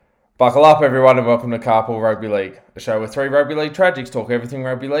Buckle up, everyone, and welcome to Carpool Rugby League, a show where three rugby league tragics talk everything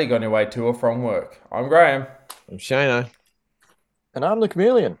rugby league on your way to or from work. I'm Graham. I'm Shano. And I'm the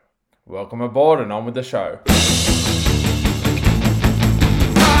Chameleon. Welcome aboard and on with the show.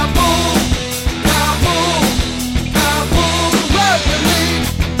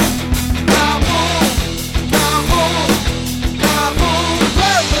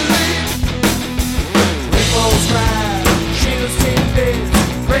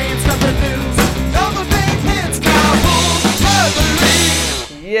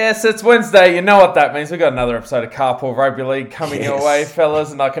 Yes, it's Wednesday. You know what that means. We've got another episode of Carpool Rugby League coming your way,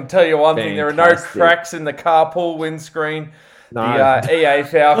 fellas. And I can tell you one thing. There are no cracks in the carpool windscreen. No. The EA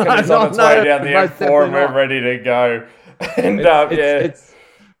Falcon is on its way down the M4 and we're ready to go. And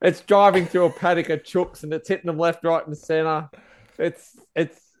it's driving through a paddock of chooks and it's hitting them left, right and centre.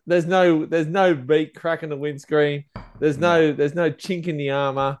 There's no beat crack in the windscreen. There's no chink in the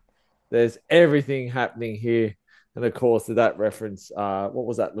armour. There's everything happening here. And of course, to that reference, what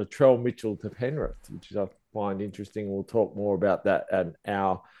was that? Latrell Mitchell to Penrith, which I find interesting. We'll talk more about that at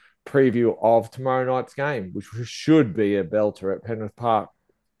our preview of tomorrow night's game, which should be a belter at Penrith Park.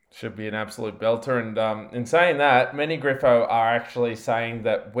 Should be an absolute belter. And in saying that, many Griffo are actually saying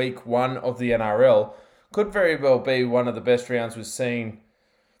that week one of the NRL could very well be one of the best rounds we've seen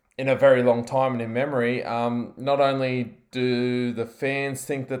in a very long time and in memory. Not only do the fans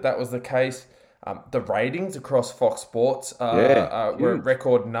think that was the case, the ratings across Fox Sports were at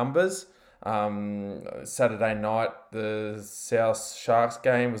record numbers. Saturday night, the South Sharks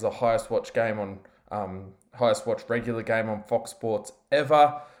game was the highest watched regular game on Fox Sports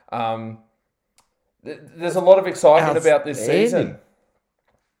ever. There's a lot of excitement about this season.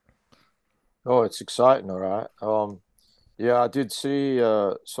 Oh, it's exciting, all right. I did see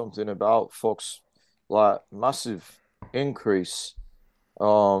something about Fox, like massive increase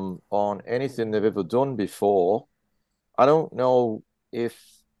on anything they've ever done before. I don't know if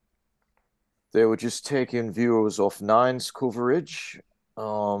they were just taking viewers off Nine's coverage,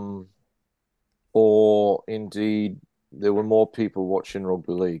 or indeed there were more people watching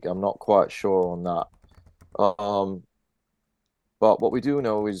rugby league. I'm not quite sure on that. But what we do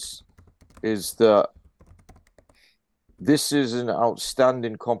know is that this is an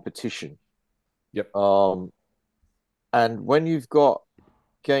outstanding competition. Yep. And when you've got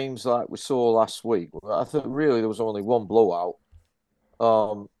games like we saw last week, I think really there was only one blowout.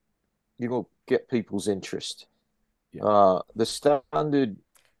 You will get people's interest. Yeah. The standard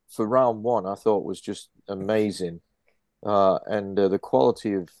for round one, I thought, was just amazing, and the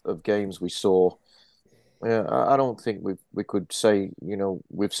quality of games we saw. I don't think we could say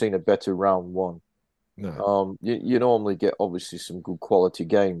we've seen a better round one. No. You normally get obviously some good quality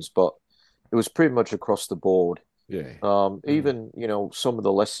games, but it was pretty much across the board. Yeah. Even some of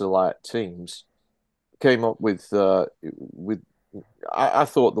the lesser light teams came up with. I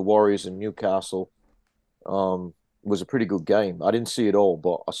thought the Warriors and Newcastle was a pretty good game. I didn't see it all,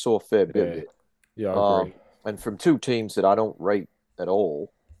 but I saw a fair bit of it. Yeah, I agree. And from two teams that I don't rate at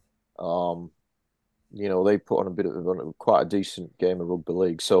all, they put on quite a decent game of rugby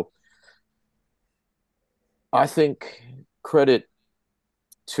league. So I think credit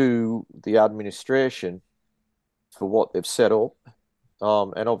to the administration for what they've set up,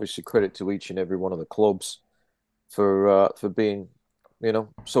 and obviously credit to each and every one of the clubs for being,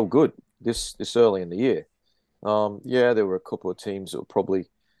 so good this early in the year. There were a couple of teams that probably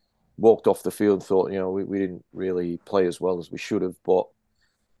walked off the field and thought, we didn't really play as well as we should have. But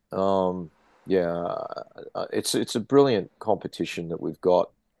it's a brilliant competition that we've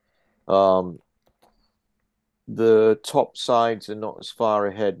got. The top sides are not as far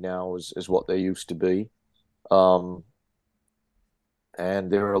ahead now as what they used to be. And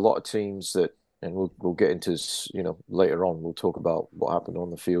there are a lot of teams that, and we'll get into this, later on. We'll talk about what happened on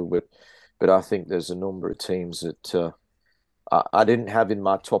the field, but I think there's a number of teams that I didn't have in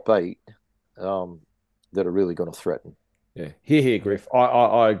my top 8 that are really going to threaten. Yeah, here, Griff.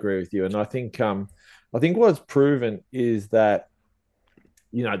 I agree with you, and I think what's proven is that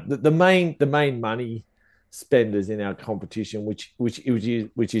the main money spenders in our competition, which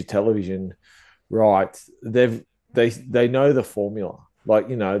is television rights, they know the formula. Like,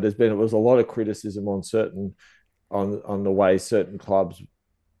 there was a lot of criticism on the way certain clubs,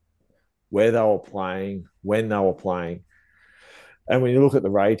 where they were playing, when they were playing. And when you look at the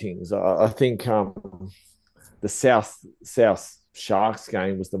ratings, I think the South Sharks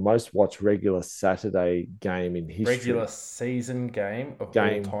game was the most watched regular Saturday game in history. Regular season game of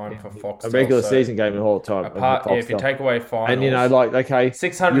all time for Fox. A regular season game of all time. If you take away finals. And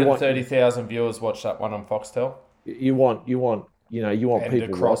 630,000 viewers watched that one on Foxtel. You want you want And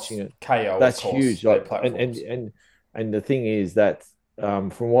people across watching it. KO, That's of course, huge. their Like, platforms. and the thing is that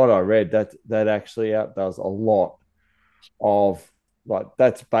from what I read, that actually outdoes a lot of, like,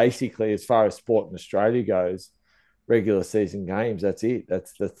 that's basically, as far as sport in Australia goes, regular season games. That's it.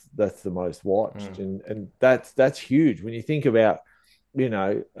 That's the most watched, and that's huge when you think about,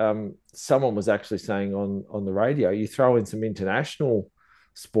 someone was actually saying on the radio, you throw in some international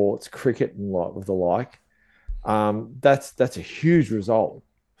sports, cricket and like of the like, that's a huge result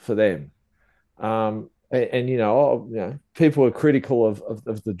for them. People are critical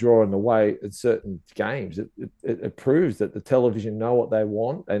of the draw and the way in certain games. It proves that the television know what they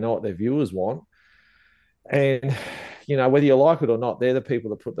want, they know what their viewers want, and whether you like it or not, they're the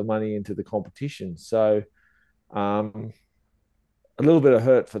people that put the money into the competition. So, a little bit of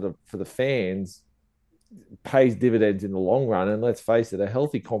hurt for the fans pays dividends in the long run. And let's face it, a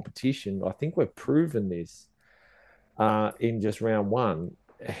healthy competition, I think we've proven this in just round one.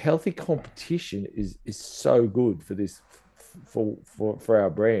 A healthy competition is so good for this, for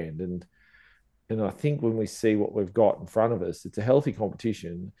our brand. And I think when we see what we've got in front of us, it's a healthy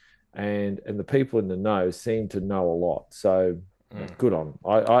competition, and the people in the know seem to know a lot. So good on them.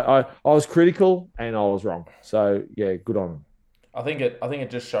 I was critical and I was wrong. So yeah, good on them. I think it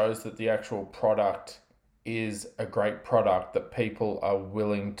just shows that the actual product is a great product that people are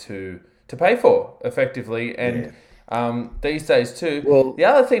willing to pay for effectively. And these days too, Well, the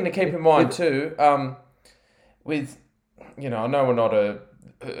other thing to keep in mind too, with, I know we're not a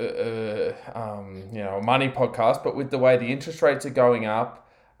money podcast, but with the way the interest rates are going up,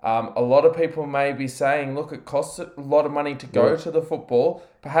 a lot of people may be saying, look, it costs a lot of money to go to the football.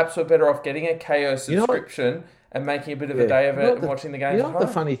 Perhaps we're better off getting a KO subscription and making a bit of a day of it and watching the games at home. The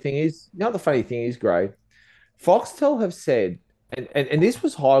funny thing is, Gray, Foxtel have said, and this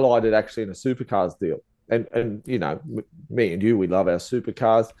was highlighted actually in a supercars deal. And me and you, we love our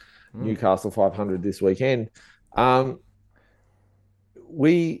supercars. Newcastle 500 this weekend. Foxtel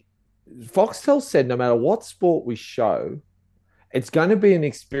said no matter what sport we show, it's going to be an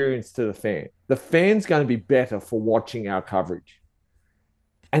experience to the fan. The fan's going to be better for watching our coverage.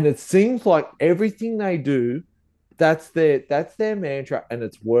 And it seems like everything they do, that's their mantra, and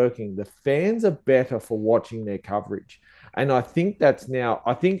it's working. The fans are better for watching their coverage. And I think I don't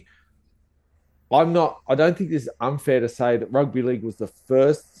think this is unfair to say that rugby league was the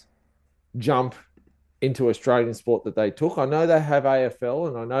first jump into Australian sport that they took. I know they have AFL,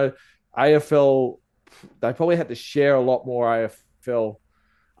 and I know AFL, they probably had to share a lot more AFL.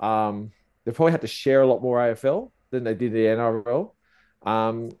 They probably had to share a lot more AFL than they did the NRL.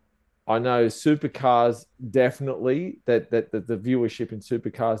 I know supercars, definitely that the viewership in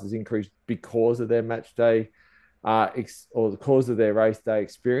supercars has increased because of their match day, or because of their race day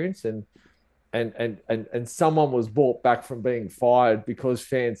experience, and someone was brought back from being fired because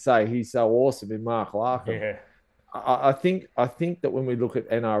fans say he's so awesome in Mark Larkin. Yeah. I think that when we look at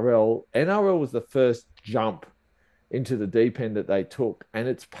NRL was the first jump into the deep end that they took, and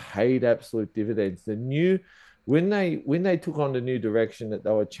it's paid absolute dividends. When they took on the new direction that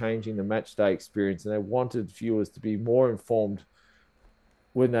they were changing the match day experience, and they wanted viewers to be more informed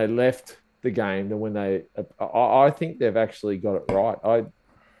when they left the game than when they. I think they've actually got it right.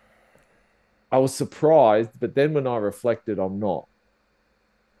 I was surprised, but then when I reflected, I'm not,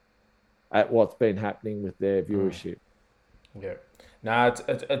 at what's been happening with their viewership. Yeah. No,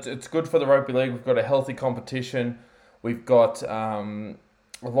 it's good for the rugby league. We've got a healthy competition. We've got a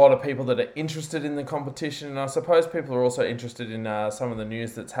lot of people that are interested in the competition, and I suppose people are also interested in some of the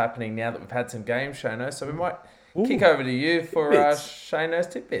news that's happening now that we've had some games, Shano. So we might kick over to you for Shano's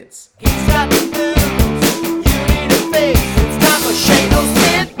tidbits. He's got the news. You need a fix. It's time for Shano's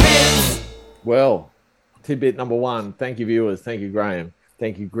tidbits. Well, tidbit number one. Thank you, viewers. Thank you, Graham.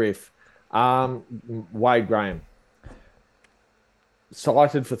 Thank you, Griff. Wade Graham.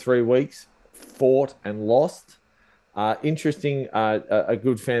 Cited for 3 weeks, fought and lost. Interesting, a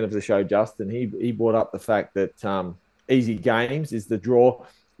good fan of the show, Justin, he brought up the fact that easy games is the draw,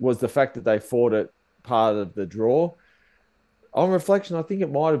 was the fact that they fought it part of the draw. On reflection, I think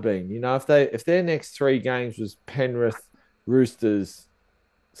it might have been. If their next 3 games was Penrith, Roosters,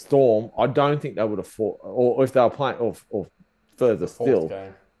 Storm, I don't think they would have fought, or if they were playing, or further still,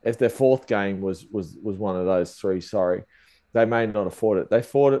 game. If their 4th game was one of those 3, sorry, they may not have fought it. They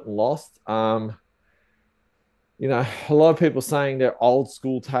fought it and lost. A lot of people saying they're old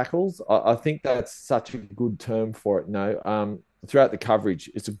school tackles. I think that's such a good term for it. Throughout the coverage,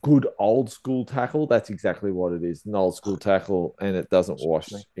 it's a good old school tackle. That's exactly what it is, an old school tackle, and it doesn't wash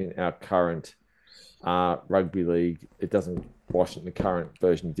in our current rugby league. It doesn't wash in the current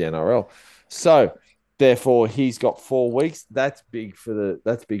version of the NRL. So therefore, he's got 4 weeks. That's big for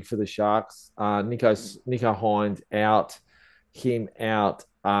the Sharks. Nico Hines out, him out.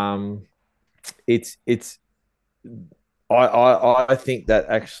 It's I think that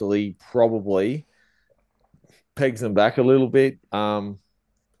actually probably pegs them back a little bit.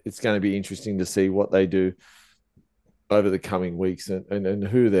 It's going to be interesting to see what they do over the coming weeks and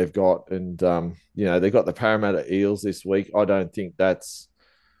who they've got. And, they've got the Parramatta Eels this week. I don't think that's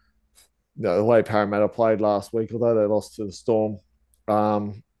the way Parramatta played last week, although they lost to the Storm.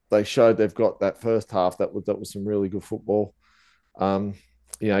 They showed they've got that first half. That was some really good football.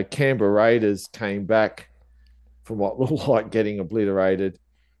 Canberra Raiders came back from what looked like getting obliterated.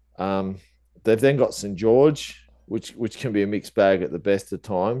 They've then got St. George, which can be a mixed bag at the best of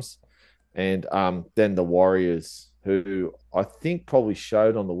times. And then the Warriors, who I think probably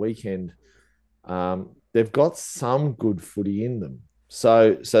showed on the weekend, they've got some good footy in them.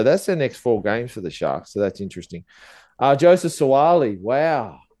 So that's their next 4 games for the Sharks. So that's interesting. Joseph Suwali,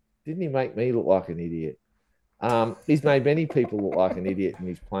 wow. Didn't he make me look like an idiot? He's made many people look like an idiot in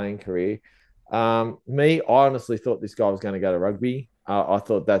his playing career. I honestly thought this guy was going to go to rugby. I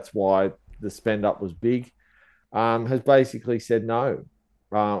thought that's why the spend up was big. Has basically said no.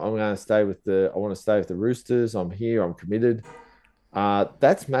 I want to stay with the Roosters. I'm here. I'm committed.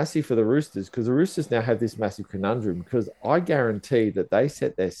 That's massive for the Roosters because the Roosters now have this massive conundrum because I guarantee that they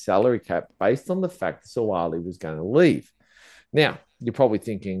set their salary cap based on the fact that Suwali was going to leave. Now, you're probably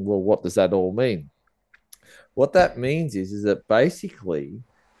thinking, well, what does that all mean? What that means is that basically,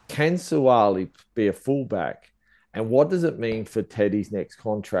 can Suwali be a fullback? And what does it mean for Teddy's next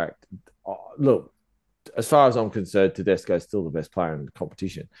contract? Look, as far as I'm concerned, Tedesco is still the best player in the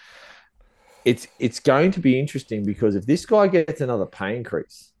competition. It's going to be interesting because if this guy gets another pay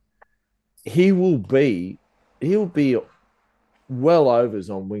increase, he'll be well overs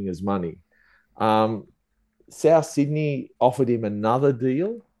on wingers' money. South Sydney offered him another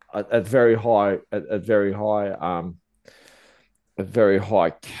deal at very high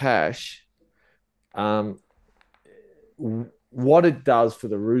cash. What it does for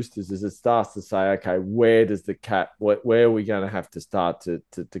the Roosters is it starts to say, okay, where does the cap? Where are we going to have to start to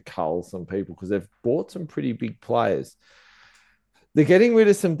cull some people because they've bought some pretty big players. They're getting rid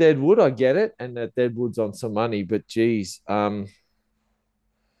of some dead wood. I get it, and that dead wood's on some money. But geez, the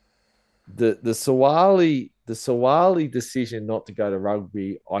Suwali decision not to go to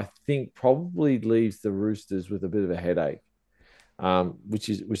rugby, I think, probably leaves the Roosters with a bit of a headache. Which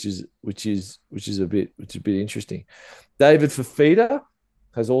is a bit interesting. David Fafita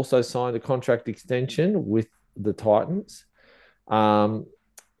has also signed a contract extension with the Titans.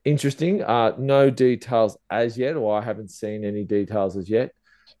 Interesting. No details as yet, or I haven't seen any details as yet.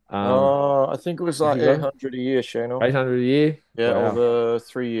 I think it was like 800 a year, Shano. 800 a year? Yeah, wow. over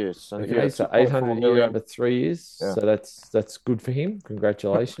 3 years. Okay, so 800 a year over 3 years. Yeah. So that's good for him.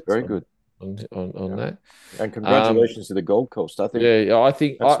 Congratulations. Very good. On that, and congratulations to the Gold Coast. I think. I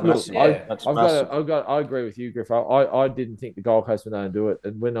think. That's I agree with you, Griff. I didn't think the Gold Coast were going to do it,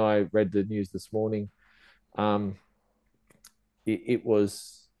 and when I read the news this morning, it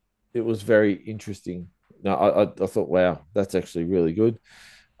was very interesting. No, I thought, wow, that's actually really good.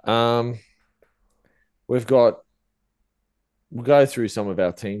 We'll go through some of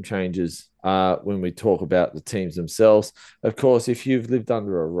our team changes when we talk about the teams themselves. Of course, if you've lived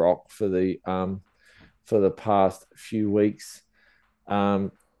under a rock for the past few weeks,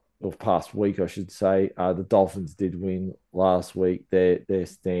 or past week, I should say, the Dolphins did win last week. Their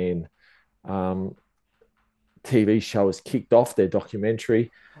Stan TV show has kicked off their documentary.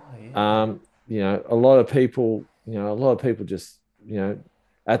 A lot of people just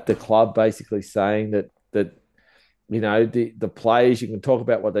at the club basically saying that the players, you can talk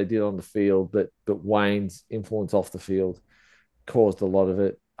about what they did on the field, but Wayne's influence off the field caused a lot of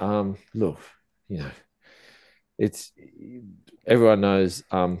it. Look, it's everyone knows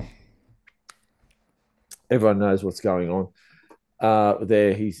what's going on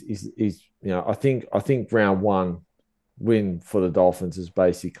there. He's I think round one win for the Dolphins has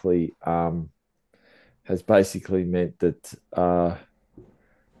basically meant that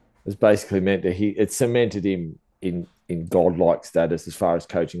it cemented him in godlike status as far as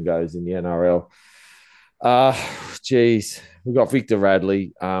coaching goes in the NRL. We've got Victor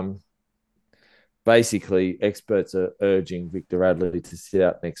Radley. Basically, experts are urging Victor Radley to sit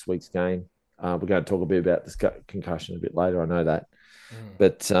out next week's game. We're going to talk a bit about this concussion a bit later. I know that,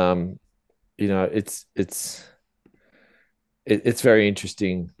 but it's very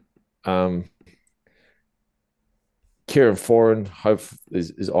interesting. Kieran Foran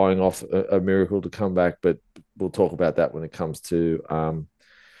is eyeing off a miracle to come back, but we'll talk about that when it comes to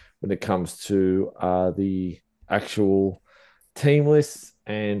when it comes to the actual team lists.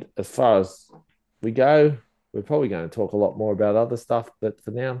 And as far as we go, we're probably going to talk a lot more about other stuff. But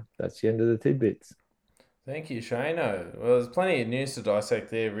for now, that's the end of the tidbits. Thank you, Shano. Well, there's plenty of news to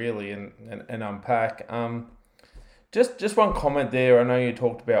dissect there, really, and unpack. Just one comment there. I know you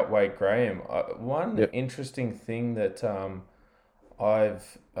talked about Wade Graham. One interesting thing that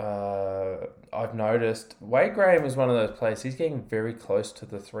I've noticed, Wade Graham is one of those players. He's getting very close to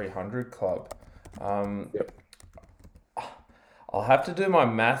the 300 club. I'll have to do my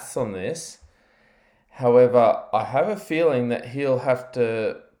maths on this. However, I have a feeling that he'll have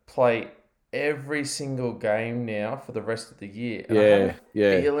to play every single game now for the rest of the year. And I have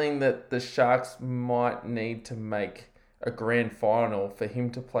a feeling that the Sharks might need to make a grand final for him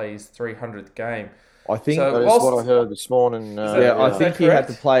to play his 300th game. I think that is what I heard this morning. I think he had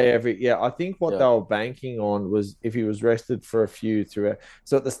to play every. Yeah, I think what they were banking on was if he was rested for a few throughout.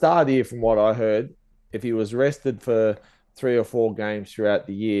 So at the start of the year, from what I heard, if he was rested for 3 or 4 games throughout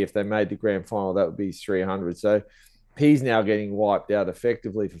the year, if they made the grand final, that would be 300. So he's now getting wiped out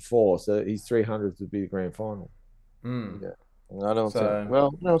effectively for 4. So his 300 would be the grand final. Mm. Yeah, I don't think.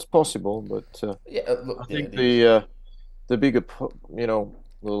 Well, no, it's possible, but I think the bigger,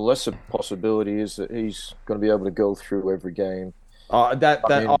 the lesser possibility is that he's going to be able to go through every game. I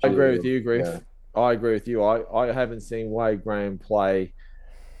agree with you, Griff. Yeah. I agree with you. I haven't seen Wade Graham play.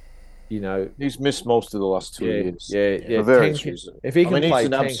 He's missed most of the last 2 years. Yeah. For various reasons. If he can play, he's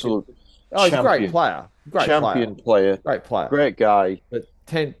an absolute he's a great player. Champion player. Great player. Great guy. But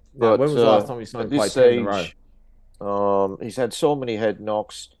when was the last time he signed play 10 in a row? He's had so many head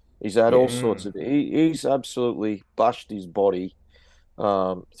knocks. He's had all sorts of. He's absolutely bashed his body,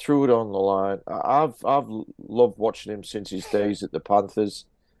 threw it on the line. I've loved watching him since his days at the Panthers,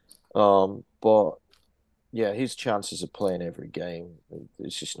 but yeah, his chances of playing every game,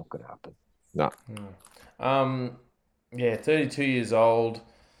 it's just not going to happen. No. 32 years old.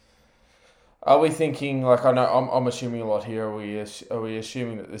 Are we thinking, like, I know I'm assuming a lot here. Are we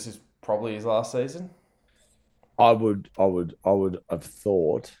assuming that this is probably his last season? I would have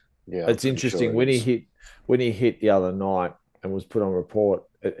thought. Yeah, it's interesting sure when he hit the other night and was put on report.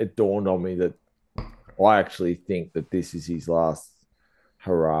 It dawned on me that I actually think that this is his last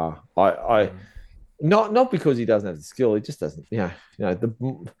hurrah. Not because he doesn't have the skill. He just doesn't.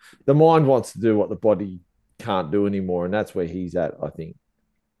 The mind wants to do what the body can't do anymore, and that's where he's at, I think.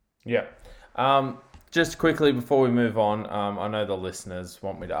 Yeah. Just quickly before we move on, I know the listeners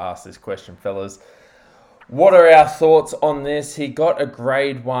want me to ask this question, fellas. What are our thoughts on this? He got a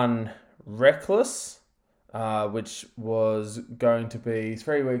grade 1 reckless, which was going to be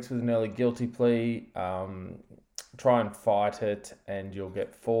 3 weeks with an early guilty plea. Try and fight it, and you'll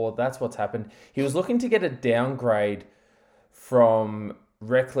get 4. That's what's happened. He was looking to get a downgrade from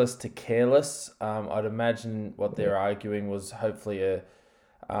reckless to careless. I'd imagine what they're arguing was hopefully a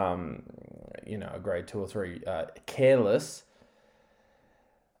grade 2 or 3 careless.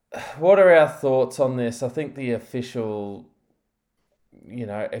 What are our thoughts on this? I think the official,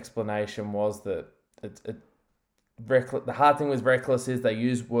 explanation was that the hard thing with reckless is they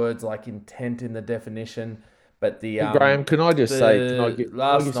use words like intent in the definition, but the Graham, can I just say,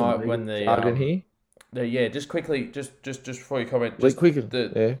 last night when the jargon here? Just quickly, just before you comment, I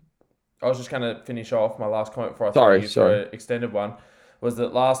was just going to finish off my last comment before I sorry. for an extended one. Was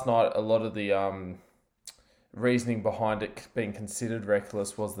that last night a lot of the reasoning behind it being considered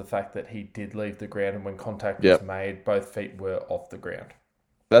reckless was the fact that he did leave the ground, and when contact was made, both feet were off the ground.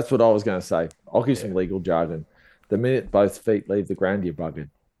 That's what I was going to say. I'll give some legal jargon. The minute both feet leave the ground, you're buggered.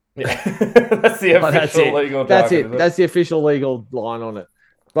 Yeah, that's the official legal jargon. That's the official legal line on it.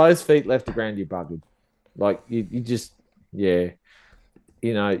 Both feet left the ground, you're buggered. Like, you just, it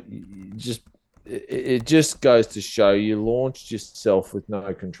just goes to show you launched yourself with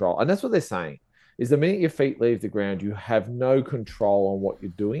no control. And that's what they're saying, is the minute your feet leave the ground, you have no control on what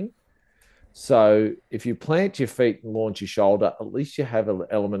you're doing. So if you plant your feet and launch your shoulder, at least you have an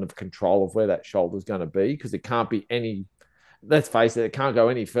element of control of where that shoulder is going to be, because it can't be any, let's face it can't go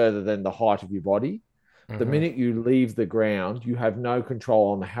any further than the height of your body. Mm-hmm. The minute you leave the ground, you have no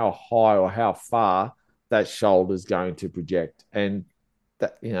control on how high or how far that shoulder is going to project. And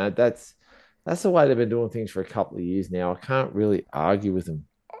that, that's the way they've been doing things for a couple of years now. I can't really argue with them.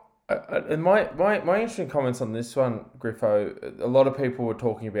 And my interesting comments on this one, Griffo, a lot of people were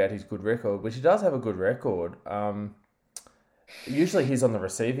talking about his good record, which he does have a good record. Usually he's on the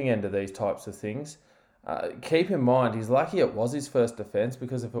receiving end of these types of things. Keep in mind, he's lucky it was his first offence,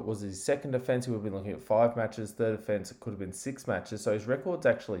 because if it was his second offence, he would have been looking at 5 matches. Third offence, it could have been 6 matches. So his record's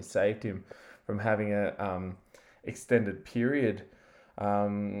actually saved him from having a extended period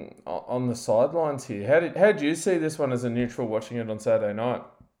on the sidelines here. How did you see this one as a neutral watching it on Saturday night?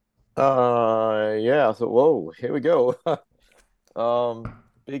 Yeah, I thought, whoa, here we go.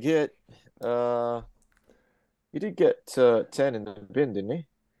 Big hit. He did get 10 in the bin, didn't he?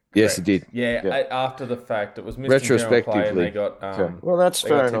 Yes, he did. Yeah, Yeah. After the fact, it was missed in general play, and they got Okay. Well, that's they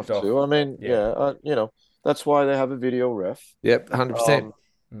got fair enough tipped off. too. I mean, Yeah. that's why they have a video ref. Yep, 100%.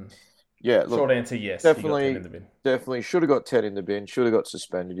 Yeah, look, Short answer, yes. He got 10 definitely, in the bin. definitely should have got 10 in the bin. Should have got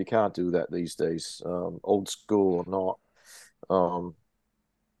suspended. You can't do that these days, old school or not.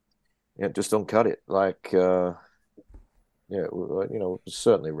 Yeah, just don't cut it. Like, it was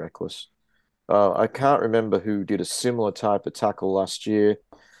certainly reckless. I can't remember who did a similar type of tackle last year.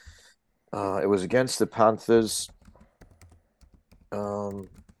 It was against the Panthers,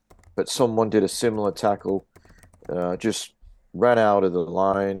 but someone did a similar tackle, just ran out of the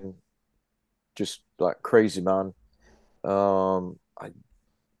line, just like crazy man. I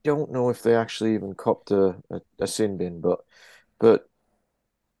don't know if they actually even copped a sin bin, but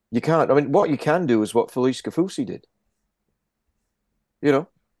you can't. I mean, what you can do is what Felice Kafusi did.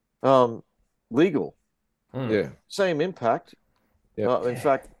 Legal, Yeah. same impact. Yep. In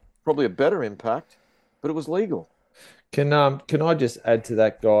fact, probably a better impact, but it was legal. Can I just add to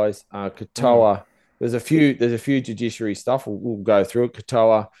that, guys? Katoa. There's a few judiciary stuff. We'll go through it.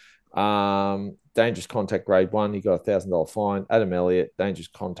 Katoa, dangerous contact grade 1. He got $1,000 fine. Adam Elliott, dangerous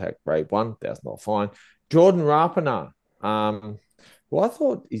contact grade 1, $1,000 fine. Jordan Rapana. Well, I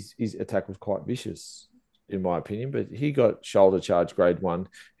thought his attack was quite vicious, in my opinion, but he got shoulder charge grade 1.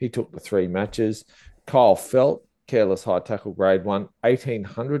 He took the 3 matches. Kyle Felt, careless high tackle grade 1,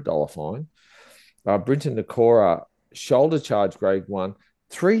 $1,800 fine. Brinton Nakora, shoulder charge grade 1,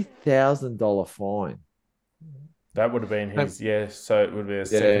 $3,000 fine. That would have been his, so it would be a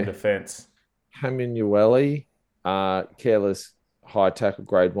second offence. Haminueli, careless high tackle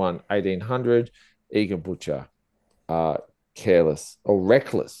grade 1, $1,800. Egan Butcher, careless or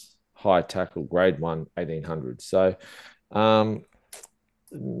reckless high tackle grade 1, $1,800. So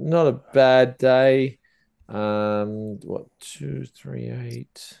not a bad day.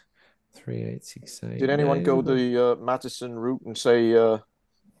 238 3868. Did anyone go the Mattison route and say, I'm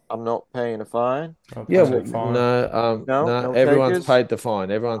not paying a fine? Yeah, fine. No, everyone's takers? paid the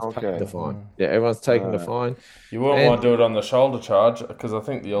fine. Everyone's paid the fine. Yeah, everyone's taking the fine. You wouldn't want to do it on the shoulder charge because I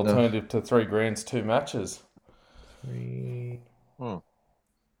think the alternative to $3,000 is 2 matches. Oh,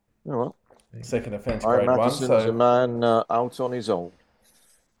 well. Second offence grade 1. Mattison's a man out on his own.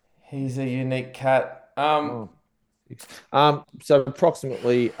 He's a unique cat. So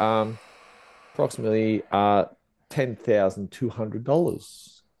approximately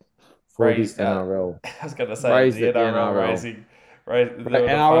 $10,200 for the NRL. I was going to say the NRL raising.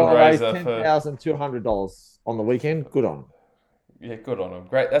 NRL raised $10,200 on the weekend. Good on them. Yeah, good on them.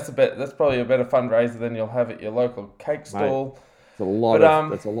 Great. That's probably a better fundraiser than you'll have at your local cake stall.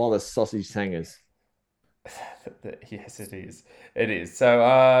 That's a lot of sausage hangers. Yes, it is. It is.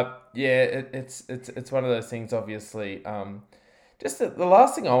 So, it's one of those things. Obviously, just the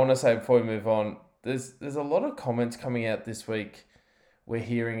last thing I want to say before we move on. There's a lot of comments coming out this week. We're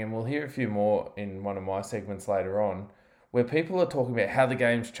hearing, and we'll hear a few more in one of my segments later on, where people are talking about how the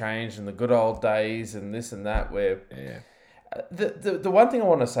game's changed and the good old days and this and that. Where the one thing I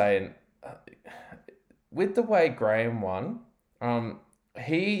want to say, and with the way Graham won,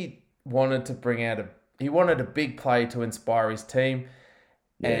 he wanted to bring out he wanted a big play to inspire his team.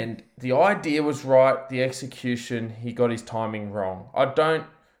 Yeah. And the idea was right. The execution, he got his timing wrong. I don't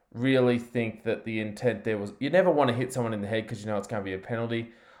really think that the intent there was... You never want to hit someone in the head because you know it's going to be a penalty.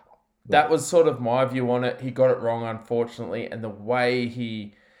 That was sort of my view on it. He got it wrong, unfortunately. And the way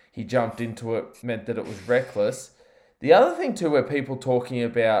he jumped into it meant that it was reckless. The other thing, too, where people talking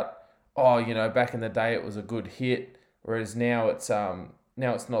about, back in the day it was a good hit, whereas now it's not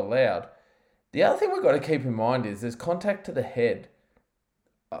allowed. The other thing we've got to keep in mind is there's contact to the head.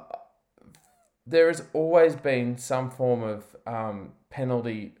 There has always been some form of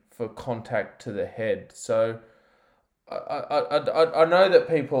penalty for contact to the head. So I know that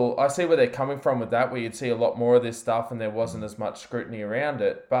people... I see where they're coming from with that, where you'd see a lot more of this stuff and there wasn't as much scrutiny around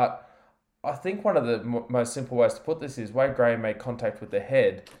it. But I think one of the most simple ways to put this is Wade Graham made contact with the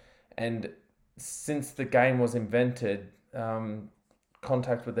head. And since the game was invented,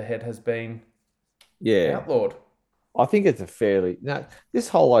 contact with the head has been outlawed. I think it's a fairly... this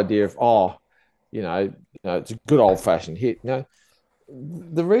whole idea of, it's a good old-fashioned hit.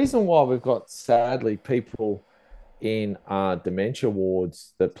 The reason why we've got, sadly, people in dementia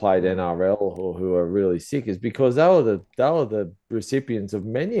wards that played NRL or who are really sick is because they were the recipients of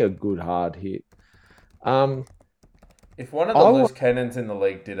many a good hard hit. If one of the loose cannons in the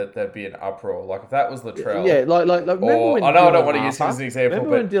league did it, there'd be an uproar. Like if that was Latrell. Yeah, like remember when I know I don't Dylan want to use him as an example,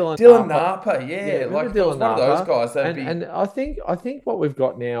 but Dylan Napa, like if it was one of those guys, that'd be. And I think what we've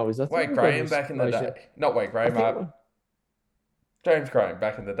got now is Wade Graham back in the day, not Wade Graham, James Graham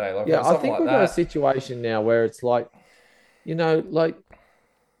back in the day. Like I think we've got a situation now where it's like, like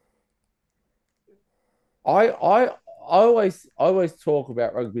I always talk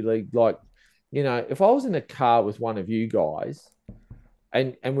about rugby league like, if I was in a car with one of you guys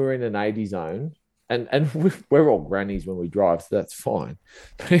and we're in an 80 zone and we're all grannies when we drive, so that's fine.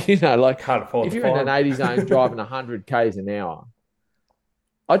 But, like can't afford if you're in an 80 zone driving 100 Ks an hour,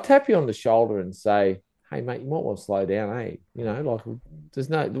 I'd tap you on the shoulder and say, hey, mate, you might want to slow down, eh? Like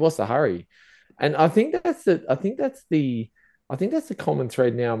what's the hurry? And I think that's the common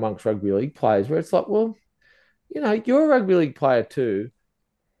thread now amongst rugby league players where it's like, well, you're a rugby league player too.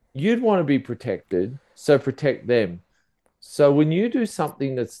 You'd want to be protected, so protect them. So when you do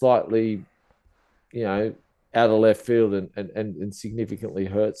something that's slightly, out of left field and significantly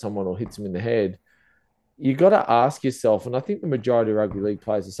hurts someone or hits them in the head, you got to ask yourself, and I think the majority of rugby league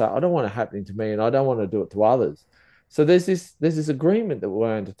players will say, I don't want it happening to me and I don't want to do it to others. So there's this agreement that we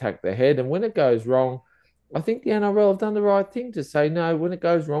won't attack the head. And when it goes wrong, I think the NRL have done the right thing to say, no, when it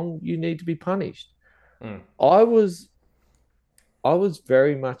goes wrong, you need to be punished. I was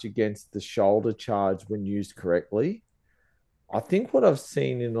very much against the shoulder charge when used correctly. I think what I've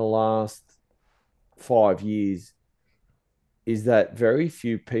seen in the last 5 years is that very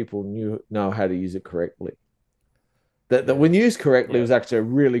few people know how to use it correctly. That when used correctly, it was actually a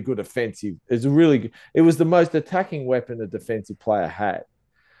really good offensive. It was the most attacking weapon a defensive player had.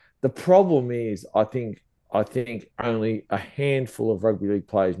 The problem is, I think only a handful of rugby league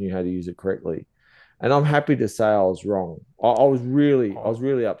players knew how to use it correctly. And I'm happy to say I was wrong. I was really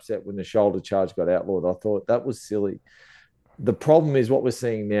upset when the shoulder charge got outlawed. I thought that was silly. The problem is what we're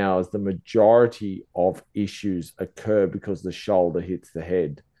seeing now is the majority of issues occur because the shoulder hits the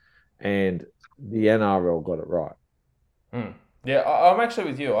head, and the NRL got it right. Yeah, I'm actually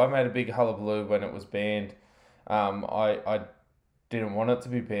with you. I made a big hullabaloo when it was banned. I didn't want it to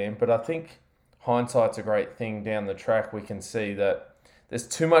be banned, but I think hindsight's a great thing down the track. We can see that there's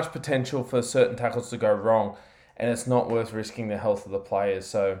too much potential for certain tackles to go wrong, and it's not worth risking the health of the players.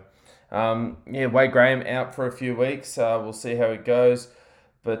 So, Wade Graham out for a few weeks. We'll see how it goes.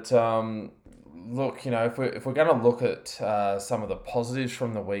 But look, if we're going to look at some of the positives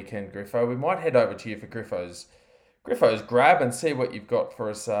from the weekend, Griffo, we might head over to you for Griffo's grab and see what you've got for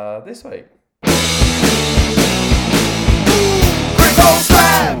us this week. Griffo's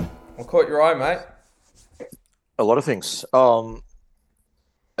grab. What caught your eye, mate? A lot of things.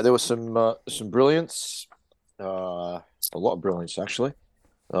 There was some brilliance, a lot of brilliance actually.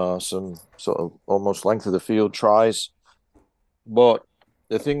 Some sort of almost length of the field tries, but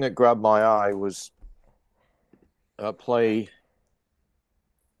the thing that grabbed my eye was play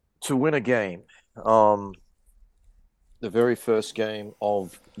to win a game. The very first game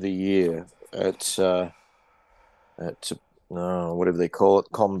of the year at whatever they call it,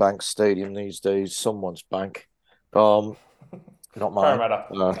 Combank Stadium these days, someone's bank. Not mine.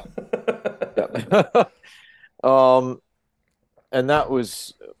 And that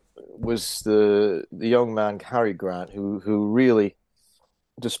was the young man Harry Grant, who really,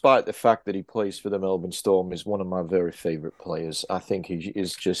 despite the fact that he plays for the Melbourne Storm, is one of my very favourite players. I think he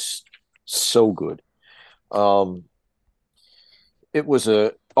is just so good. It was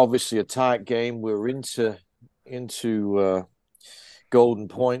obviously a tight game. We were into golden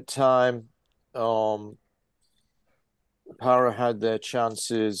point time. Para had their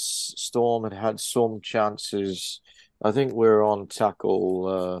chances. Storm had some chances. I think we're on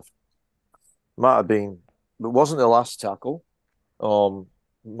tackle. Might have been. It wasn't the last tackle.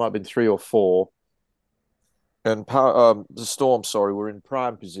 Might have been 3 or 4. And the Storm, were in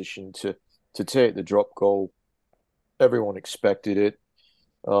prime position to take the drop goal. Everyone expected it.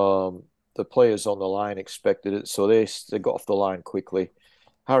 The players on the line expected it, so they got off the line quickly.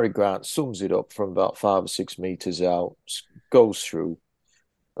 Harry Grant sums it up from about 5 or 6 meters out, goes through,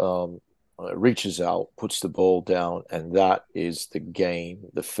 reaches out, puts the ball down, and that is the game,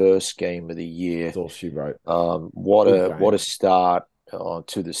 the first game of the year. That's all she wrote. What a start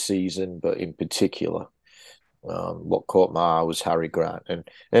to the season, but in particular, what caught my eye was Harry Grant,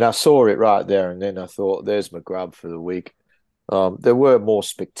 and I saw it right there, and then I thought, there's my grab for the week. There were more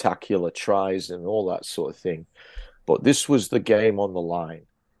spectacular tries and all that sort of thing, but this was the game on the line.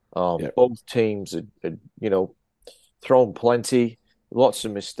 Both teams had thrown plenty, lots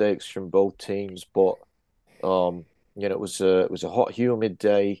of mistakes from both teams, but it was a hot, humid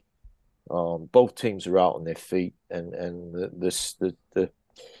day. Both teams are out on their feet, and the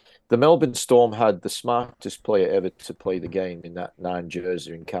Melbourne Storm had the smartest player ever to play the game in that 9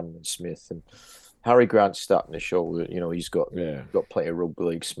 jersey in Cameron Smith, and Harry Grant's starting to show that he's got plenty of rugby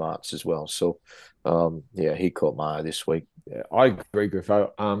league smarts as well. So he caught my eye this week. Yeah, I agree,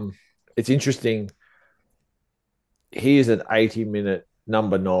 Griffo. It's interesting. He is an 80-minute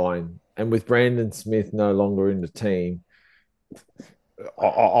number 9, and with Brandon Smith no longer in the team,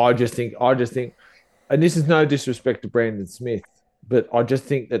 I just think, and this is no disrespect to Brandon Smith, but I just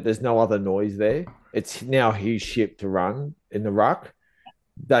think that there's no other noise there. It's now his ship to run in the ruck.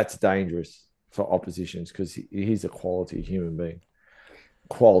 That's dangerous for oppositions because he's a quality human being,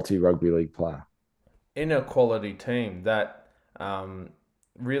 quality rugby league player. In a quality team that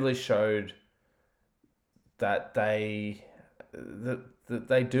really showed that they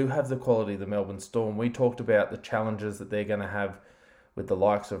do have the quality of the Melbourne Storm. We talked about the challenges that they're going to have with the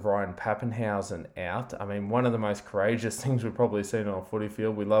likes of Ryan Pappenhausen out. I mean, one of the most courageous things we've probably seen on a footy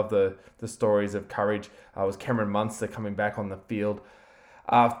field. We love the stories of courage. Was Cameron Munster coming back on the field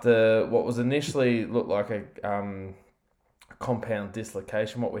after what was initially looked like a compound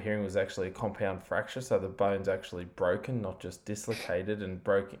dislocation. What we're hearing was actually a compound fracture, so the bone's actually broken, not just dislocated, and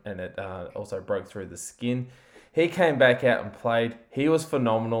it also broke through the skin. He came back out and played. He was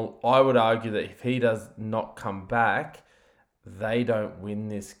phenomenal. I would argue that if he does not come back, they don't win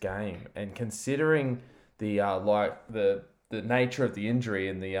this game. And considering the nature of the injury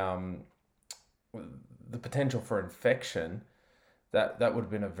and the potential for infection, that would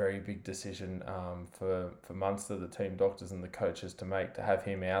have been a very big decision for Munster, the team doctors and the coaches to make, to have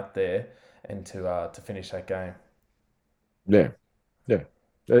him out there and to finish that game. Yeah.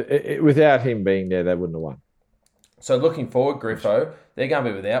 Without him being there, they wouldn't have won. So looking forward, Griffo, they're going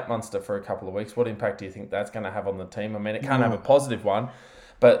to be without Munster for a couple of weeks. What impact do you think that's going to have on the team? I mean, it can't have a positive one,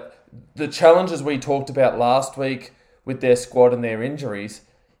 but the challenges we talked about last week with their squad and their injuries,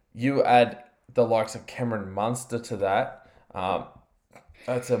 you add the likes of Cameron Munster to that.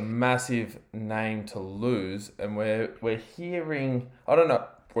 That's a massive name to lose, and we're hearing, I don't know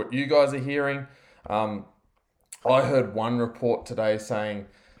what you guys are hearing. I heard one report today saying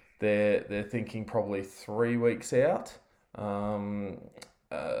they're thinking probably 3 weeks out. Funny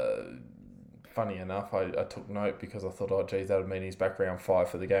enough, I took note because I thought, oh geez, that would mean he's back round 5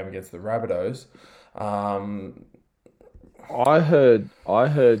 for the game against the Rabbitohs. I heard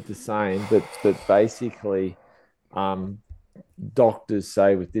the same, but basically, doctors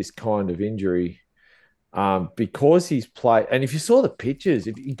say with this kind of injury, because he's played, and if you saw the pictures,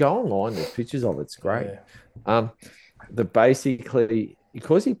 if you go online, there's pictures of it, it's great. Yeah. Basically,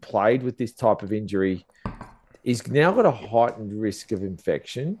 because he played with this type of injury, he's now got a heightened risk of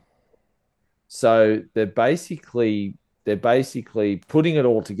infection. So they're basically putting it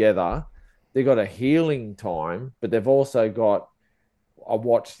all together. They've got a healing time, but they've also got a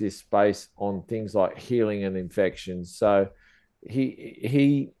watch this space on things like healing and infections. So if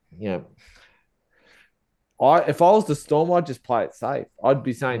I was the Storm, I'd just play it safe. I'd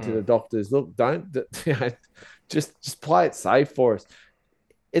be saying to the doctors, look, just play it safe for us.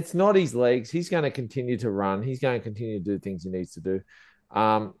 It's not his legs. He's going to continue to run. He's going to continue to do things he needs to do.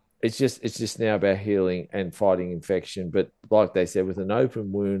 It's just now about healing and fighting infection. But like they said, with an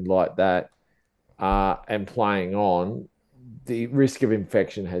open wound like that and playing on, the risk of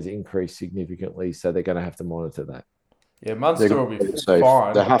infection has increased significantly. So they're going to have to monitor that. Yeah, Munster will be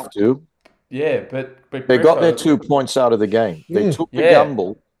fine. They have to. Yeah, but they got their 2 points out of the game. They took the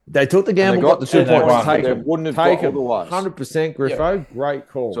gamble. They took the gamble, got the 2 points taken. They wouldn't have got otherwise. 100% Griffo. Yep. Great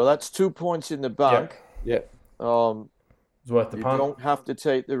call. So that's 2 points in the bank. Yep. It's worth the punt. You don't have to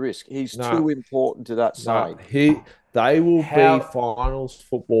take the risk. He's too important to that side. They will be finals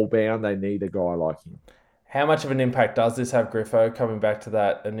football bound. They need a guy like him. How much of an impact does this have, Griffo, coming back to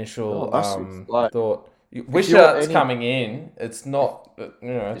that initial thought? Wishart's coming in. It's not,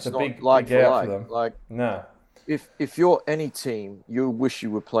 it's a big out for them. No. If you're any team, you wish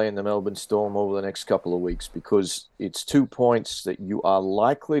you were playing the Melbourne Storm over the next couple of weeks, because it's 2 points that you are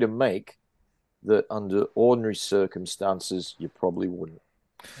likely to make that under ordinary circumstances you probably wouldn't.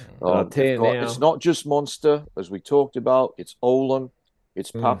 It's not just Munster, as we talked about. It's Olam.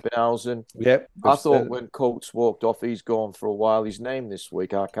 It's Pappenhausen. Yep. I thought when Coates walked off, he's gone for a while. He's named this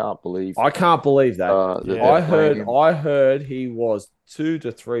week. I can't believe that. I heard he was 2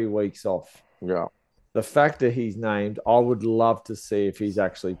 to 3 weeks off. Yeah. The fact that he's named, I would love to see if he's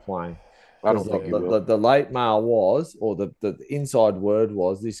actually playing. I don't think he will. The late mail was, or the inside word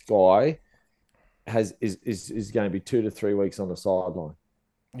was, this guy is going to be 2 to 3 weeks on the sideline.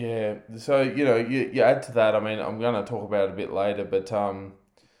 Yeah, so you add to that. I mean, I'm going to talk about it a bit later, but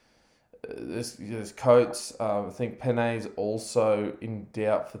there's Coates. I think Pene's also in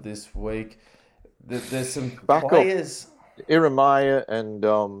doubt for this week. There's some players. Iramaya and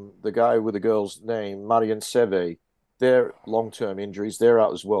the guy with the girl's name, Marian Seve, they're long-term injuries. They're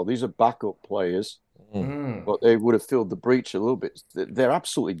out as well. These are backup players, but they would have filled the breach a little bit. They're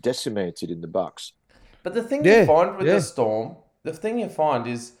absolutely decimated in the backs. But the thing you find with the Storm, the thing you find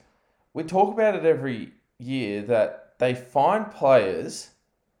is, we talk about it every year, that they find players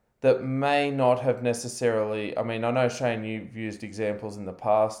that may not have necessarily... I mean, I know, Shane, you've used examples in the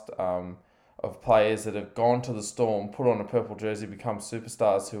past of players that have gone to the Storm, put on a purple jersey, become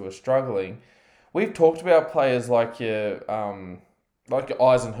superstars who are struggling. We've talked about players like your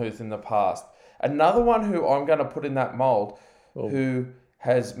Eisenhuth in the past. Another one who I'm going to put in that mould, who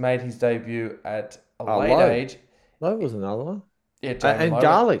has made his debut at a late age. That was another one. Yeah, and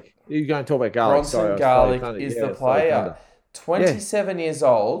Garlic. You're going to talk about Garlic. Bronson Garlic is the player. 27 years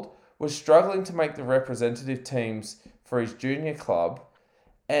old, was struggling to make the representative teams for his junior club,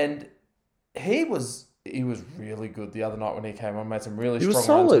 and he was really good the other night when he came on. Made some really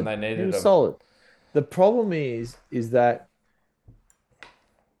strong runs when they needed him. He was solid. The problem is that,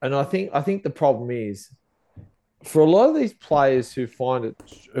 and I think the problem is, for a lot of these players who find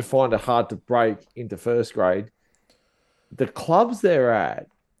it hard to break into first grade, the clubs they're at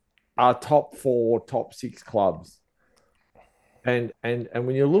are top 4, top 6 clubs. And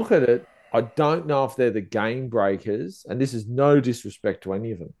when you look at it, I don't know if they're the game breakers, and this is no disrespect to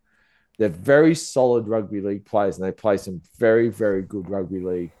any of them. They're very solid rugby league players, and they play some very, very good rugby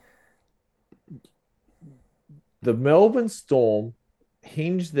league. The Melbourne Storm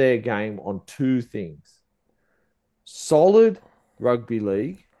hinge their game on 2 things: solid rugby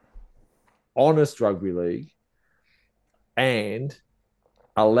league, honest rugby league, and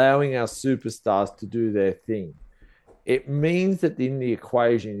allowing our superstars to do their thing. It means that in the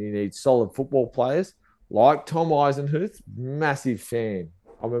equation, you need solid football players like Tom Eisenhuth. Massive fan.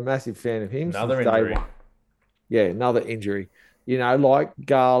 I'm a massive fan of him. Another injury. Yeah, another injury. Like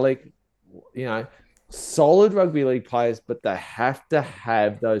Garlic, solid rugby league players, but they have to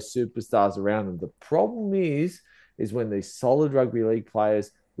have those superstars around them. The problem is when these solid rugby league players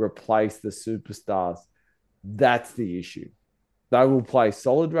replace the superstars. That's the issue. They will play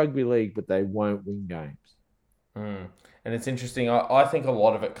solid rugby league, but they won't win games. And it's interesting. I think a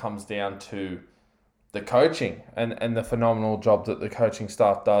lot of it comes down to the coaching and the phenomenal job that the coaching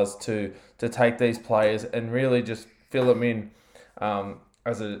staff does to take these players and really just fill them in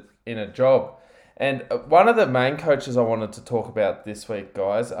in a job. And one of the main coaches I wanted to talk about this week,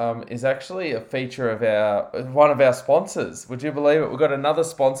 guys, is actually a feature of one of our sponsors. Would you believe it? We've got another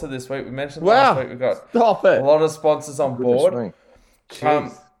sponsor this week. We mentioned last week we've got a lot of sponsors on board.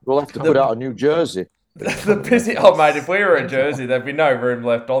 We'll have to put out a new jersey. Mate, if we were a jersey, there'd be no room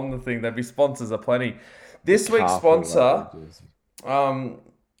left on the thing. There'd be sponsors aplenty. This week's sponsor,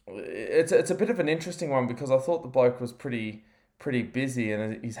 it's a bit of an interesting one because I thought the bloke was pretty busy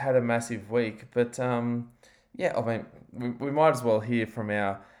and he's had a massive week. But we might as well hear from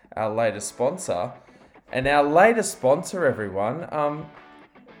our latest sponsor. And our latest sponsor, everyone,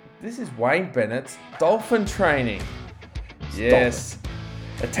 this is Wayne Bennett's Dolphin Training. Yes.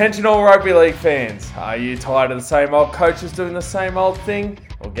 Attention all rugby league fans. Are you tired of the same old coaches doing the same old thing?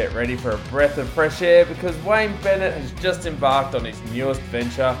 Well, get ready for a breath of fresh air because Wayne Bennett has just embarked on his newest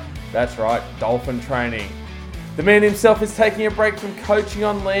venture. That's right, Dolphin Training. The man himself is taking a break from coaching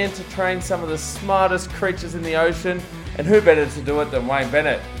on land to train some of the smartest creatures in the ocean. And who better to do it than Wayne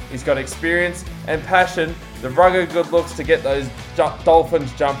Bennett? He's got experience and passion, the rugged good looks to get those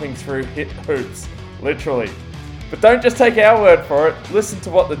dolphins jumping through hoops. Literally. But don't just take our word for it. Listen to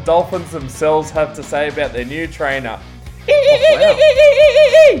what the Dolphins themselves have to say about their new trainer.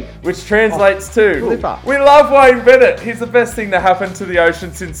 Which translates to, we love Wayne Bennett. He's the best thing to happen to the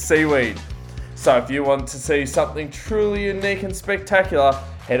ocean since seaweed. So if you want to see something truly unique and spectacular,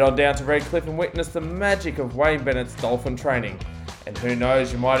 head on down to Redcliffe and witness the magic of Wayne Bennett's Dolphin Training. And who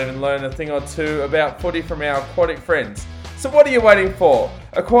knows, you might even learn a thing or two about footy from our aquatic friends. So what are you waiting for?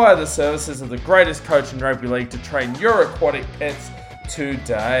 Acquire the services of the greatest coach in rugby league to train your aquatic pets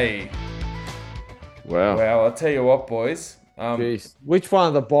today. Wow. Well, I'll tell you what, boys. Jeez. Which one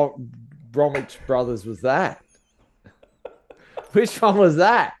of the Bromwich brothers was that? Which one was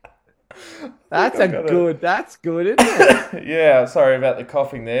that? That's good, isn't it? Yeah, sorry about the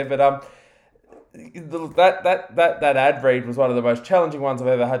coughing there, but that ad read was one of the most challenging ones I've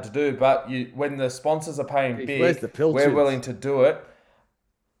ever had to do. But when the sponsors are paying big, we're willing to do it.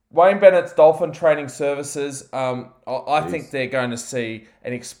 Wayne Bennett's Dolphin Training Services. I think they're going to see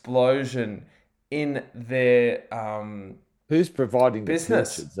an explosion in their Who's providing the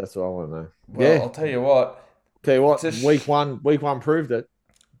Business. pilchards? That's what I want to know. Well, I'll tell you what. Week one proved it.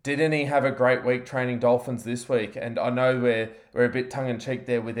 Didn't he have a great week training Dolphins this week? And I know we're a bit tongue-in-cheek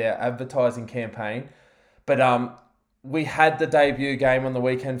there with our advertising campaign. But we had the debut game on the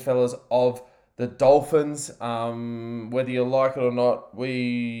weekend, fellas, of the Dolphins. Whether you like it or not,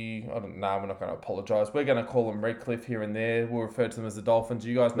 we're not going to apologise. We're going to call them Redcliffe here and there. We'll refer to them as the Dolphins.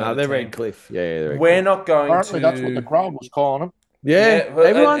 You guys know No, they're Redcliffe. Yeah, they're Redcliffe. We're not going Apparently, to... that's what the crowd was calling them. Yeah,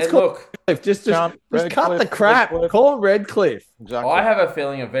 everyone's called Redcliffe. Just cut the crap. Redcliffe. Call them Redcliffe. Exactly. I have a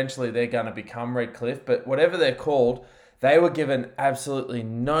feeling eventually they're going to become Redcliffe, but whatever they're called, they were given absolutely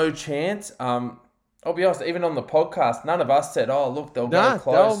no chance. I'll be honest, even on the podcast, none of us said, "Oh, look, they'll go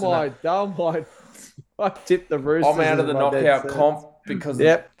close." Don't mind. I tipped the Roosters. I'm out of the knockout comp because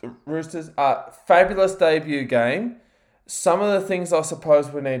of the Roosters. Fabulous debut game. Some of the things I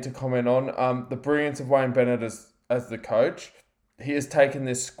suppose we need to comment on. The brilliance of Wayne Bennett as the coach. He has taken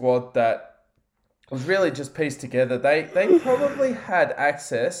this squad that was really just pieced together. They probably had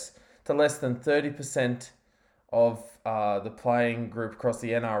access to less than 30% of the playing group across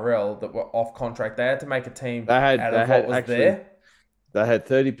the NRL that were off contract. They had to make a team out of what was there. They had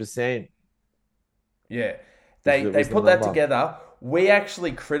 30%. Yeah. They put that together. We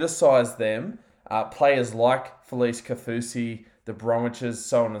actually criticised them, players like Felice Kafusi, the Bromwiches,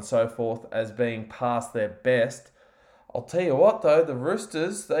 so on and so forth, as being past their best. I'll tell you what, though, the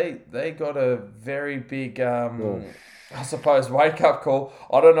Roosters, they got a very big, I suppose, wake-up call.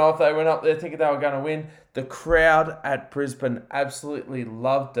 I don't know if they went up there thinking they were going to win. The crowd at Brisbane absolutely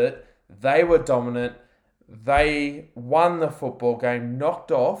loved it. They were dominant. They won the football game,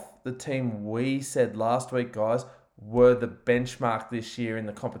 knocked off the team we said last week, guys, were the benchmark this year in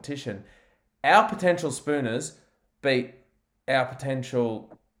the competition. Our potential Spooners beat our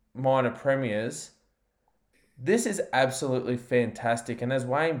potential minor premiers. This is absolutely fantastic. And as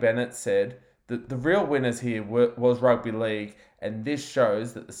Wayne Bennett said, the real winners here was Rugby League. And this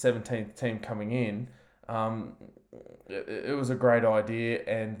shows that the 17th team coming in, it was a great idea,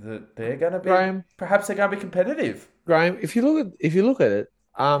 and that they're going to be, perhaps they're going to be competitive. Graham, if you look at it,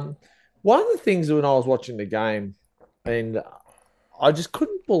 one of the things when I was watching the game, and I just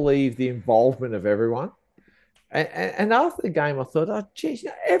couldn't believe the involvement of everyone. And after the game, I thought, oh, geez,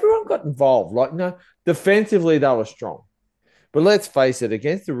 everyone got involved. Like, defensively, they were strong. But let's face it,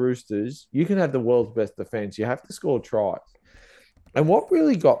 against the Roosters, you can have the world's best defense. You have to score tries. And what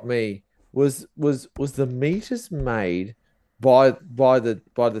really got me was the meters made by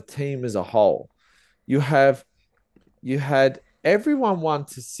the team as a whole. You had everyone 1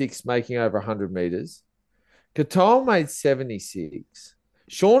 to 6 making over 100 meters. Katoa made 76.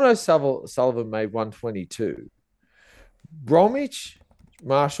 Sean O'Sullivan made 122. Bromwich,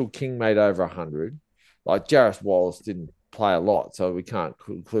 Marshall King made over 100. Like, Jarrus Wallace didn't play a lot, so we can't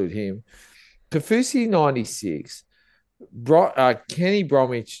include him. Kafusi, 96. Kenny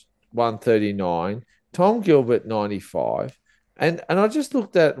Bromwich, 139. Tom Gilbert, 95. And I just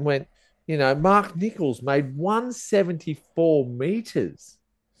looked at it and went, Mark Nichols made 174 meters.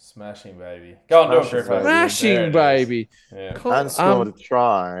 Smashing, baby. Go on, do it, Griffo. Smashing, baby. Yeah. And scored a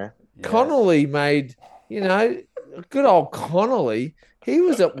try. Yes. Connolly made, good old Connolly. He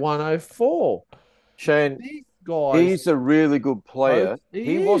was at 104. Shane, These guys, he's a really good player.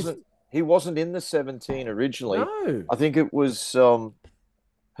 He He wasn't in the 17 originally. No. I think it was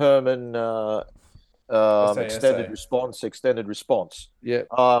Herman extended response. Yeah.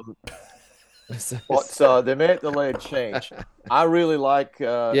 But they made the late change. I really like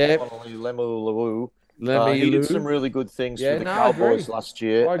Connolly Lemuelu. He did some really good things for the Cowboys last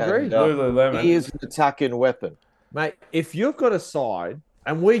year. I agree. And, he is an attacking weapon. Mate, if you've got a side,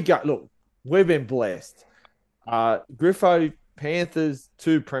 and we've been blessed. Griffo, Panthers,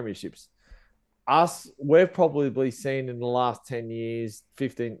 2 premierships. We've probably seen in the last 10 years,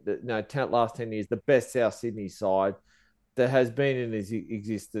 last 10 years, the best South Sydney side that has been in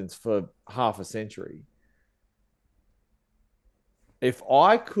existence for half a century. If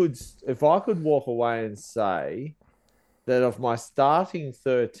I could walk away and say that of my starting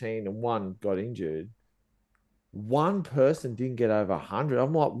 13 and one got injured, one person didn't get over 100.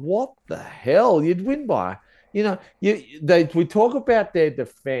 I'm like, what the hell? You'd win by, we talk about their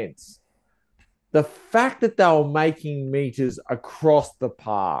defense. The fact that they were making meters across the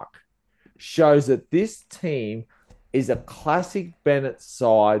park shows that this team is a classic Bennett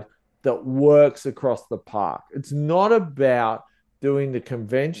side that works across the park. It's not about doing the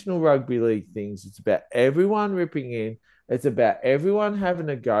conventional rugby league things. It's about everyone ripping in. It's about everyone having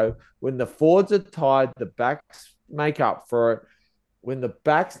a go. When the forwards are tired, the backs make up for it. when the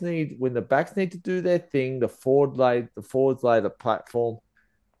backs need to do their thing, the forwards lay the platform.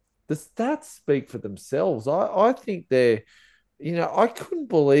 The stats speak for themselves. I think they're, I couldn't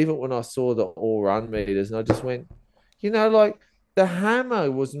believe it when I saw the all run meters, and I just went, like the hammer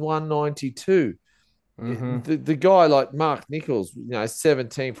was 192. The guy like Mark Nichols,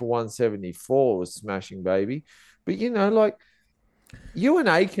 17 for 174 was smashing, baby. But like Ewan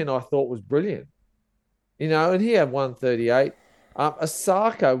Aiken, I thought was brilliant. And he had 138.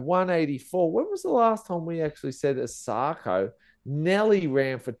 Asako 184. When was the last time we actually said Asako? Nelly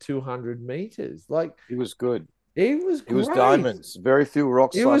ran for 200 meters. Like He was good. he was He was great. diamonds. Very few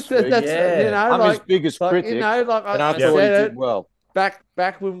rocks He was last week. I'm his biggest critic, and I thought he did well. Back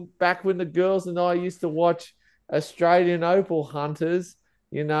when the girls and I used to watch Australian Opal Hunters,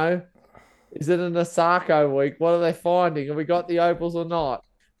 is it an Asako week? What are they finding? Have we got the opals or not?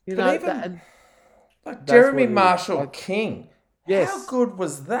 But even, Jeremy Marshall King. Yes. How good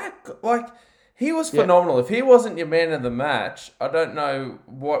was that? Like, he was phenomenal. If he wasn't your man of the match, I don't know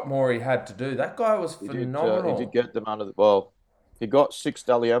what more he had to do. That guy was phenomenal. He did get them out of the... Well, he got 6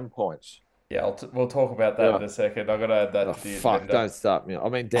 Dally M points. Yeah, we'll talk about that in a second. I've got to add that to the fuck, agenda. don't start me. I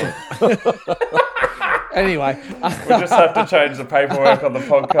mean, damn. Anyway. We just have to change the paperwork on the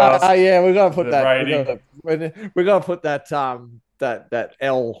podcast. Yeah, we're going to put The that... rating. We're going to put that that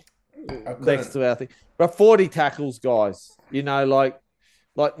L next to our thing. But 40 tackles, guys. Like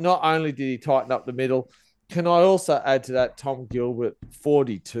not only did he tighten up the middle, can I also add to that Tom Gilbert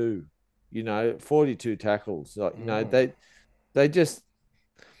 42? 42 tackles. Like, they just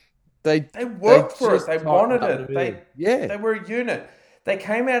they worked for it. just They tightened wanted up the it. middle. They were a unit. They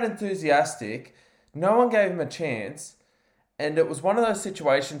came out enthusiastic. No one gave him a chance. And it was one of those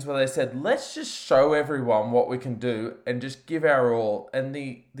situations where they said, let's just show everyone what we can do and just give our all. And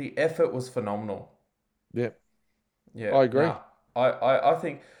the effort was phenomenal. Yeah. Yeah. I agree. No, I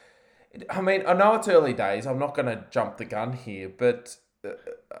think... I mean, I know it's early days. I'm not going to jump the gun here, but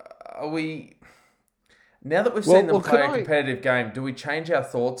are we... Now that we've seen them play a competitive game, do we change our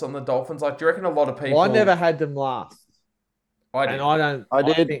thoughts on the Dolphins? Like, do you reckon a lot of people... Well, I never had them last. I did. And I don't... I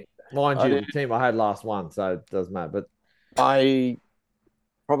did. Think, mind you, the team I had last one, so it doesn't matter. But I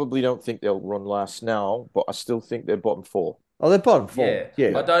probably don't think they'll run last now, but I still think they're bottom 4. Oh, they're bottom 4. Yeah.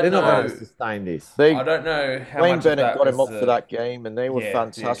 I don't they're know. not going to sustain this. I don't know how Wayne much Bennett of that got him was up for that game, and they were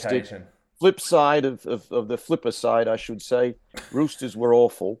fantastic. The occasion. Flip side of the flipper side, I should say, Roosters were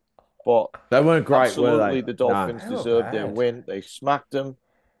awful, but they weren't great, absolutely, were they? the Dolphins deserved their win. They smacked them,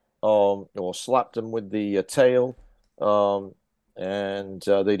 or slapped them with the tail, and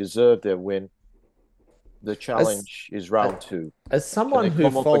they deserved their win. The challenge is round 2. As someone who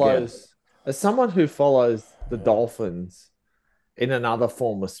follows the Dolphins in another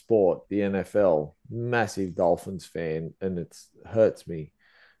form of sport, the NFL, massive Dolphins fan, and it hurts me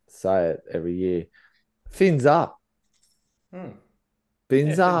to say it every year. Fins up.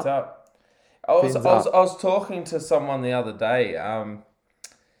 Fins up. I was talking to someone the other day.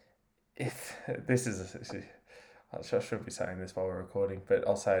 If this is I shouldn't be saying this while we're recording, but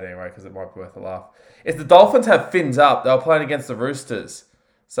I'll say it anyway because it might be worth a laugh. If the Dolphins have fins up, they're playing against the Roosters.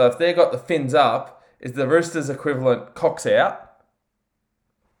 So if they got the fins up, is the Roosters equivalent cocks out?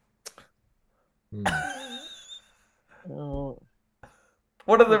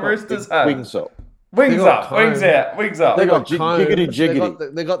 What do the Roosters have? Wings up. Wings up. Wings out. Wings up. They got jiggity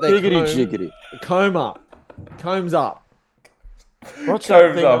jiggity. They got their jiggity. Comb up. Combs up. What's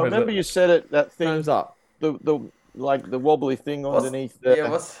that thing? Up, I remember you said it. That thing. Combs up. The wobbly thing underneath there. there.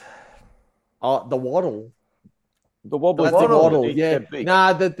 Yeah, what's... the waddle. The wobbly That's thing. the waddle, yeah. The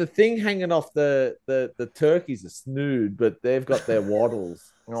Nah, the thing hanging off the turkeys are snood, but they've got their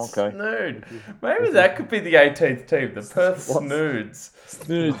waddles. Okay. Snood. Maybe that could be the 18th team. The Perth Snoods.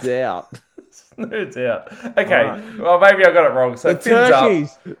 Snoods out. Snoods out. Okay. Right. Well, maybe I got it wrong. So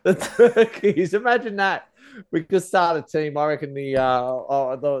the turkeys. Imagine that. We could start a team. I reckon the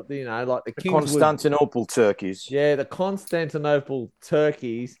Constantinople turkeys. Yeah, the Constantinople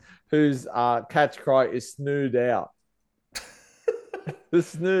turkeys whose catch cry is snood out. The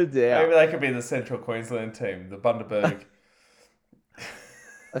snoods out. Maybe they could be the Central Queensland team, the Bundaberg.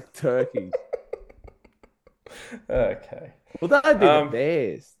 Turkeys. Okay. Well, that'd be the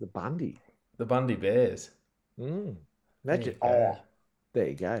Bears, the Bundy. The Bundy Bears. Imagine. There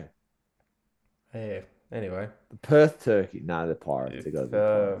you go. Yeah. Anyway. The Perth Turkey. No, the Pirates. They got the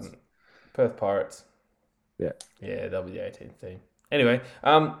Pirates. Perth Pirates. Yeah. Yeah, they'll be the 18th team. Anyway,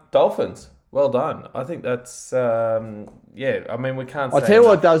 Dolphins. Well done. I think that's, I mean, we can't say... I'll tell you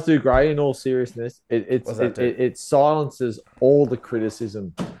what it does do great, in all seriousness. It silences all the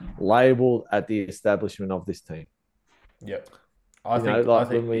criticism labelled at the establishment of this team. Yep. I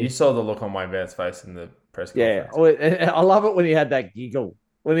think you saw the look on Wayne Van's face in the press conference. Yeah, I love it when he had that giggle,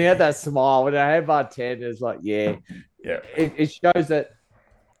 when he had that smile, when I had bartenders like, yeah. It shows that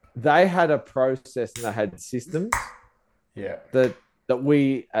they had a process and they had systems. Yeah, that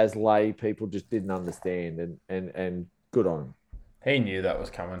we as lay people just didn't understand, and good on him. He knew that was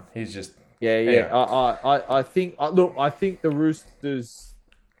coming. He's just Anyway. I think the Roosters,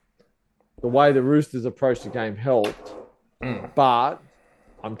 the way the Roosters approached the game helped. But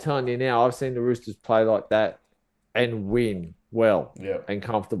I'm telling you now, I've seen the Roosters play like that and win well and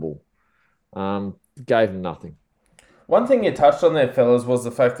comfortable. Gave them nothing. One thing you touched on there, fellas, was the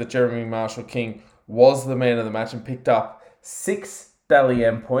fact that Jeremy Marshall-King was the man of the match and picked up 6 Dally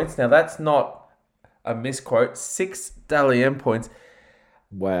M points. Now, that's not a misquote. 6 Dally M points.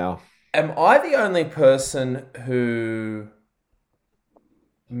 Wow. Am I the only person who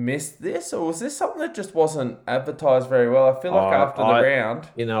missed this, or was this something that just wasn't advertised very well? I feel like after the round,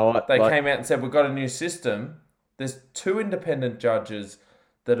 they came out and said, we've got a new system. There's 2 independent judges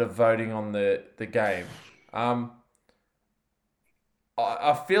that are voting on the game.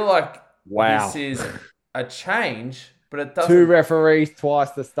 I feel like this is a change, but it doesn't... 2 referees twice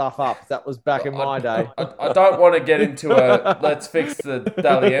the stuff up. That was back in my day. I don't want to get into a let's fix the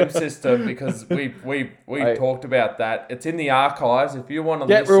Dally M system, because we talked about that. It's in the archives if you want to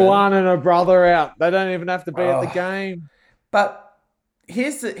get listen. Ruan and her brother out. They don't even have to be at the game. But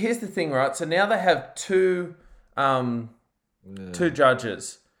here's the thing, right? So now they have 2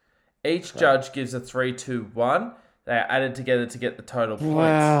 judges. Each judge gives a 3-2-1. They are added together to get the total points.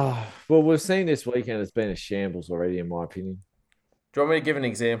 Wow. Well, we've seen this weekend it's been a shambles already, in my opinion. Do you want me to give an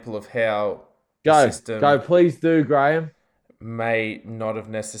example of how the system please do, Graham. may not have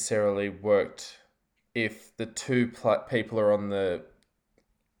necessarily worked if the 2 people are on the...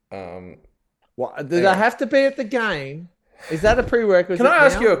 Do they have to be at the game? Is that a prerequisite? Can I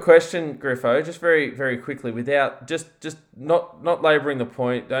ask you a question, Griffo, just very, very quickly, without just not labouring the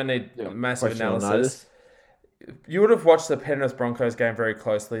point? Don't need massive analysis. You would have watched the Penrith Broncos game very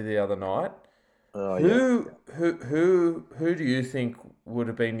closely the other night. Who do you think would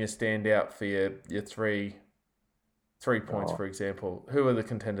have been your standout for your 3 points, for example? Who are the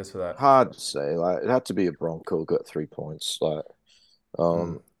contenders for that? Hard to say. Like, it had to be a Bronco who got 3 points. Like,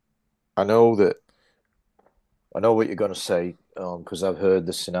 I know what you're going to say, because I've heard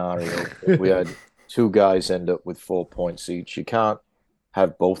the scenario. If we had 2 guys end up with 4 points each, you can't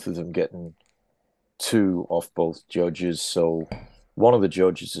have both of them getting 2 off both judges. So one of the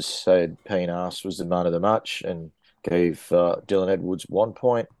judges has said Payne Haas was the man of the match and gave Dylan Edwards 1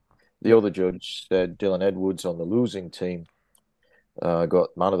 point. The other judge said Dylan Edwards on the losing team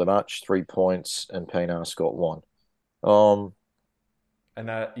got man of the match, 3 points, and Payne Haas got 1.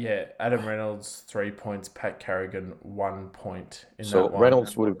 Adam Reynolds 3 points, Pat Carrigan 1 point. So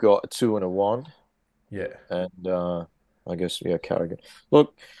Reynolds would have got a 2 and a 1. Yeah, and I guess Carrigan.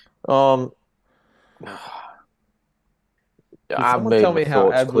 Look, I've made my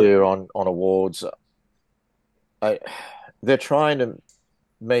thoughts clear on awards. They're trying to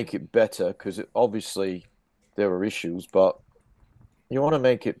make it better because obviously there are issues, but you want to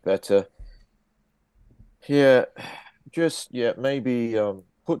make it better. Maybe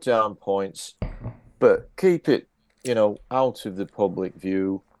put down points, but keep it, out of the public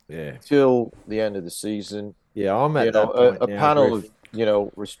view till the end of the season. Yeah, I'm at that point a now, panel Griff.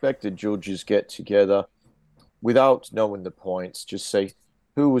 of respected judges get together without knowing the points. Just say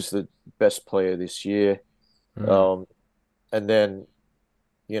who was the best player this year, and then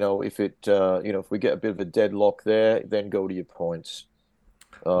if we get a bit of a deadlock there, then go to your points.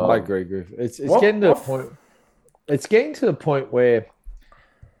 I agree, Griff. It's getting to the point. It's getting to the point where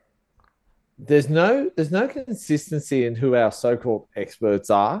there's no consistency in who our so-called experts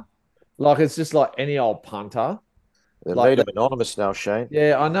are. Like, it's just like any old punter. They've made them anonymous now, Shane.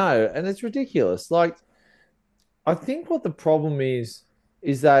 Yeah, I know, and it's ridiculous. Like, I think what the problem is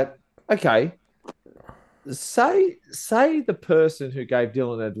that, okay, say the person who gave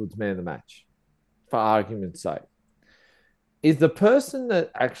Dylan Edwards man of the match, for argument's sake, is the person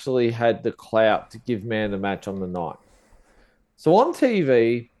that actually had the clout to give man the match on the night. So on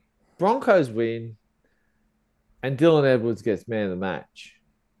TV, Broncos win, and Dylan Edwards gets man of the match.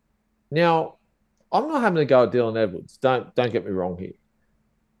 Now, I'm not having to go at Dylan Edwards. Don't get me wrong here.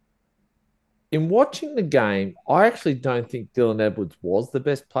 In watching the game, I actually don't think Dylan Edwards was the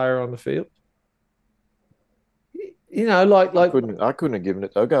best player on the field. I couldn't have given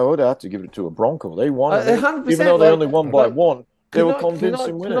it. Okay, I would have to give it to a Bronco. They won, 100%, even though they only won by 1. They were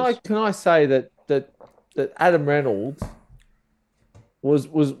convincing winners. Can I say that Adam Reynolds was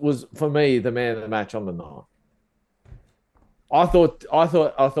for me the man of the match on the night? I thought,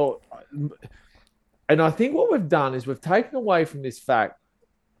 and I think what we've done is we've taken away from this fact.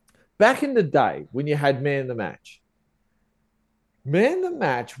 Back in the day, when you had man the match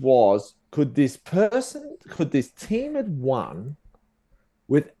was, could this team have won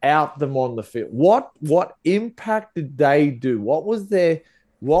without them on the field? What impact did they do? What was the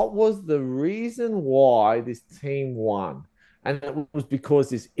reason why this team won? And it was because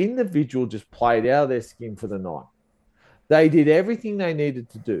this individual just played out of their skin for the night. They did everything they needed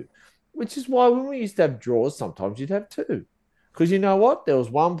to do, which is why when we used to have draws, sometimes you'd have two. Because you know what? There was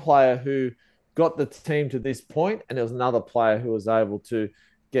one player who got the team to this point, and there was another player who was able to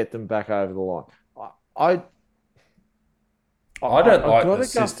get them back over the line. I don't like the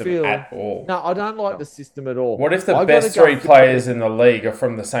system at all. No, I don't like the system at all. What if the best three players in the league are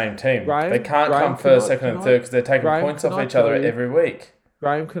from the same team? They can't come first, second, and third because they're taking points off each other every week.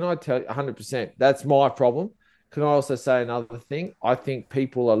 Graham, can I tell you 100%? That's my problem. Can I also say another thing? I think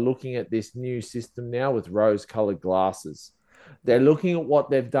people are looking at this new system now with rose-colored glasses. They're looking at what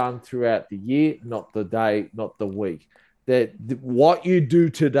they've done throughout the year, not the day, not the week. That what you do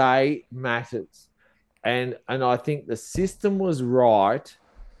today matters. And I think the system was right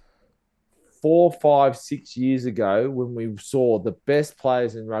 4, 5, 6 years ago when we saw the best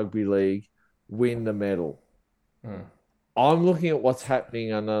players in rugby league win the medal. I'm looking at what's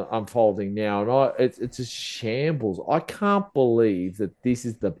happening and unfolding now, and it's a shambles. I can't believe that this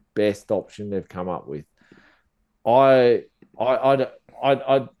is the best option they've come up with. I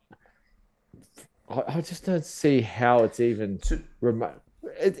just don't see how it's even remote.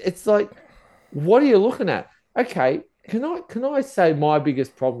 It's like, what are you looking at? Okay, can I say my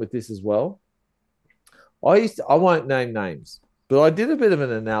biggest problem with this as well? I won't name names, but I did a bit of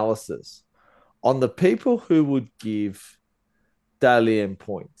an analysis on the people who would give Dally M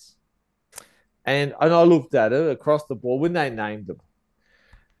points. And I looked at it across the board when they named them.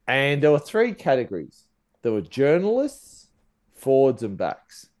 And there were 3 categories. There were journalists, forwards, and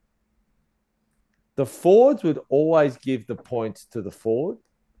backs. The forwards would always give the points to the forward.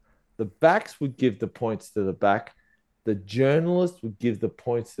 The backs would give the points to the back. The journalists would give the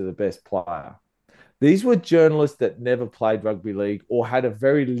points to the best player. These were journalists that never played rugby league or had a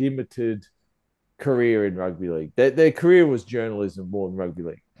very limited career in rugby league. Their career was journalism more than rugby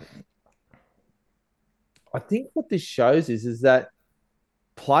league. I think what this shows is that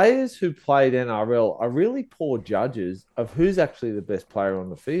players who played NRL are really poor judges of who's actually the best player on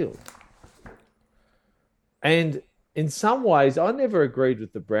the field. And in some ways, I never agreed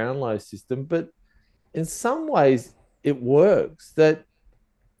with the Brownlow system, but in some ways it works. That,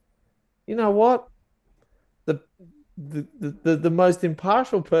 you know what? The most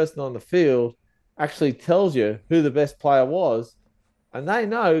impartial person on the field actually tells you who the best player was, and they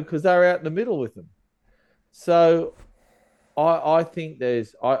know because they're out in the middle with them. So I think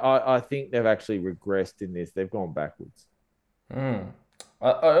I think they've actually regressed in this. They've gone backwards.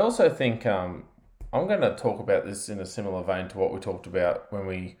 I also think I'm going to talk about this in a similar vein to what we talked about when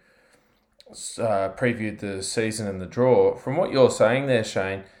we previewed the season and the draw. From what you're saying there,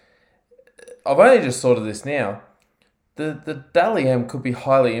 Shane, I've only just thought of this now. The Dally M could be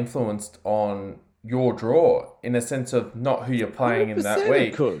highly influenced on your draw in a sense of not who you're playing in that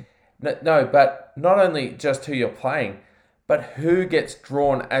week. Could. No, but not only just who you're playing, but who gets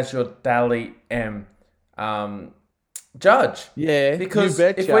drawn as your Dally M judge. Yeah, because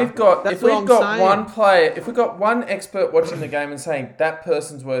if we've got one player, if we've got one expert watching the game and saying that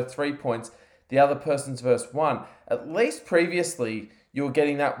person's worth 3 points, the other person's worth 1, at least previously you were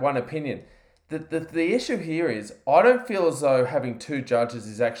getting that one opinion. The issue here is I don't feel as though having 2 judges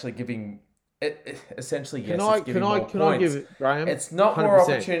is actually giving it essentially yes. It's giving more points. I give it, Graham? It's not 100%. More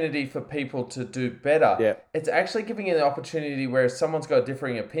opportunity for people to do better. Yeah. It's actually giving you the opportunity where if someone's got a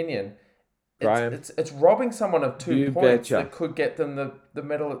differing opinion, Graham, it's robbing someone of 2 points that could get them the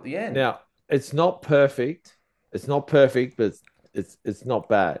medal at the end. Now, it's not perfect. It's not perfect, but it's not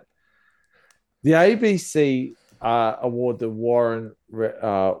bad. The ABC award the Ryan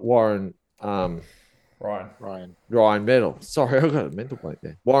medal. Sorry, I got a mental blank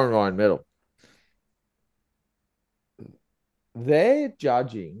there. Ryan medal. Their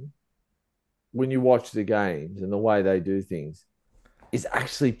judging, when you watch the games and the way they do things, is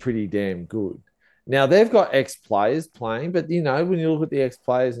actually pretty damn good. Now, they've got ex-players playing, but, you know, when you look at the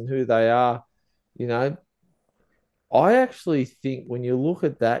ex-players and who they are, you know, I actually think when you look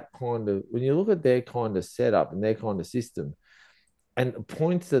at their kind of setup and their kind of system and the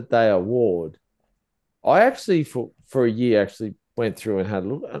points that they award, I actually, for a year, actually went through and had a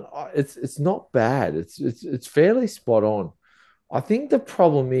look, and it's not bad. It's fairly spot on. I think the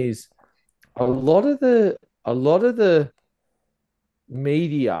problem is a lot of the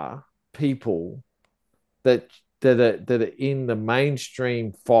media people that are in the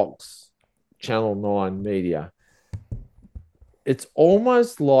mainstream Fox Channel 9 media, it's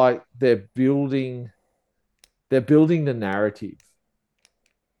almost like they're building the narrative.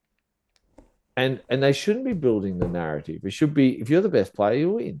 And they shouldn't be building the narrative. It should be, if you're the best player,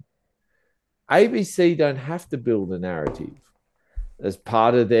 you win. ABC don't have to build a narrative as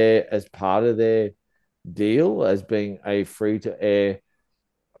part of their deal as being a free to air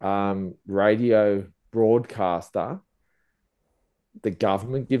radio broadcaster. The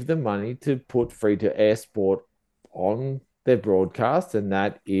government give them money to put free to air sport on their broadcast, and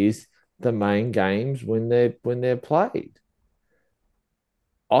that is the main games when they're played.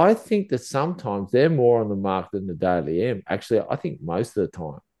 I think that sometimes they're more on the mark than the Daily M. Actually, I think most of the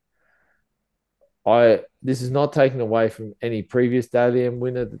time. This is not taken away from any previous Daily M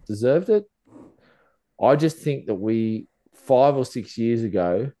winner that deserved it. I just think that we 5 or 6 years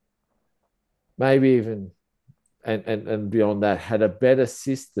ago, maybe even and beyond that, had a better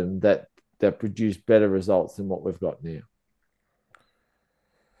system that produced better results than what we've got now.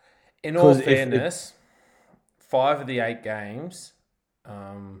 In all fairness, 5 of the 8 games,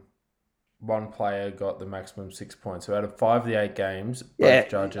 one player got the maximum 6 points. So out of 5 of the 8 games, both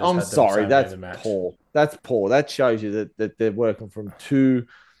judges I'm had sorry, the that's same man of the match. poor. That's poor. That shows you that they're working from 2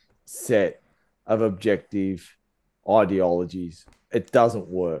 set of objective ideologies. It doesn't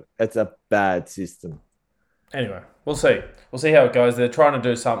work. It's a bad system. Anyway, we'll see. We'll see how it goes. They're trying to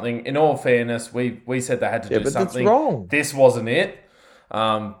do something. In all fairness, we said they had to do something. That's wrong. This wasn't it.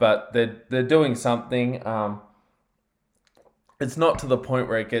 But they're doing something. It's not to the point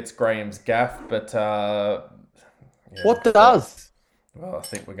where it gets Graham's gaff, but what does? Well, I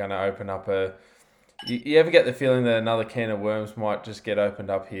think we're going to open up a. You ever get the feeling that another can of worms might just get opened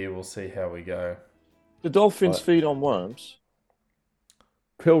up here? We'll see how we go. The dolphins feed on worms.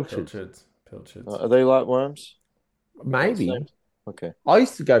 Pilchards. Are they like worms? Maybe. Okay. I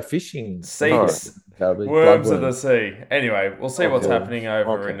used to go fishing. Seas. Worms of the sea. Anyway, we'll see what's happening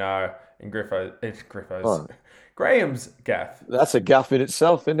over in Griffo's. Right. Graham's gaff. That's a gaff in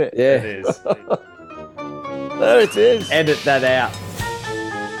itself, isn't it? Yeah. It is. There it is. Edit that out.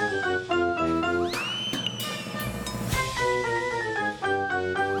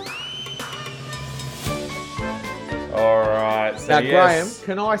 All right. So Now, yes. Graham,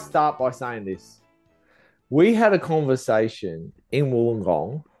 can I start by saying this? We had a conversation in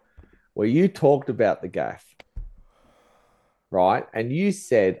Wollongong where you talked about the gaff, right? And you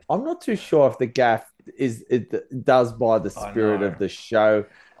said, I'm not too sure if the gaff does by the spirit of the show.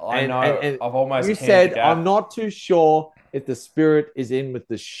 I know. And I've almost you canned said, the gaff. I'm not too sure if the spirit is in with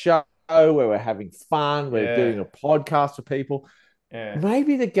the show where we're having fun, we're doing a podcast for people. Yeah.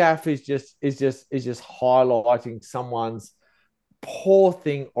 Maybe the gaff is just highlighting someone's poor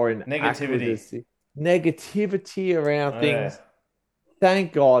thing or an negativity around things.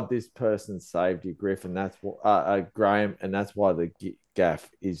 Thank God this person saved you, Griff, and that's what Graham, and that's why the gaff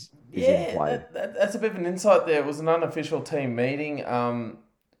is in play. That's a bit of an insight there. It was an unofficial team meeting. On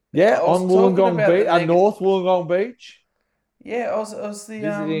Wollongong Beach, North Wollongong Beach. Yeah, I was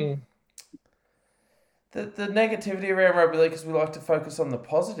visiting. The negativity around rugby league, because we like to focus on the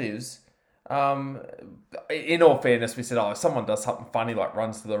positives. In all fairness, we said, if someone does something funny, like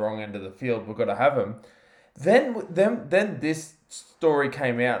runs to the wrong end of the field, we've got to have them. Then this story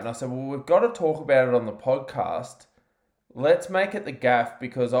came out, and I said, well, we've got to talk about it on the podcast. Let's make it the gaff,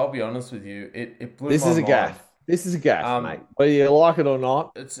 because I'll be honest with you, it blew my mind. This is a gaff, mate. Whether you like it or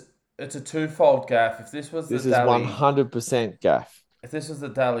not. It's a twofold gaff. If this was this is 100% gaff. If this was the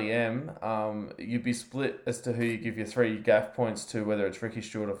Daily M, you'd be split as to who you give your 3 gaff points to, whether it's Ricky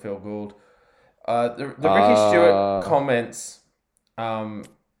Stewart or Phil Gould. The Ricky Stewart comments,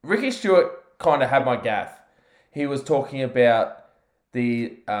 Ricky Stewart kind of had my gaff. He was talking about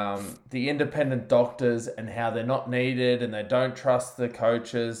the independent doctors and how they're not needed and they don't trust the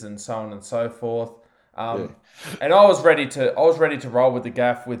coaches and so on and so forth. And I was ready to roll with the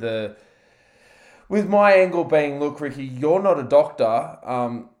gaff with my angle being, look, Ricky, you're not a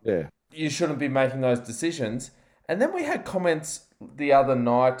doctor. You shouldn't be making those decisions. And then we had comments the other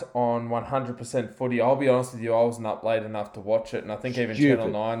night on 100% footy. I'll be honest with you, I wasn't up late enough to watch it. And I think even Channel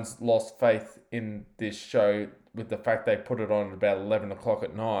 9's lost faith in this show with the fact they put it on at about 11 o'clock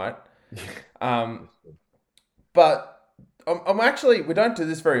at night. But I'm actually, we don't do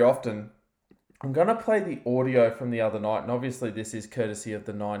this very often. I'm going to play the audio from the other night. And obviously this is courtesy of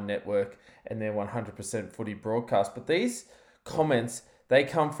the 9 Network and their 100% footy broadcast. But these comments, they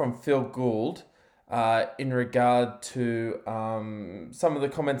come from Phil Gould in regard to some of the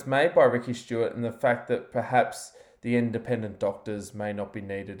comments made by Ricky Stewart and the fact that perhaps the independent doctors may not be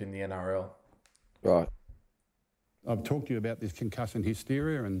needed in the NRL. Right. I've talked to you about this concussion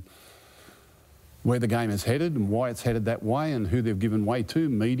hysteria and where the game is headed and why it's headed that way and who they've given way to,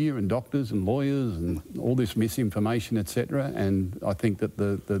 media and doctors and lawyers and all this misinformation, etc. And I think that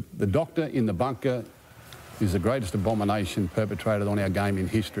the doctor in the bunker is the greatest abomination perpetrated on our game in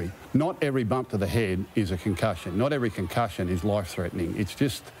history. Not every bump to the head is a concussion. Not every concussion is life-threatening. It's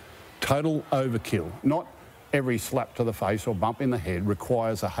just total overkill. Not every slap to the face or bump in the head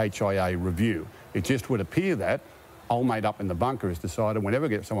requires a HIA review. It just would appear that old mate up in the bunker has decided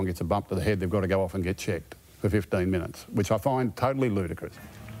whenever someone gets a bump to the head, they've got to go off and get checked for 15 minutes, which I find totally ludicrous.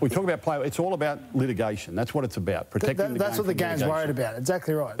 We talk about play, it's all about litigation. That's what it's about, protecting the game. That's what the game's worried about.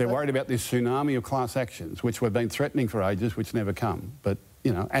 Exactly right. They're worried about this tsunami of class actions, which we've been threatening for ages, which never come. But,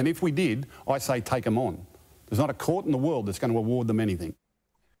 you know, and if we did, I say take them on. There's not a court in the world that's going to award them anything.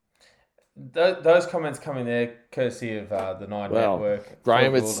 Those comments coming there, courtesy of the Nine Network.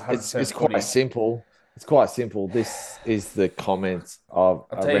 Graham, it's quite simple. It's quite simple. This is the comments of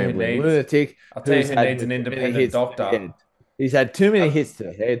a rambling lunatic. I'll tell you who needs an independent doctor. He's had too many hits to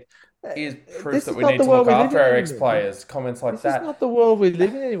the head. Here's proof that we need to look after our ex-players. Comments like that. This is not the world we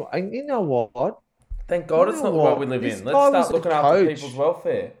live in anymore. And you know what? Thank God it's not the world we live in. Let's start looking after people's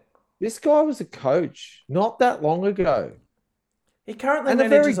welfare. This guy was a coach not that long ago. He currently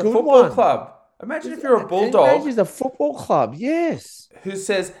manages a football club. Imagine if you're a Bulldog. He manages a football club, yes. Who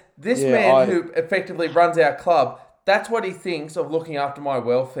says, this man who effectively runs our club, that's what he thinks of looking after my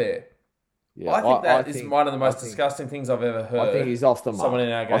welfare. Yeah, I think that is one of the most disgusting things I've ever heard. I think he's off the mark. Someone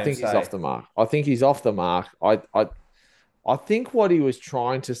in our game he's off the mark. I think he's off the mark. I think what he was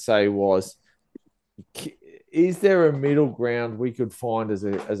trying to say was, is there a middle ground we could find as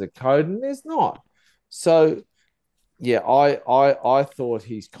a code? And there's not. So, yeah, I thought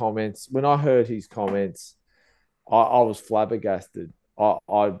his comments, when I heard his comments, I was flabbergasted.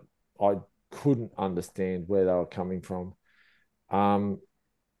 I couldn't understand where they were coming from.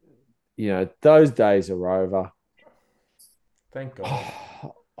 You know, those days are over. Thank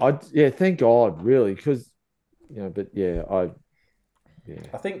God. Thank God, really, because but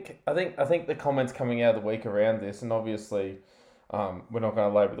I think the comments coming out of the week around this, and obviously, we're not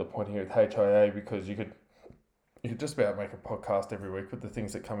going to labour the point here with HIA because you could just about make a podcast every week with the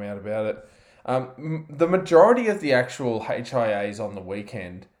things that come out about it. The majority of the actual HIAs on the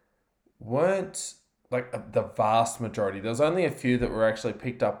weekend weren't like the vast majority. There was only a few that were actually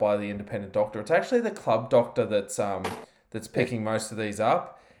picked up by the independent doctor. It's actually the club doctor that's picking most of these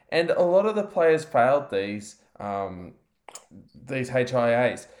up, and a lot of the players failed these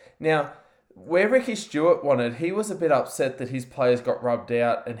HIAs. Now, where Ricky Stewart wanted, he was a bit upset that his players got rubbed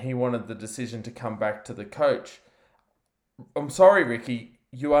out, and he wanted the decision to come back to the coach. I'm sorry, Ricky,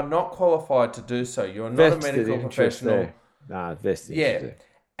 you are not qualified to do so. You are not a medical professional. Vested. Yeah.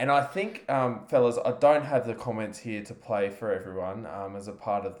 And I think, fellas, I don't have the comments here to play for everyone as a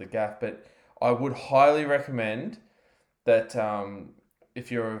part of the gaff, but I would highly recommend that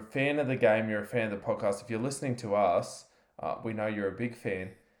if you're a fan of the game, you're a fan of the podcast, if you're listening to us, we know you're a big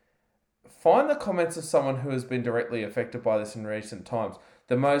fan, find the comments of someone who has been directly affected by this in recent times.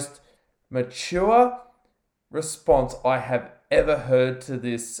 The most mature response I have ever heard to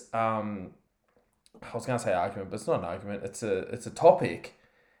this, I was going to say argument, but it's not an argument, it's a topic.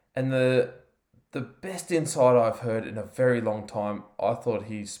 And the best insight I've heard in a very long time, I thought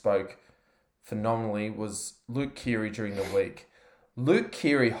he spoke phenomenally, was Luke Keary during the week. Luke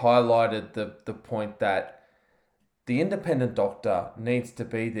Keary highlighted the point that the independent doctor needs to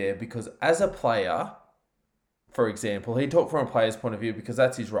be there because as a player, for example, he talked from a player's point of view because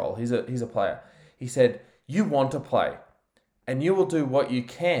that's his role. He's a player. He said, you want to play and you will do what you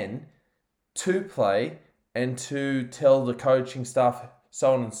can to play and to tell the coaching staff,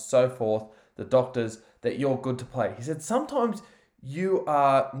 so on and so forth, the doctors, that you're good to play. He said, sometimes you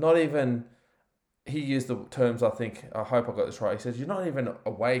are not even, he used the terms, I hope I got this right. He says, you're not even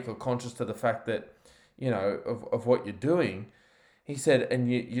awake or conscious to the fact that, of what you're doing. He said,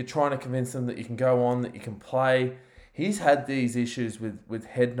 and you're trying to convince them that you can go on, that you can play. He's had these issues with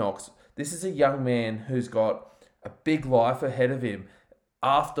head knocks. This is a young man who's got a big life ahead of him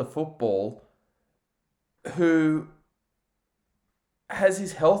after football, who has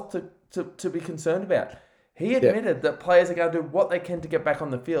his health to be concerned about. He admitted that players are going to do what they can to get back on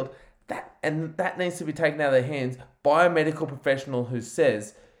the field. That needs to be taken out of their hands by a medical professional who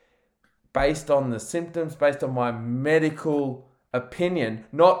says, based on the symptoms, based on my medical opinion,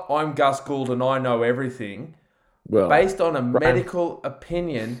 not I'm Gus Gould and I know everything, based on a medical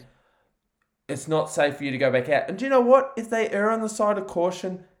opinion, it's not safe for you to go back out. And do you know what? If they err on the side of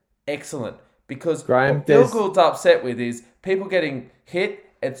caution, excellent. Because Graham, what Phil Gould's upset with is people getting hit.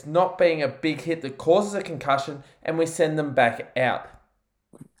 It's not being a big hit that causes a concussion, and we send them back out.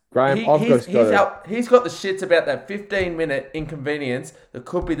 Graham, He's got the shits about that 15-minute inconvenience that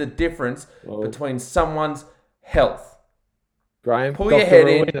could be the difference between someone's health. Graham, pull your head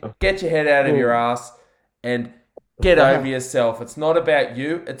in, get your head out of your ass, and get over yourself. It's not about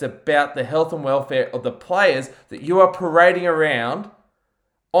you. It's about the health and welfare of the players that you are parading around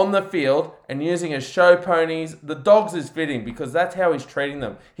on the field and using as show ponies. The dogs is fitting because that's how he's treating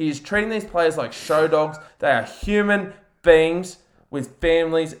them. He is treating these players like show dogs. They are human beings with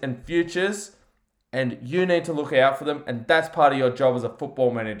families and futures, and you need to look out for them, and that's part of your job as a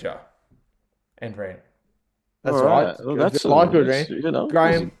football manager. And rant. That's right. Well, that's Graham,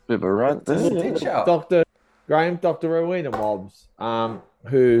 a bit of a rant there. Dr. Rowena Mobbs,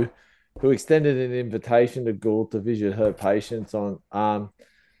 who extended an invitation to Gould to visit her patients on.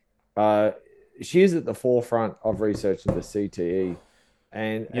 She is at the forefront of research into CTE,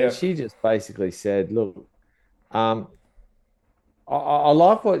 and she just basically said, "Look, I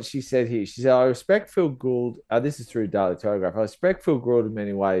like what she said here. She said, I respect Phil Gould. This is through Daily Telegraph. I respect Phil Gould in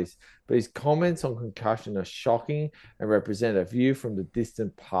many ways, but his comments on concussion are shocking and represent a view from the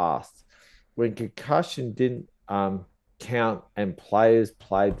distant past when concussion didn't count and players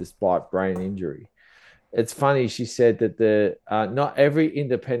played despite brain injury. It's funny, she said that not every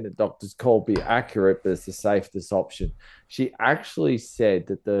independent doctor's call will be accurate, but it's the safest option. She actually said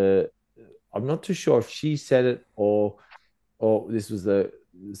that I'm not too sure if she said it or this was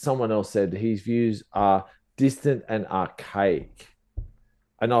someone else said his views are distant and archaic,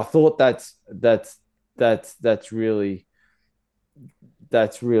 and I thought that's really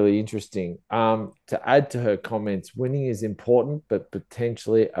interesting. To add to her comments, winning is important, but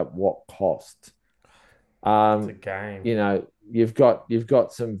potentially at what cost? It's a game. You know, you've got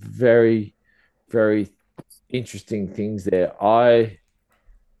some very, very interesting things there.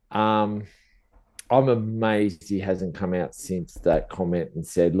 I'm amazed he hasn't come out since that comment and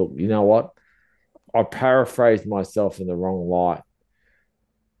said, look, you know what? I paraphrased myself in the wrong light.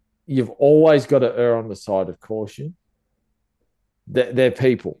 You've always got to err on the side of caution. They're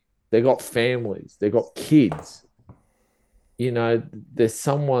people. They've got families. They've got kids. You know, they're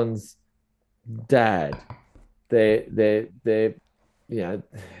someone's dad. They're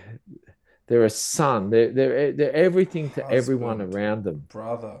a son. They're everything to everyone around them.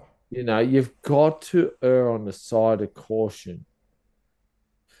 Brother. You know, you've got to err on the side of caution.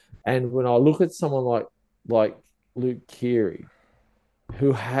 And when I look at someone like Luke Keary,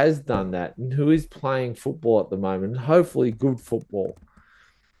 who has done that and who is playing football at the moment, and hopefully good football,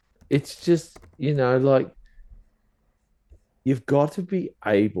 it's just, you know, like you've got to be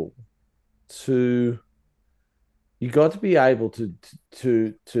able to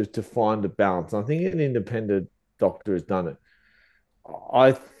find a balance. I think an independent doctor has done it.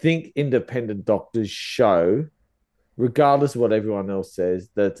 I think independent doctors show, regardless of what everyone else says,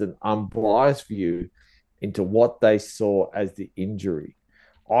 that's an unbiased view into what they saw as the injury.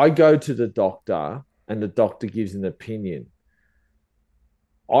 I go to the doctor and the doctor gives an opinion.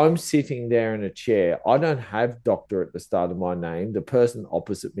 I'm sitting there in a chair. I don't have doctor at the start of my name. The person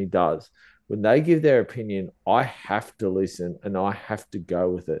opposite me does. When they give their opinion, I have to listen and I have to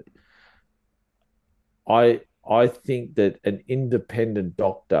go with it. I think that an independent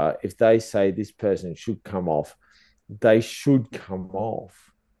doctor, if they say this person should come off, they should come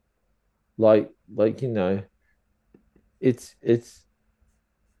off. Like you know, it's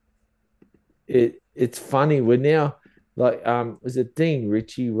funny. We're now like was it Dean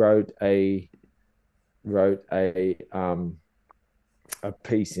Ritchie wrote a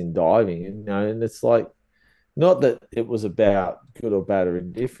piece in diving, you know, and it's like, not that it was about good or bad or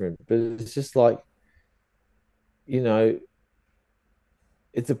indifferent, but it's just like, you know,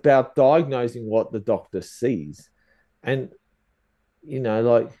 it's about diagnosing what the doctor sees. And, you know,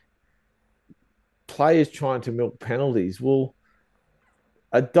 like players trying to milk penalties. Well,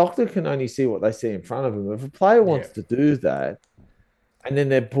 a doctor can only see what they see in front of them. If a player wants to do that and then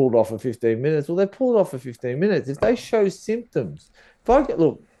they're pulled off for 15 minutes, well, they're pulled off for 15 minutes. If they show symptoms,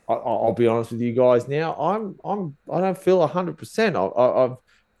 I'll be honest with you guys now, I don't feel 100%. I've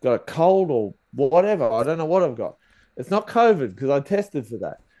got a cold or whatever. I don't know what I've got. It's not COVID because I tested for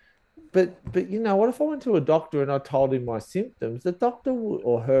that. But you know, what if I went to a doctor and I told him my symptoms? The doctor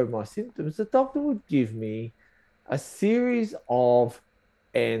would give me a series of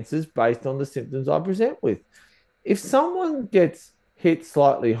answers based on the symptoms I present with. If someone gets hit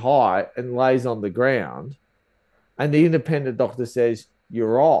slightly high and lays on the ground and the independent doctor says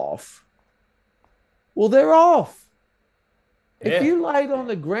you're off, well, they're off. If you laid on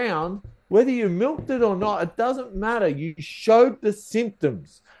the ground, Whether you milked it or not, it doesn't matter. You showed the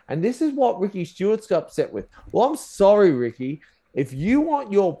symptoms. And this is what Ricky Stewart's upset with. Well, I'm sorry, Ricky. If you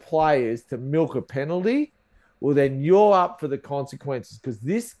want your players to milk a penalty, well, then you're up for the consequences, because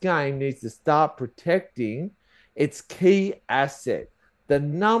this game needs to start protecting its key asset. The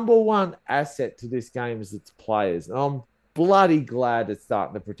number one asset to this game is its players. And I'm bloody glad it's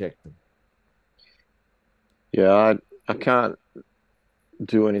starting to protect them. Yeah, I can't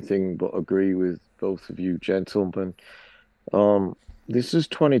do anything but agree with both of you gentlemen. This is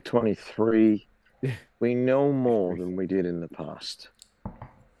 2023. We know more than we did in the past.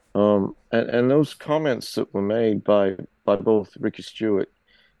 And those comments that were made by both Ricky Stewart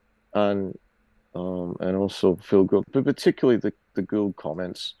and also Phil Gould, but particularly the Gould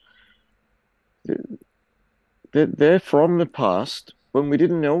comments, they're from the past when we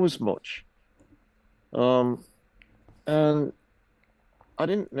didn't know as much. And I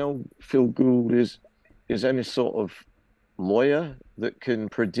didn't know Phil Gould is any sort of lawyer that can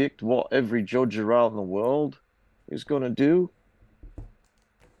predict what every judge around the world is going to do.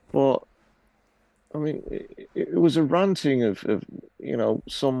 But I mean, it was a ranting of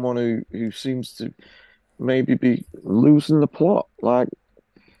someone who seems to maybe be losing the plot. Like,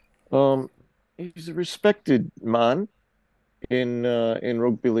 he's a respected man in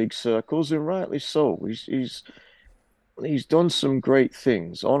rugby league circles, and rightly so. He's done some great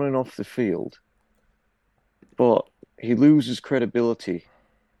things on and off the field, but he loses credibility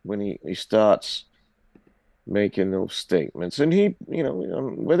when he starts making those statements. And he,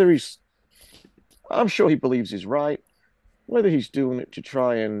 whether I'm sure he believes he's right, whether he's doing it to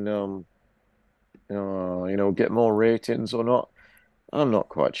try and, get more ratings or not, I'm not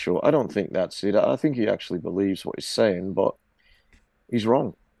quite sure. I don't think that's it. I think he actually believes what he's saying, but he's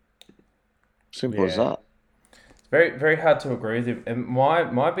wrong. Simple as that. Very, very hard to agree with him. And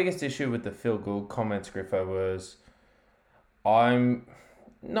my biggest issue with the Phil Gould comments, Griffo, was I'm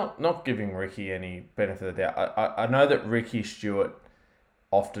not giving Ricky any benefit of the doubt. I know that Ricky Stewart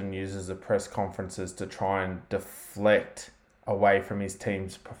often uses the press conferences to try and deflect away from his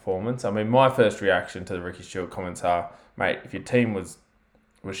team's performance. I mean, my first reaction to the Ricky Stewart comments are, mate, if your team was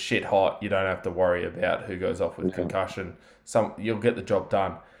shit hot, you don't have to worry about who goes off with concussion. You'll get the job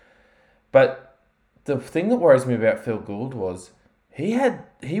done. But the thing that worries me about Phil Gould was he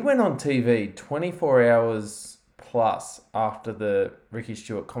went on TV 24 hours plus after the Ricky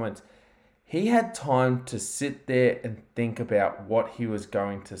Stewart comments. He had time to sit there and think about what he was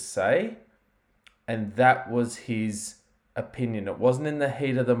going to say, and that was his opinion. It wasn't in the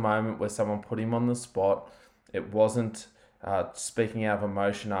heat of the moment where someone put him on the spot. It wasn't speaking out of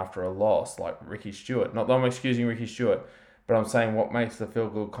emotion after a loss like Ricky Stewart. Not that I'm excusing Ricky Stewart, but I'm saying what makes the Phil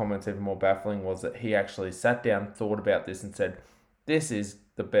Gould comments even more baffling was that he actually sat down, thought about this, and said, this is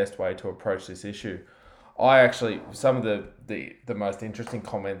the best way to approach this issue. Some of the most interesting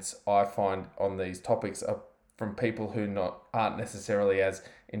comments I find on these topics are from people who aren't necessarily as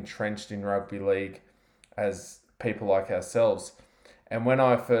entrenched in rugby league as people like ourselves. And when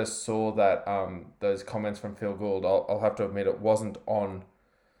I first saw that those comments from Phil Gould, I'll have to admit it wasn't on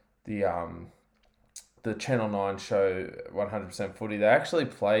the Channel 9 show 100% Footy. They actually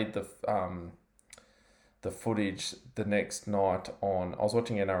played the footage the next night on. I was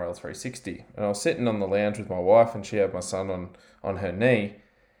watching NRL 360, and I was sitting on the lounge with my wife, and she had my son on her knee.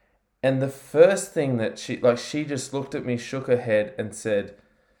 And the first thing that she just looked at me, shook her head, and said,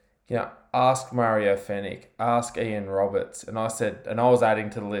 ask Mario Fennick, ask Ian Roberts. And I said, and I was adding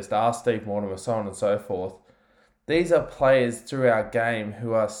to the list, ask Steve Mortimer, so on and so forth. These are players through our game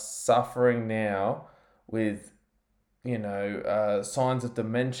who are suffering now with, signs of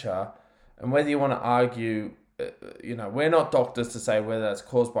dementia. And whether you want to argue, we're not doctors to say whether that's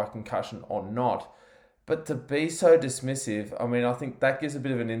caused by concussion or not. But to be so dismissive, I mean, I think that gives a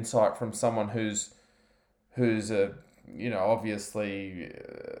bit of an insight from someone who's obviously,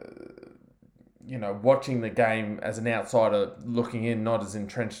 watching the game as an outsider looking in, not as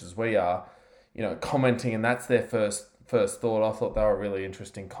entrenched as we are, commenting, and that's their first thought. I thought they were really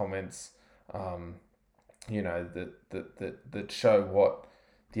interesting comments, that show what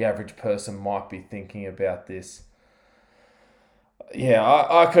the average person might be thinking about this. Yeah,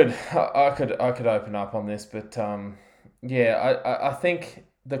 I could open up on this, but I think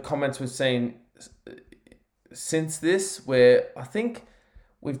the comments we've seen since this, where I think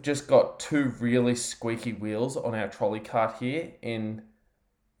we've just got two really squeaky wheels on our trolley cart here in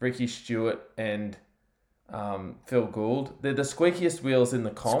Ricky Stewart and Phil Gould. They're the squeakiest wheels in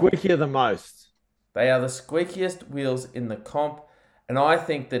the comp. Squeakier the most. They are the squeakiest wheels in the comp. And I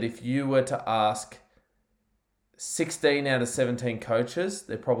think that if you were to ask 16 out of 17 coaches,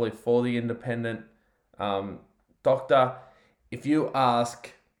 they're probably for the independent doctor. If you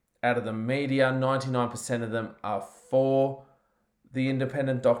ask out of the media, 99% of them are for the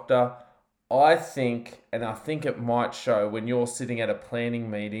independent doctor. I think it might show when you're sitting at a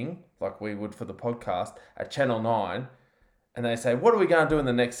planning meeting, like we would for the podcast, at Channel 9, and they say, what are we going to do in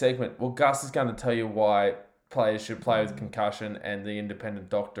the next segment? Well, Gus is going to tell you why players should play with concussion and the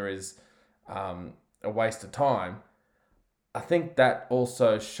independent doctor is a waste of time. I think that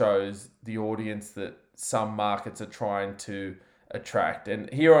also shows the audience that some markets are trying to attract.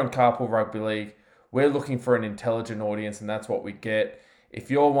 And here on Carpool Rugby League, we're looking for an intelligent audience, and that's what we get.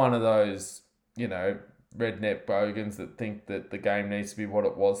 If you're one of those, redneck bogans that think that the game needs to be what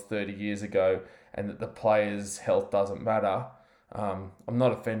it was 30 years ago and that the players' health doesn't matter, I'm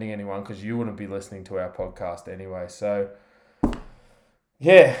not offending anyone because you wouldn't be listening to our podcast anyway. So,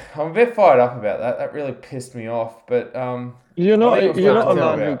 yeah, I'm a bit fired up about that. That really pissed me off. But you're not a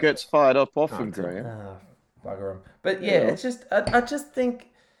man who gets fired up often, Graham. Bugger 'em. But yeah, it's just I just think,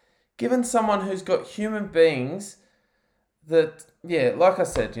 given someone who's got human beings that, like I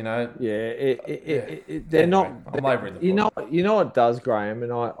said, they're not. I'm labouring the point. You know what does, Graham,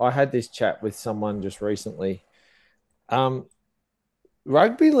 and I had this chat with someone just recently.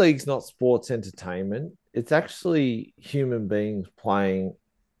 Rugby league's not sports entertainment. It's actually human beings playing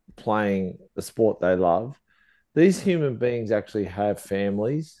the sport they love. These human beings actually have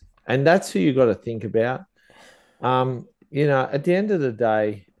families, and that's who you got to think about. At the end of the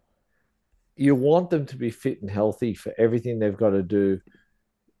day, you want them to be fit and healthy for everything they've got to do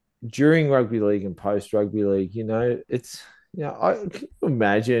during rugby league and post rugby league. I can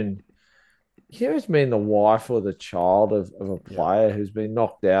imagine. Can you imagine the wife or the child of a player who's been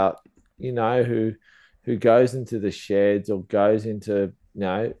knocked out? Who goes into the sheds or goes into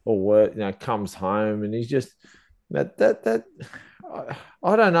or work, comes home and he's just that.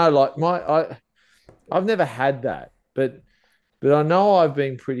 I don't know. Like I've never had that, but I know I've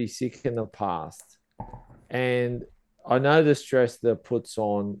been pretty sick in the past, and I know the stress that puts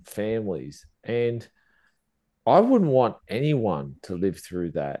on families, and I wouldn't want anyone to live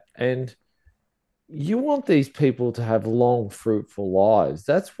through that. And you want these people to have long, fruitful lives.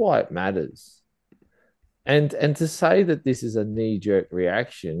 That's why it matters. And to say that this is a knee-jerk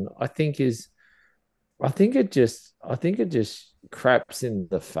reaction, I think it just craps in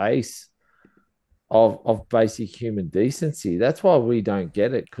the face of basic human decency. That's why we don't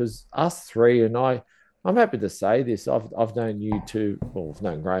get it, because us three, and I'm happy to say this, I've known you two, well, I've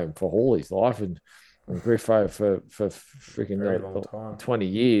known Graham for all his life and Griffo for freaking 20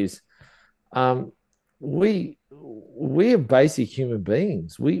 years. We're basic human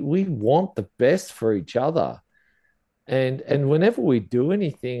beings. We want the best for each other. And whenever we do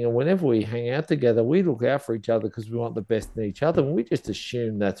anything and whenever we hang out together, we look out for each other because we want the best in each other. And we just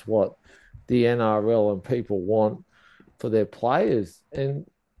assume that's what the NRL and people want for their players. And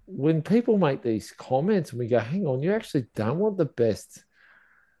when people make these comments and we go, hang on, you actually don't want the best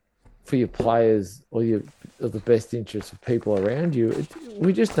for your players or the best interests of people around you,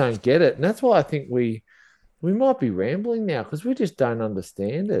 we just don't get it. And that's why I think we might be rambling now, because we just don't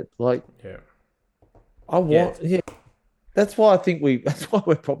understand it. That's why I think that's why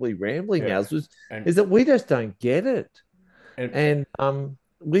we're probably rambling now, is that we just don't get it. And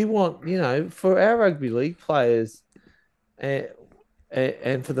we want, for our rugby league players and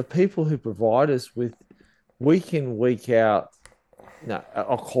for the people who provide us with week in, week out,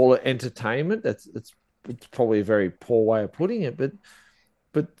 I'll call it entertainment. It's probably a very poor way of putting it, but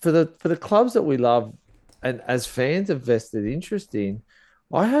for the clubs that we love and as fans have vested interest in,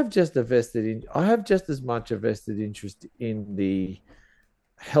 I have just as much a vested interest in the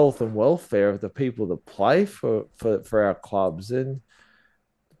health and welfare of the people that play for our clubs. And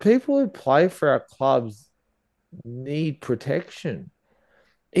people who play for our clubs need protection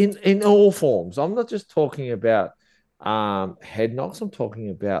in all forms. I'm not just talking about head knocks. I'm talking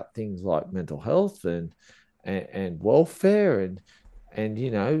about things like mental health and welfare and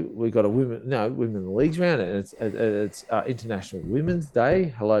we've got women leagues round, and it's International Women's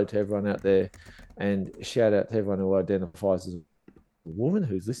Day. Hello to everyone out there, and shout out to everyone who identifies as a woman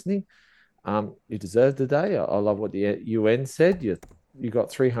who's listening. You deserve the day. I love what the UN said. You got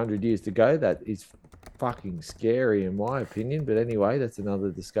 300 years to go. That is fucking scary in my opinion. But anyway, that's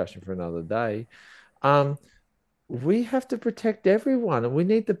another discussion for another day. We have to protect everyone, and we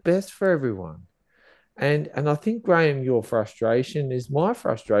need the best for everyone. And I think, Graham, your frustration is my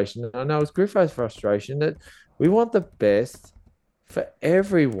frustration. And I know it's Griffo's frustration that we want the best for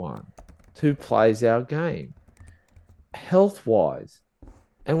everyone who plays our game, health-wise.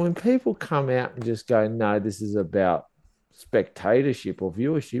 And when people come out and just go, no, this is about spectatorship or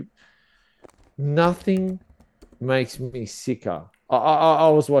viewership, nothing makes me sicker. I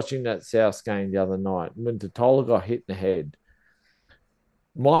was watching that South game the other night when Totola got hit in the head.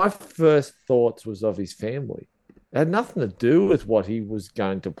 My first thoughts was of his family. It had nothing to do with what he was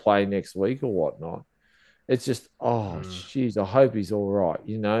going to play next week or whatnot. It's just, jeez, I hope he's all right.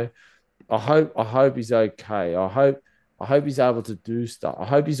 You know, I hope he's okay. I hope he's able to do stuff. I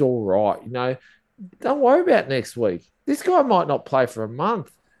hope he's all right. You know, don't worry about next week. This guy might not play for a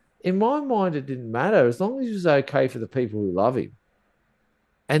month. In my mind, it didn't matter as long as he was okay for the people who love him,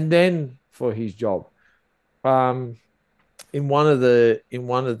 and then for his job. In one of the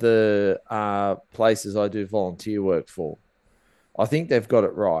places I do volunteer work for, I think they've got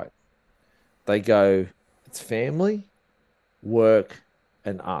it right. They go, it's family, work,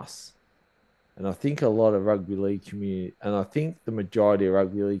 and us. And I think a lot of rugby league community, and I think the majority of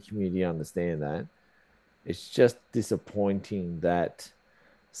rugby league community understand that. It's just disappointing that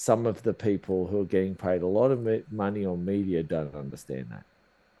some of the people who are getting paid a lot of money on media don't understand that.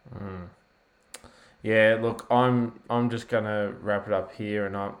 Yeah, look, I'm just gonna wrap it up here,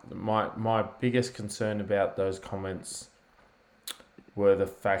 and my biggest concern about those comments were the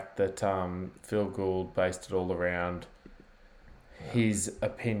fact that Phil Gould based it all around his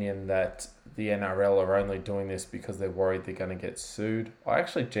opinion that the NRL are only doing this because they're worried they're going to get sued. I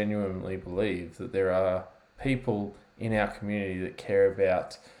actually genuinely believe that there are people in our community that care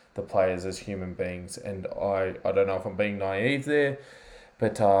about the players as human beings, and I don't know if I'm being naive there,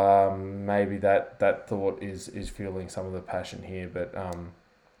 but maybe that thought is fueling some of the passion here. But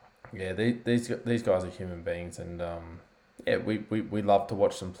yeah, these guys are human beings, and yeah, we love to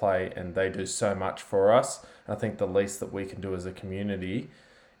watch them play, and they do so much for us. I think the least that we can do as a community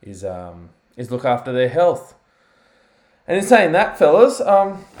is look after their health. And in saying that, fellas,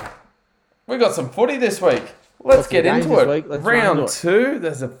 we got some footy this week. Let's get into it. Round 2.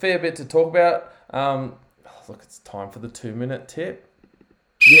 There's a fair bit to talk about. Look, it's time for the 2-minute tip.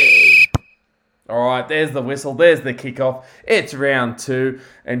 Yeah. All right, there's the whistle. There's the kickoff. It's round 2.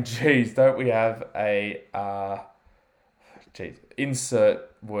 And geez, don't we have a...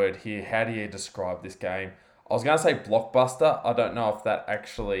 insert word here. How do you describe this game? I was going to say blockbuster. I don't know if that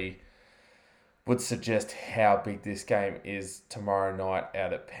actually would suggest how big this game is tomorrow night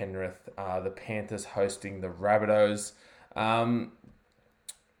out at Penrith. The Panthers hosting the Rabbitohs.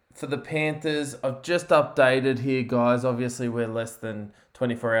 For the Panthers, I've just updated here, guys. Obviously, we're less than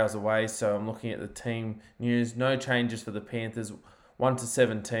 24 hours away, so I'm looking at the team news. No changes for the Panthers.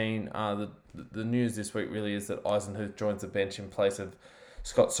 1-17. The news this week really is that Eisenhuth joins the bench in place of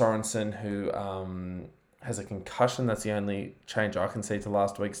Scott Sorensen, who has a concussion. That's the only change I can see to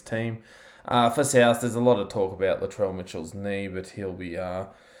last week's team. For South, there's a lot of talk about Latrell Mitchell's knee, but he'll be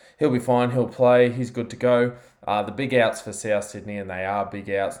fine. He'll play. He's good to go. The big outs for South Sydney, and they are big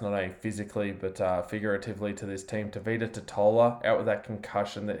outs, not only physically but figuratively to this team. Tavita Totola out with that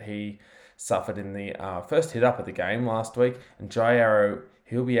concussion that he suffered in the first hit up of the game last week, and Jai Arrow,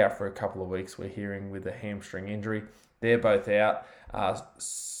 he'll be out for a couple of weeks, we're hearing, with a hamstring injury. They're both out.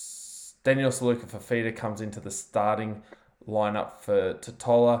 Daniel Saluka Fafita comes into the starting lineup for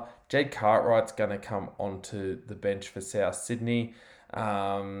Totola. Jed Cartwright's going to come onto the bench for South Sydney.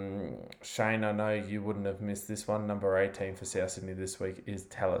 Shane, I know you wouldn't have missed this one. Number 18 for South Sydney this week is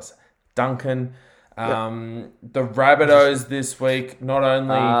Tallis Duncan. The Rabbitohs this week, not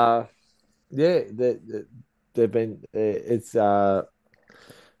only... they've been... It's...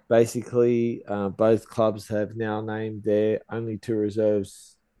 Basically, both clubs have now named their only 2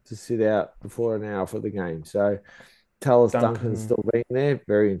 reserves to sit out before an hour for the game. So, Tallis Duncan's still being there.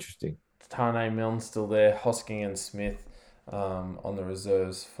 Very interesting. Tane Milne's still there. Hosking and Smith on the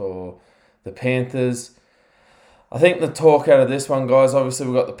reserves for the Panthers. I think the talk out of this one, guys, obviously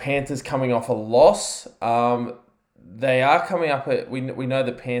we've got the Panthers coming off a loss. They are coming up at... We know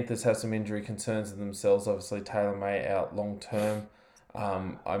the Panthers have some injury concerns in themselves. Obviously, Taylor May out long term.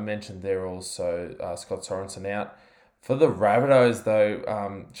 I mentioned there also Scott Sorensen out. For the Rabbitohs, though,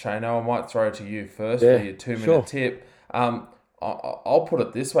 Shano, I might throw to you first for your 2-minute tip. I'll put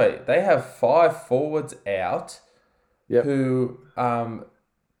it this way. They have 5 forwards out who,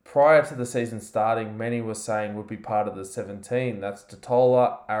 prior to the season starting, many were saying would be part of the 17. That's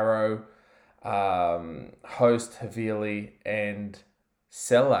Totola, Arrow, Host, Havili, and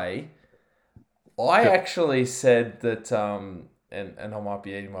Sele. I actually said that... And I might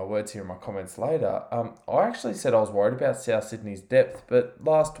be eating my words here in my comments later. I actually said I was worried about South Sydney's depth, but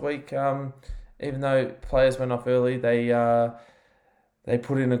last week, even though players went off early, they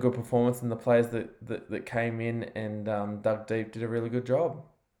put in a good performance, and the players that came in and dug deep did a really good job.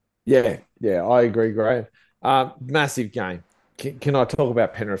 Yeah, I agree, Graham. Massive game. Can I talk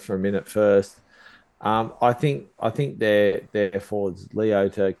about Penrith for a minute first? I think their forwards,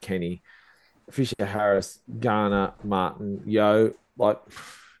 Leota, Kenny, Fisher Harris, Garner, Martin, Yo, like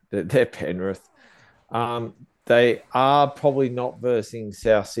they're Penrith. They are probably not versing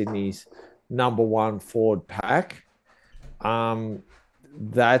South Sydney's number one forward pack. Um,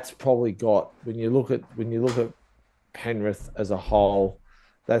 that's probably got when you look at Penrith as a whole,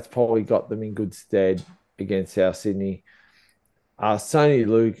 that's probably got them in good stead against South Sydney. Sony,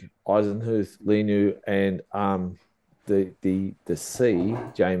 Luke, Eisenhuth, Linu, and the C,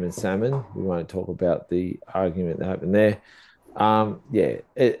 Jamin Salmon. We won't talk about the argument that happened there.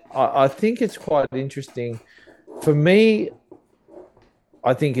 I think it's quite interesting. For me,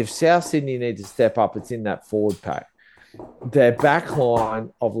 I think if South Sydney need to step up, it's in that forward pack. Their back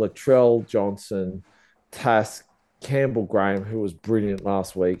line of Latrell Johnson, Task, Campbell Graham, who was brilliant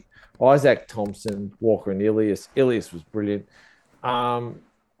last week, Isaac Thompson, Walker, and Ilias. Ilias was brilliant.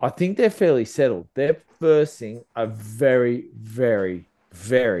 I think they're fairly settled. They're versing a very, very,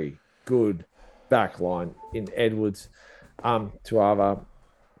 very good back line in Edwards, Tuava,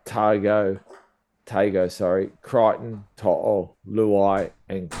 Crichton, To'o, Luai,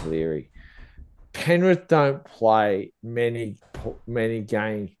 and Cleary. Penrith don't play many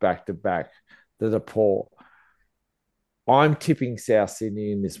games back to back that are poor. I'm tipping South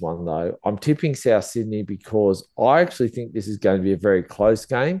Sydney in this one, though. I'm tipping South Sydney because I actually think this is going to be a very close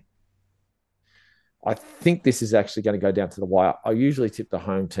game. I think this is actually going to go down to the wire. I usually tip the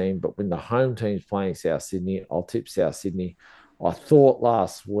home team, but when the home team's playing South Sydney, I'll tip South Sydney. I thought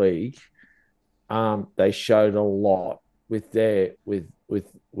last week they showed a lot with their with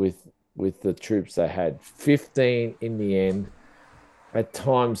the troops they had. 15 in the end, at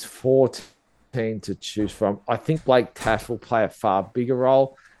times 14 to choose from. I think Blake Taft will play a far bigger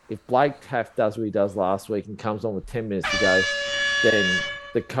role. If Blake Taft does what he does last week and comes on with 10 minutes to go, then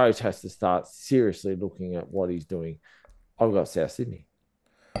the coach has to start seriously looking at what he's doing. I've got South Sydney.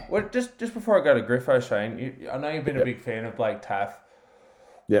 Well, just before I go to Griffo, Shane, I know you've been a big fan of Blake Taft.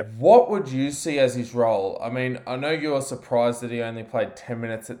 Yeah. What would you see as his role? I mean, I know you were surprised that he only played 10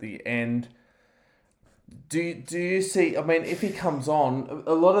 minutes at the end. Do you see? I mean, if he comes on,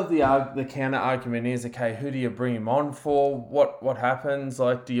 a lot of the counter argument is, okay, who do you bring him on for? What happens?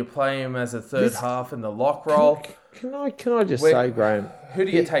 Like, do you play him as a third half in the lock role? Can I just say, Graham? Who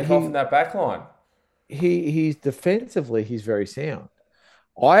do you take off in that back line? He's defensively, he's very sound.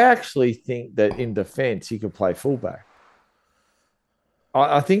 I actually think that in defence he could play fullback.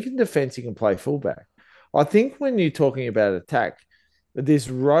 I think in defence he can play fullback. I think when you're talking about attack, this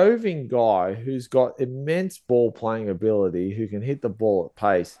roving guy who's got immense ball playing ability, who can hit the ball at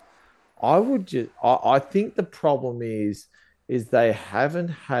pace, I think the problem is they haven't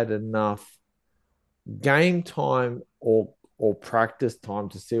had enough game time or practice time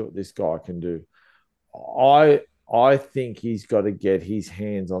to see what this guy can do. I think he's got to get his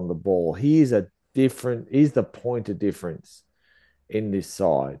hands on the ball. He's the point of difference in this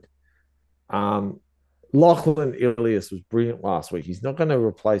side. Lachlan Ilias was brilliant last week. He's not going to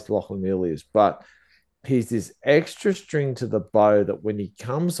replace Lachlan Ilias, but he's this extra string to the bow that when he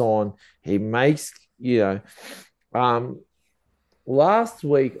comes on, he makes, last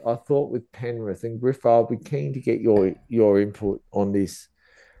week I thought with Penrith, and Griff, I'll be keen to get your input on this.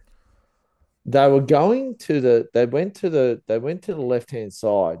 They went to the left-hand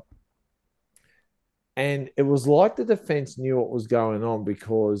side, and it was like the defense knew what was going on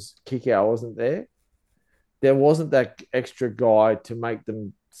because Kikau wasn't there. There wasn't that extra guy to make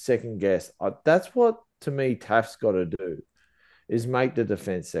them second guess. That's what, to me, Taft's got to do, is make the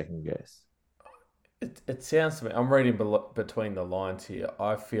defense second guess. It sounds to me, I'm reading between the lines here.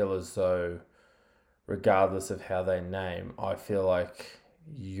 I feel as though, regardless of how they name, I feel like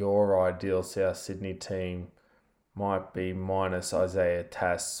your ideal South Sydney team might be minus Isaiah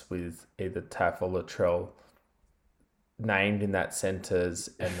Tass with either Taff or Latrell named in that centres,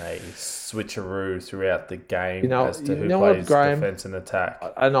 and they switcheroo throughout the game as to who plays defence and attack.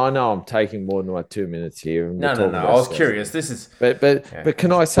 And I know I'm taking more than 2 minutes here. No. I was curious. This is, but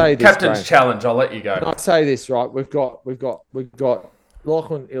can I say this? Captain's Graham? challenge. I'll let you go. Can I say this? Right, we've got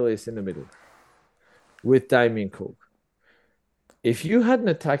Lachlan Ilias in the middle with Damien Cook. If you had an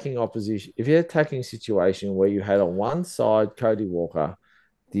attacking situation where you had on one side Cody Walker,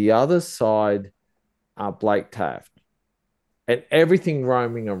 the other side Blake Taft, and everything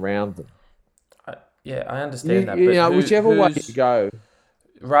roaming around them. I understand that. But whichever way you go.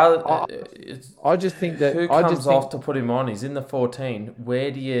 I just think that who comes off to put him on? He's in the 14.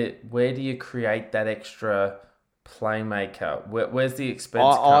 Where do you create that extra playmaker. Where's the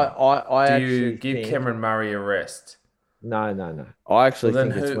expense come? I Do you actually give think, Cameron Murray a rest? No. I actually Well,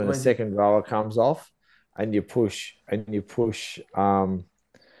 then think it's when a where's second rower comes off and you push Latrell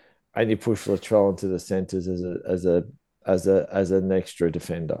into the centres as an extra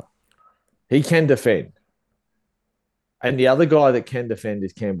defender. He can defend. And the other guy that can defend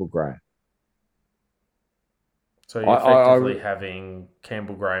is Campbell Graham. So you're effectively having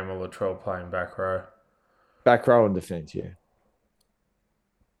Campbell Graham or Latrell playing back row. Back row and defence, yeah.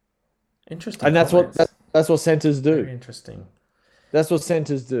 Interesting. And that's what centres do. Very interesting. That's what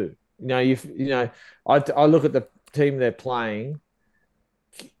centres do. I look at the team they're playing.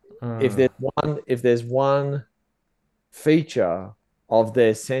 If there's one feature of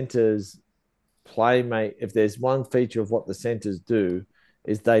their centres playmate, if there's one feature of what the centres do,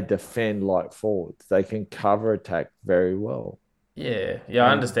 is they defend like forwards. They can cover attack very well. Yeah, I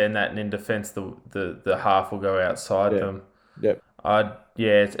understand that. And in defence, the half will go outside them. Yep.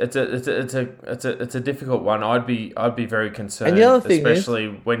 It's a difficult one. I'd be very concerned, and the other thing especially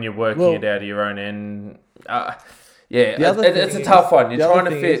when you're working it out of your own end. It's a tough one. You're trying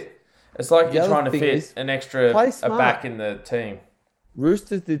to fit. It's like you're trying to fit an extra back in the team.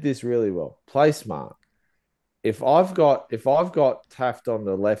 Roosters did this really well. Play smart. If I've got Taft on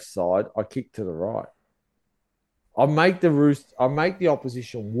the left side, I kick to the right. I make the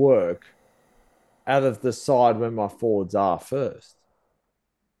opposition work out of the side where my forwards are first.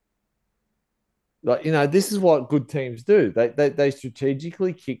 This is what good teams do. They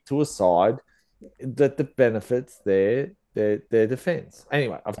strategically kick to a side that benefits their defense.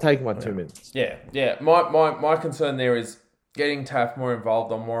 Anyway, I've taken my 2 minutes. Yeah. My concern there is getting Taft more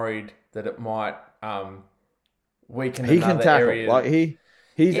involved. I'm worried that it might weaken another area. Like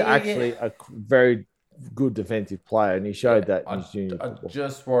he's actually a very good defensive player, and he showed that in his junior football. I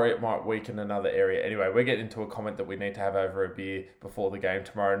just worry it might weaken another area. Anyway, we're getting into a comment that we need to have over a beer before the game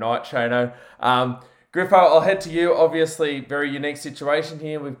tomorrow night, Shano. Griffo, I'll head to you. Obviously, very unique situation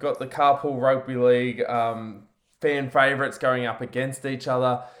here. We've got the Carpool Rugby League fan favourites going up against each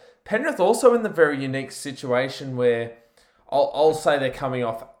other. Penrith also in the very unique situation where I'll say they're coming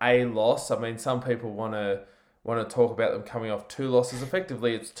off a loss. I mean, some people want to talk about them coming off 2 losses.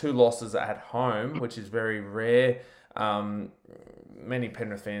 Effectively, it's 2 losses at home, which is very rare. Many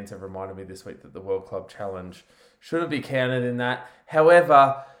Penrith fans have reminded me this week that the World Club Challenge shouldn't be counted in that.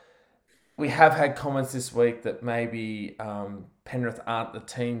 However, we have had comments this week that maybe Penrith aren't the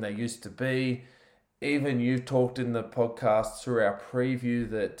team they used to be. Even you've talked in the podcast through our preview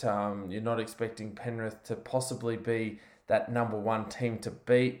that you're not expecting Penrith to possibly be that number 1 team to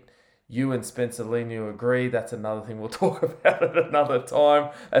beat. You and Spencer Leniu agree. That's another thing we'll talk about at another time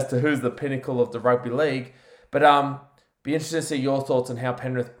as to who's the pinnacle of the rugby league. But be interested to see your thoughts on how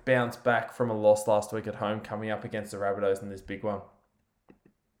Penrith bounced back from a loss last week at home, coming up against the Rabbitohs in this big one.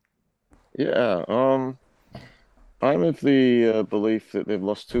 Yeah, I'm of the belief that they've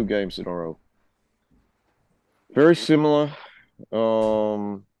lost 2 games in a row. Very similar.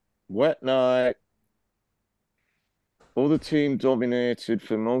 Wet night. Other team dominated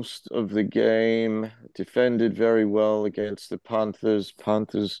for most of the game, defended very well against the Panthers.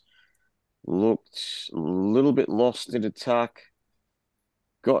 Panthers looked a little bit lost in attack.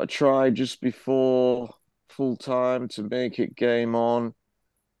 Got a try just before full time to make it game on.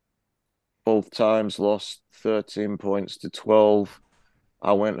 Both times lost 13 points to 12.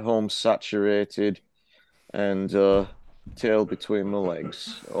 I went home saturated and tail between my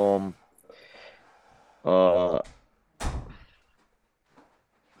legs.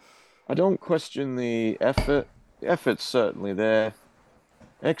 I don't question the effort. The effort's certainly there.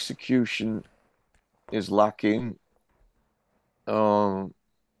 Execution is lacking. The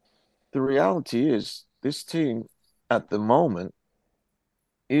reality is this team at the moment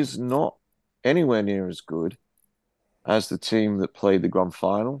is not anywhere near as good as the team that played the grand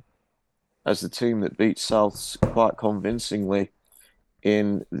final, as the team that beat Souths quite convincingly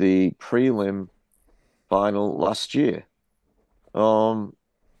in the prelim final last year.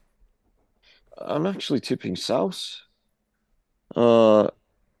 I'm actually tipping Souths.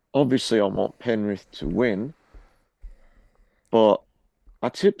 Obviously, I want Penrith to win, but I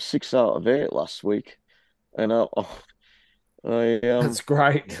tipped 6 out of 8 last week, and that's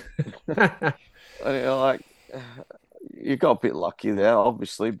great. You got a bit lucky there,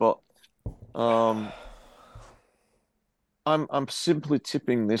 obviously, but I'm simply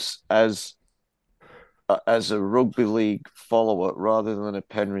tipping this as a rugby league follower rather than a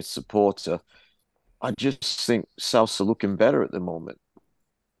Penrith supporter. I just think Souths are looking better at the moment.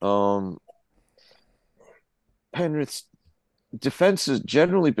 Penrith's defense has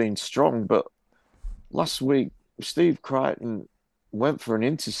generally been strong, but last week Steve Crichton went for an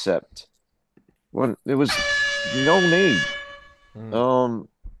intercept when there was no need.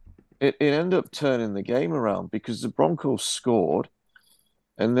 It ended up turning the game around because the Broncos scored,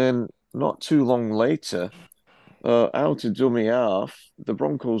 and then not too long later, out of dummy half, the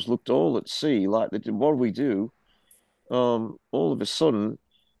Broncos looked all at sea like they did. What do we do? All of a sudden,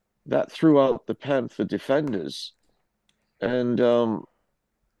 that threw out the Panther defenders, and ma'am,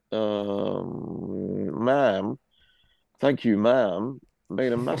 thank you, ma'am,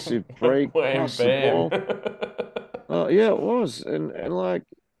 made a massive break, Wham, passed the bam. ball. Yeah, it was, and like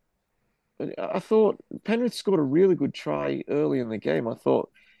I thought Penrith scored a really good try early in the game. I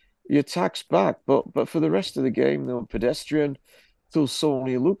thought the attack's back, but for the rest of the game, they were pedestrian till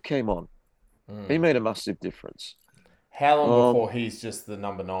Sony Luke came on. He made a massive difference. How long before he's just the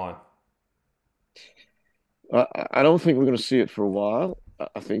number 9? I don't think we're going to see it for a while.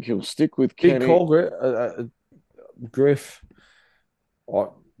 I think he'll stick with Kenny. Big call, Griff.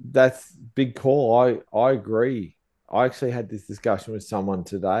 That's big call. I agree. I actually had this discussion with someone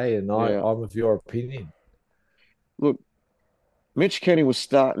today, and I'm of your opinion. Look, Mitch Kenny was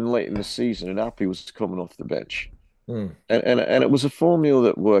starting late in the season, and Appy was coming off the bench, and it was a formula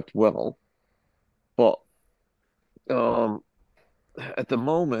that worked well. But at the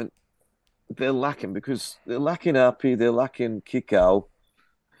moment, they're lacking because they're lacking Appy, they're lacking Kikau,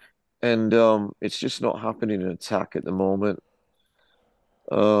 and it's just not happening in attack at the moment.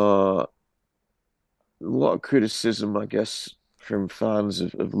 A lot of criticism, I guess, from fans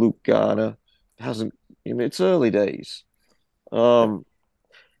of Luke Garner. It's early days. Luke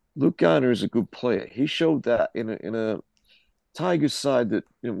Garner is a good player. He showed that in a Tigers side that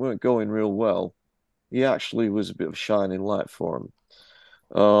weren't going real well. He actually was a bit of a shining light for him.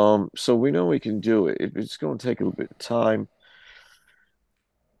 So we know he can do it. It's going to take a little bit of time.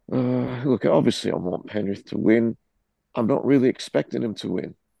 Look, obviously I want Penrith to win. I'm not really expecting him to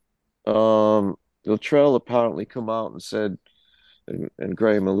win. Latrell apparently come out and said, and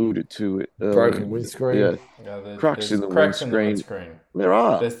Graham alluded to it. Broken windscreen. Yeah, cracks in the windscreen. There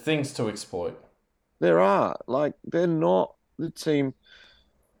are. There's things to exploit. There are. Like, they're not the team.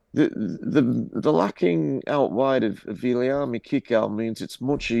 The lacking out wide of Viliami kick-out means it's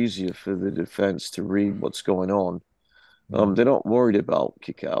much easier for the defense to read what's going on. They're not worried about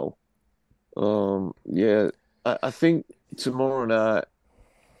kick-out. I think tomorrow night,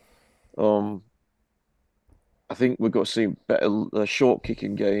 I think we've got to see a short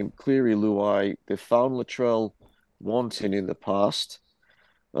kicking game. Cleary, Luai, they found Latrell wanting in the past.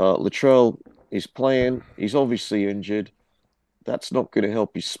 Latrell is playing. He's obviously injured. That's not going to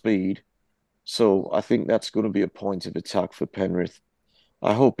help his speed. So I think that's going to be a point of attack for Penrith.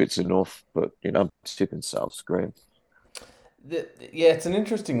 I hope it's enough, but I'm tipping Souths, Graham. Yeah, it's an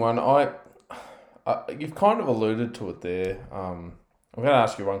interesting one. You've kind of alluded to it there. I'm going to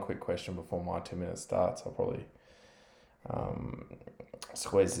ask you one quick question before my 2 minutes starts. I'll probably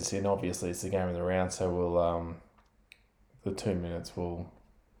squeeze this in. Obviously, it's the game of the round, so we'll the 2 minutes we'll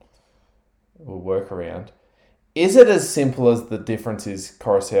work around. Is it as simple as the difference is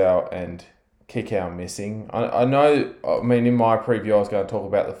Coruscant and Kikau missing? I know. In my preview, I was going to talk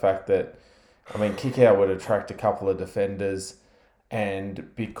about the fact that Kikau would attract a couple of defenders,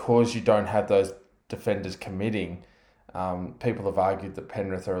 and because you don't have those defenders committing, people have argued that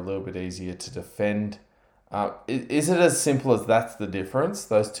Penrith are a little bit easier to defend. Is it as simple as that's the difference?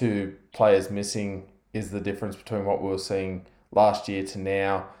 Those two players missing is the difference between what we were seeing last year to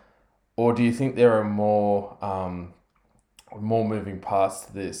now? Or do you think there are more moving parts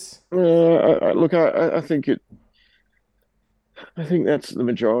to this? I think that's the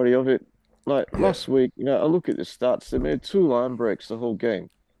majority of it. Last week, I look at the stats. They made 2 line breaks the whole game.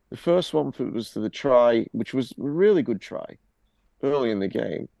 The first one was to the try, which was a really good try early in the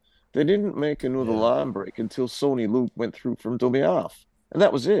game. They didn't make another line break until Sony Luke went through from dummy half, and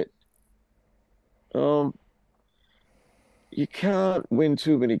that was it. You can't win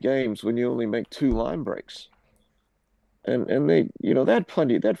too many games when you only make 2 line breaks. And they had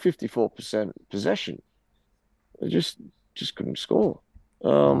plenty. They had 54% possession. They just couldn't score.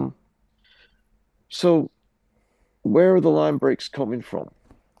 So where are the line breaks coming from?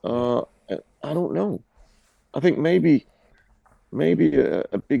 I don't know. I think maybe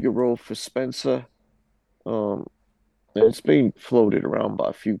a bigger role for Spencer. It's been floated around by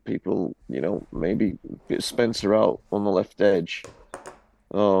a few people, maybe get Spencer out on the left edge.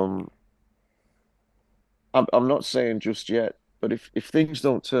 I'm not saying just yet, but if things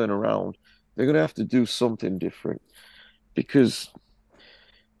don't turn around, they're going to have to do something different because,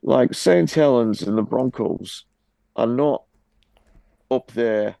 like, St. Helens and the Broncos are not up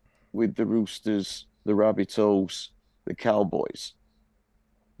there with the Roosters the Rabbitohs, the Cowboys.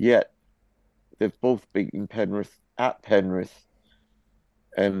 Yet they've both beaten Penrith at Penrith,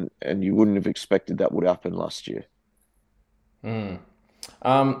 and you wouldn't have expected that would happen last year.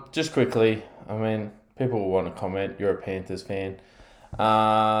 Just quickly, I mean, people will want to comment. You're a Panthers fan.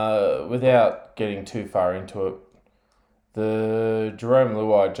 Without getting too far into it, the Jerome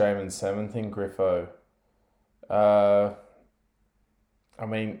Luai, Jamin Salmon thing, Griffo. I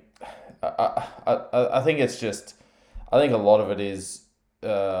mean, I think it's just, I think a lot of it is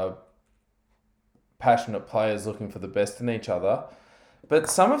passionate players looking for the best in each other. But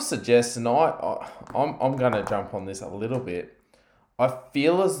some have suggested, and I'm going to jump on this a little bit. I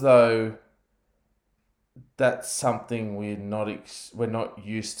feel as though that's something we're not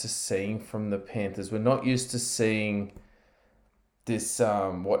used to seeing from the Panthers. We're not used to seeing this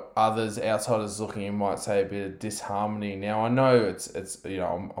what others, outsiders looking in, might say a bit of disharmony. Now I know it's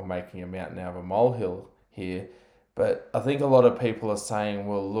I'm making a mountain out of a molehill here, but I think a lot of people are saying,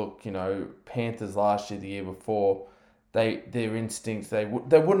 well, look, Panthers last year, the year before, their instincts, they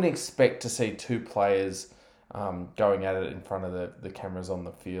wouldn't expect to see two players going at it in front of the cameras on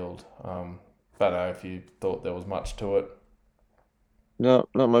the field. I don't know if you thought there was much to it. No,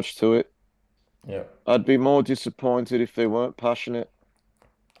 not much to it. Yeah. I'd be more disappointed if they weren't passionate.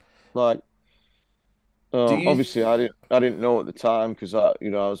 Like, obviously, I didn't know at the time because I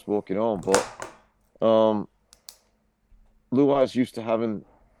was walking home, but Luai's used to having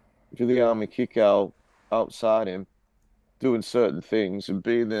Viliami Kikau outside him, doing certain things and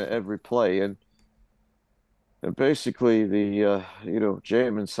being there every play, and basically the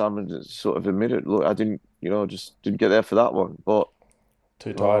Jamin Salmon sort of admitted, look, I didn't just didn't get there for that one, but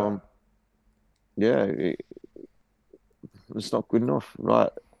too tired. Yeah, it's not good enough, right?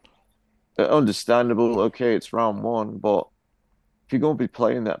 Understandable. Okay, it's round one, but if you're going to be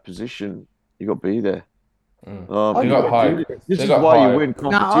playing that position, you got to be there. They got high. This is why you win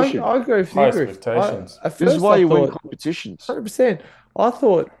competition. No, I agree with you. High expectations. This is why you win competitions. 100%. I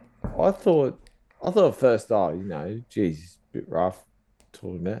thought at first, geez, a bit rough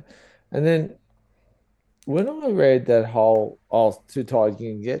talking about. And then when I read that whole, I was too tired,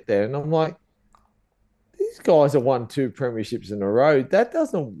 you can get there, and I'm like, these guys have won 2 premierships in a row. That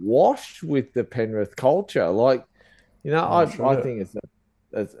doesn't wash with the Penrith culture. Like, I think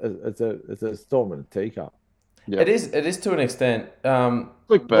it's a storm in a teacup. Yeah. It is to an extent. Clickbait.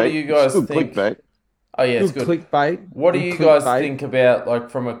 What do you guys think? Clickbait. Oh yeah, it's good. Clickbait. What do you guys think about, like,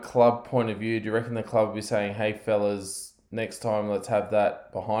 from a club point of view? Do you reckon the club will be saying, "Hey fellas, next time let's have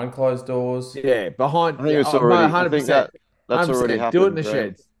that behind closed doors"? Yeah, behind. I think it's already. 100%. That's already happened. Do it in the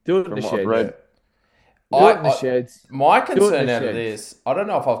sheds. Do it in the sheds. Do it in the sheds. My concern out of this, I don't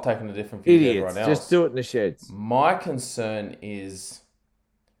know if I've taken a different view than everyone else. Just do it in the sheds. My concern is,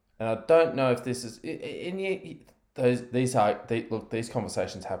 and I don't know if this is, these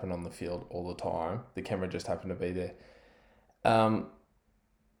conversations happen on the field all the time. The camera just happened to be there. I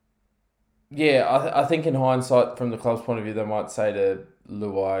think in hindsight, from the club's point of view, they might say to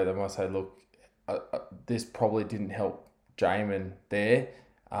Luai, they might say, look, this probably didn't help Jamin there.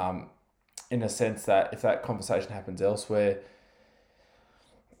 In a sense that if that conversation happens elsewhere,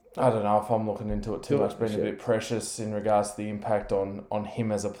 I don't know if I'm looking into it too much, being a bit precious in regards to the impact on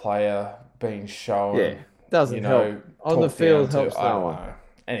him as a player being shown. Yeah, doesn't help. On the field helps no one.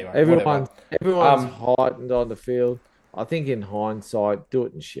 Anyway, everyone's heightened on the field. I think in hindsight, do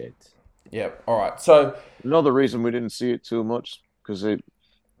it in sheds. Yep. All right. So another reason we didn't see it too much because they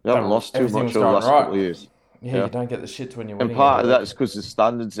haven't lost too much over the last couple of years. Yeah, you don't get the shit when you're winning. And part of that is because the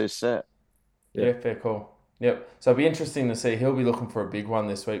standards they set. Yeah, fair call. Yep. So it'll be interesting to see. He'll be looking for a big one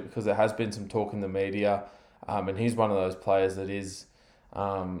this week because there has been some talk in the media, and he's one of those players that is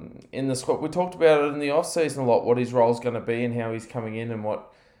in the squad. We talked about it in the off-season a lot, what his role's going to be and how he's coming in and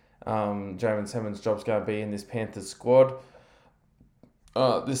what Jamin Salmon's job's going to be in this Panthers squad.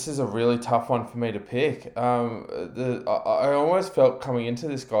 This is a really tough one for me to pick. I almost felt coming into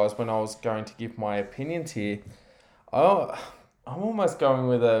this, guys, when I was going to give my opinions here, I'm almost going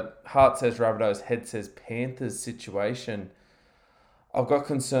with a heart says Rabbitohs, head says Panthers situation. I've got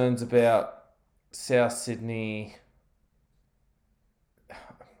concerns about South Sydney.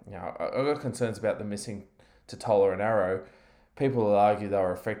 I've got concerns about the missing Totola and Arrow. People will argue they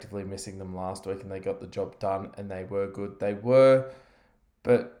were effectively missing them last week and they got the job done and they were good. They were,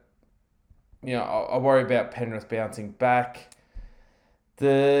 but I worry about Penrith bouncing back.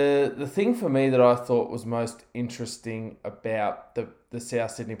 The thing for me that I thought was most interesting about the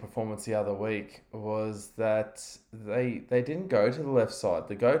South Sydney performance the other week was that they didn't go to the left side.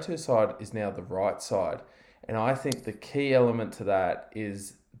 The go-to side is now the right side. And I think the key element to that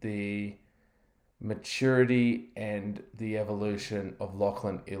is the maturity and the evolution of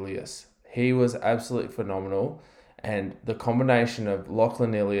Lachlan Ilias. He was absolutely phenomenal, and the combination of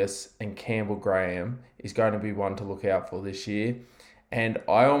Lachlan Ilias and Campbell Graham is going to be one to look out for this year. And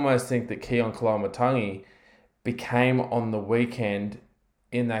I almost think that Keon Kalamatangi became on the weekend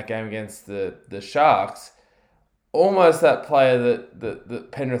in that game against the Sharks almost that player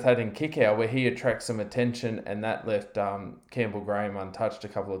that Penrith had in kick-out, where he attracts some attention, and that left Campbell Graham untouched a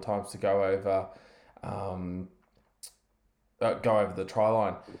couple of times to go over the try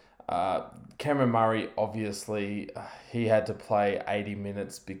line. Cameron Murray, obviously, he had to play 80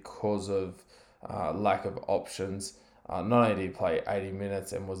 minutes because of lack of options. Not only did he play 80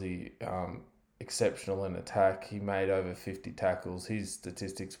 minutes and was he exceptional in attack, he made over 50 tackles. His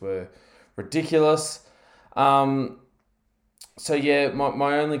statistics were ridiculous. So yeah,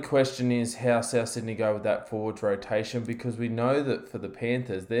 my only question is how South Sydney go with that forwards rotation, because we know that for the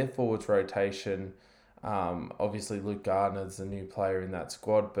Panthers, their forwards rotation, obviously Luke Gardner's the new player in that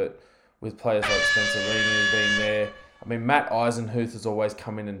squad, but with players like Spencer Leniu being there, I mean, Matt Eisenhuth has always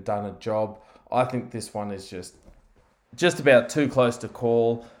come in and done a job. I think this one is just about too close to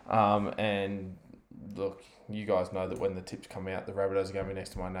call. And look, you guys know that when the tips come out, the Rabbitohs are going to be next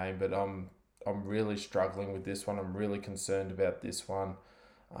to my name, but I'm really struggling with this one. I'm really concerned about this one.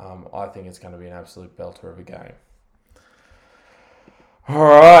 I think it's going to be an absolute belter of a game. All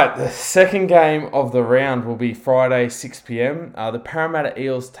right, the second game of the round will be Friday, 6 p.m. The Parramatta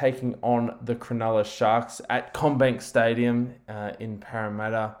Eels taking on the Cronulla Sharks at CommBank Stadium in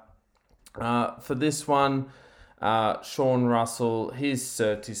Parramatta. For this one, Sean Russell, his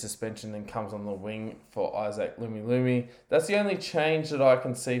Surtees suspension then comes on the wing for Isaac Lumi. That's the only change that I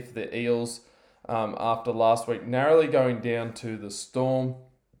can see for the Eels after last week, narrowly going down to the Storm.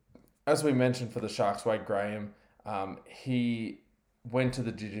 As we mentioned for the Sharks, Wade Graham, he went to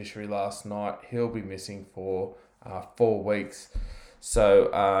the judiciary last night. He'll be missing for 4 weeks.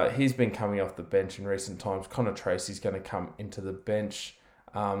 So he's been coming off the bench in recent times. Connor Tracy's going to come into the bench.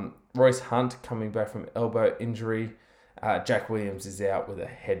 Royce Hunt coming back from elbow injury. Jack Williams is out with a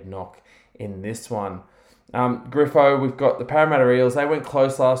head knock in this one. Griffo, we've got the Parramatta Eels. They went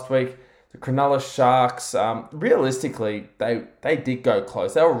close last week. The Cronulla Sharks, realistically, they did go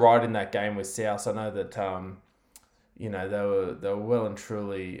close. They were right in that game with South. I know that they were well and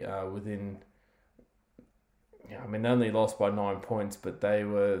truly within. I mean, they only lost by 9 points, but they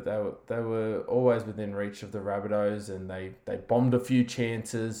were always within reach of the Rabbitohs, and they bombed a few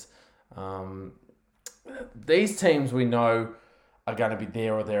chances. These teams we know are going to be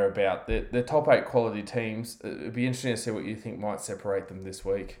there or thereabout. They're top 8 quality teams. It'd be interesting to see what you think might separate them this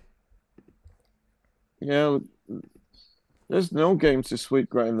week. Yeah, there's no games this week,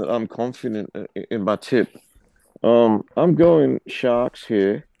 Graham, that I'm confident in my tip. I'm going Sharks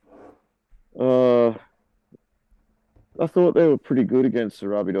here. I thought they were pretty good against the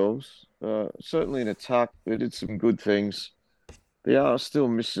Rabbitohs. Certainly in attack, they did some good things. They are still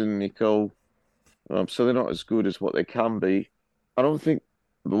missing Nico, so they're not as good as what they can be. I don't think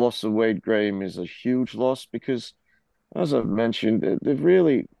the loss of Wade Graham is a huge loss because, as I've mentioned,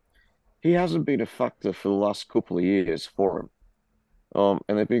 he hasn't been a factor for the last couple of years for him,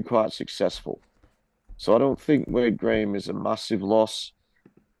 and they've been quite successful. So I don't think Wade Graham is a massive loss.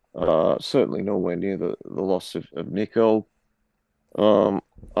 Certainly nowhere near the loss of Nico. I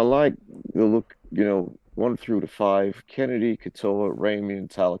like the look, 1 through to 5. Kennedy, Katoa, Ramey,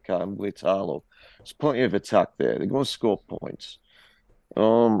 Talaka, and Blitalo. There's plenty of attack there. They're going to score points.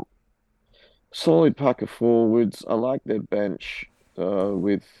 Solid pack of forwards. I like their bench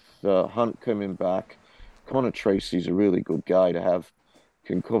with Hunt coming back. Connor Tracy's a really good guy to have.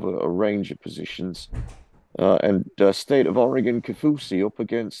 Can cover a range of positions. And State of Oregon, Kafusi up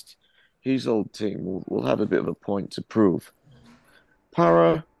against his old team will have a bit of a point to prove.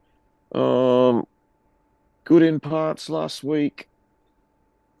 Para, good in parts last week,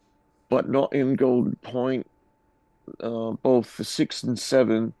 but not in Golden Point. Both the 6 and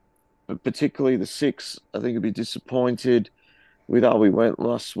 7, but particularly the 6, I think will be disappointed with how we went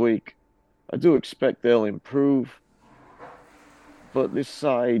last week. I do expect they'll improve, but this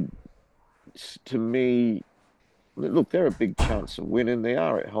side, to me, look, they're a big chance of winning. They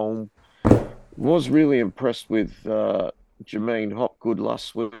are at home. Was really impressed with Jermaine Hopgood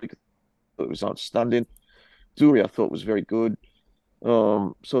last week. It was outstanding. Dury, I thought, was very good.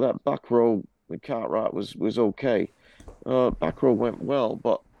 So that back row with Cartwright was okay. Back row went well,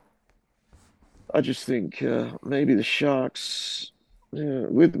 but I just think maybe the Sharks,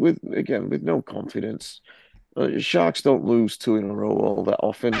 with no confidence. Sharks don't lose 2 in a row all that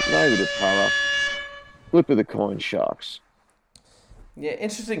often. Neither do Para. Flip of the coin, Sharks. Yeah,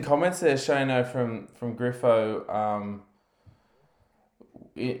 interesting comments there, Shano, from Griffo.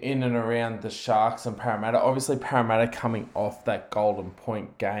 In and around the Sharks and Parramatta. Obviously, Parramatta coming off that Golden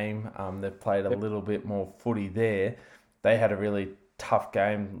Point game. They've played a little bit more footy there. They had a really tough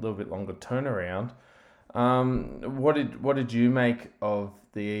game, a little bit longer turnaround. What did you make of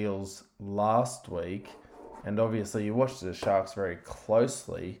the Eels last week? And obviously, you watched the Sharks very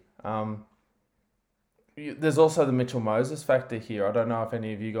closely. There's also the Mitchell Moses factor here. I don't know if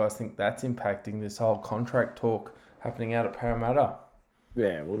any of you guys think that's impacting this whole contract talk happening out at Parramatta.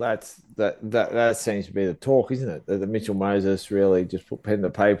 Yeah, well, that seems to be the talk, isn't it? That the Mitchell Moses really just put pen to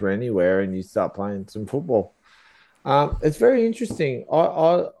paper anywhere, and you start playing some football. It's very interesting.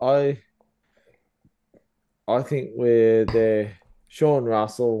 I think we're there. Sean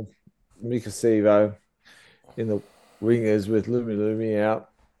Russell, Mika Sivo in the wingers with Lumi out.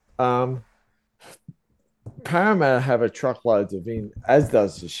 Parramatta have a truckloads of in, as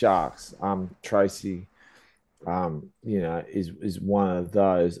does the Sharks. Tracy. Is one of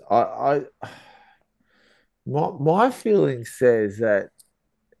those. My feeling says that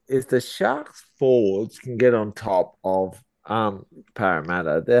if the Sharks forwards can get on top of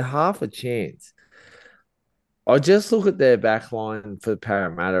Parramatta, they're half a chance. I just look at their back line for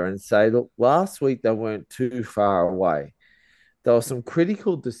Parramatta and say, look, last week they weren't too far away. There were some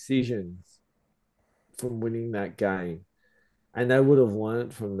critical decisions from winning that game, and they would have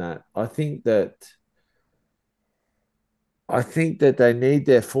learned from that. I think that they need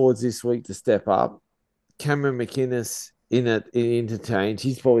their forwards this week to step up. Cameron McInnes in interchange.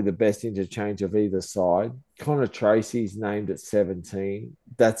 He's probably the best interchange of either side. Connor Tracy's named at 17.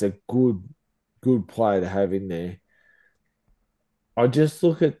 That's a good player to have in there. I just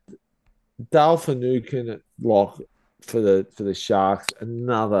look at Dale Finucane at lock for the Sharks.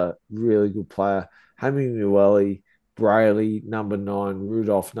 Another really good player. Hammy Mueli, Brayley, number 9,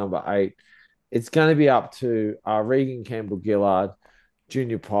 Rudolph, number 8. It's going to be up to Regan Campbell-Gillard,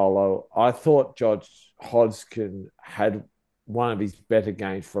 Junior Polo. I thought Josh Hodgkin had one of his better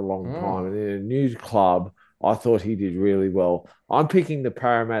games for a long time. And in a new club, I thought he did really well. I'm picking the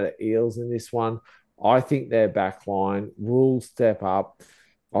Parramatta Eels in this one. I think their back line will step up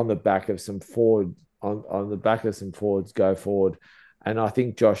on the back of some forward, on the back of some forwards go forward. And I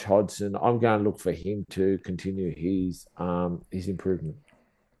think Josh Hodgson, I'm going to look for him to continue his improvement.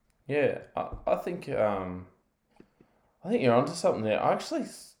 Yeah, I think you're onto something there. I actually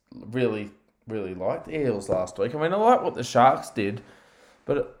really liked the Eels last week. I mean, I like what the Sharks did,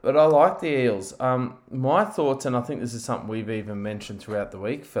 but I like the Eels. My thoughts, and I think this is something we've even mentioned throughout the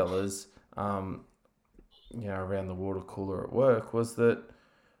week, fellas, around the water cooler at work, was that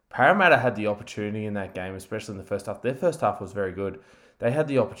Parramatta had the opportunity in that game, especially in the first half. Their first half was very good. They had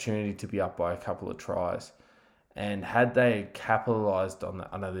the opportunity to be up by a couple of tries. And had they capitalised on that,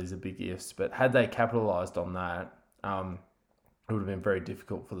 I know these are big ifs, but had they capitalised on that, it would have been very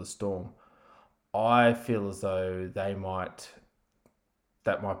difficult for the Storm. I feel as though that might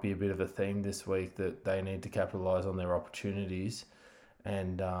be a bit of a theme this week, that they need to capitalise on their opportunities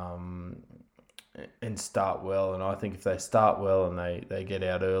and start well. And I think if they start well and they get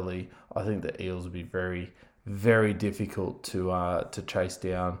out early, I think the Eels will be very, very difficult to chase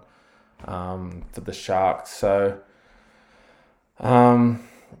down for the Sharks. So, I'm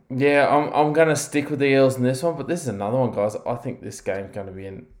going to stick with the Eels in this one, but this is another one, guys. I think this game's going to be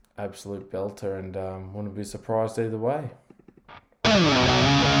an absolute belter, and wouldn't be surprised either way.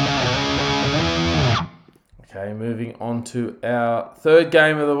 Okay, moving on to our third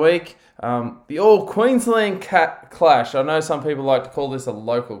game of the week, the All Queensland clash. I know some people like to call this a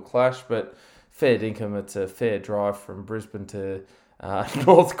local clash, but fair dinkum, it's a fair drive from Brisbane to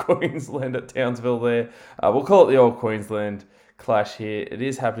North Queensland at Townsville there. We'll call it the All Queensland clash here. It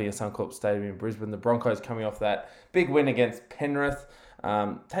is happening at Suncorp Stadium in Brisbane. The Broncos coming off that big win against Penrith,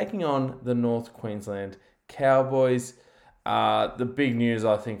 taking on the North Queensland Cowboys. The big news,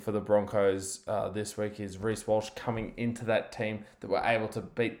 I think, for the Broncos this week is Reece Walsh coming into that team that were able to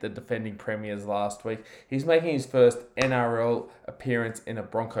beat the defending premiers last week. He's making his first NRL appearance in a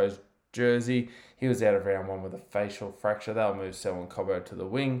Broncos jersey. He was out of round 1 with a facial fracture. They'll move Selwyn Cobbo to the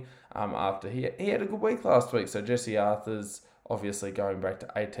wing after he had a good week last week. So Jesse Arthur's obviously going back to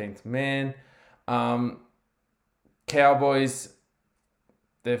 18th man. Cowboys,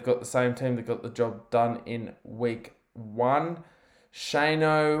 they've got the same team that got the job done in week 1.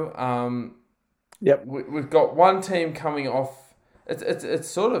 Shano, Yep. We've got one team coming off. It's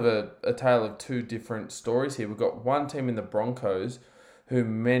sort of a tale of two different stories here. We've got one team in the Broncos who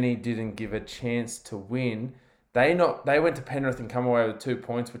many didn't give a chance to win. They went to Penrith and come away with 2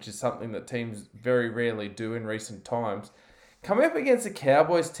 points, which is something that teams very rarely do in recent times. coming up against a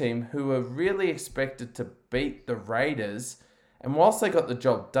Cowboys team who were really expected to beat the Raiders. And whilst they got the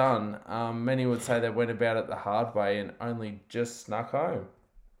job done, many would say they went about it the hard way and only just snuck home.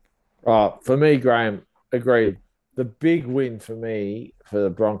 For me, Graham, agreed. The big win for me for the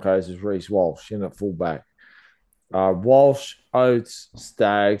Broncos is Reece Walsh in at fullback. Walsh, Oates,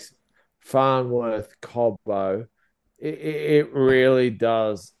 Staggs, Farnworth, Cobbo. It really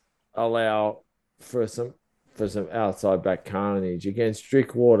does allow for some outside back carnage against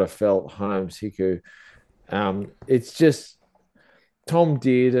Drickwater, Felt, Holmes, Hiku. It's just Tom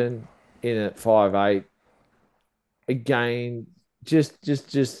Dearden in at 5'8". Again, just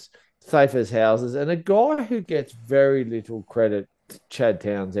safe as houses, and a guy who gets very little credit, Chad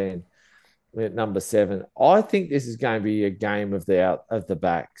Townsend at number 7. I think this is going to be a game of the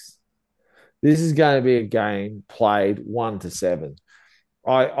backs. This is going to be a game played 1-7.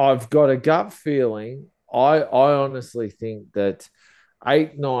 I've got a gut feeling. I honestly think that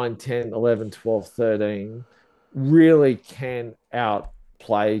 8, 9, 10, 11, 12, 13 really can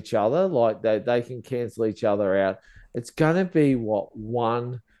outplay each other. Like they can cancel each other out. It's going to be what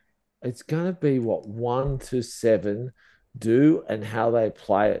 1-7 do and how they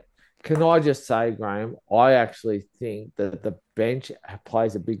play it. Can I just say, Graham, I actually think that the bench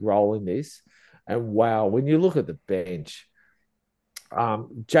plays a big role in this. And wow, when you look at the bench,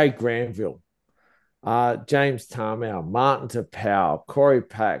 Jake Granville, James Tarmow, Martin Tapau, Corey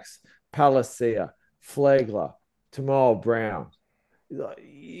Pax, Palacia, Flegler, Tamal Brown.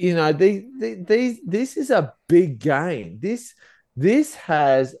 You know, this is a big game. This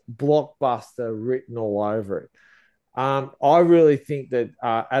has blockbuster written all over it. I really think that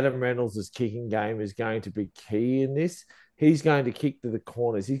Adam Reynolds' kicking game is going to be key in this. He's going to kick to the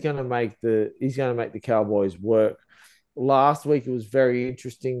corners. He's going to make the Cowboys work. Last week it was very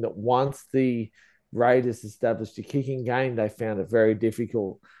interesting that once the Raiders established a kicking game, they found it very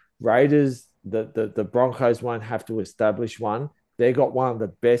difficult. Raiders, the Broncos won't have to establish one. They got one of the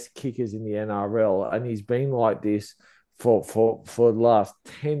best kickers in the NRL, and he's been like this for the last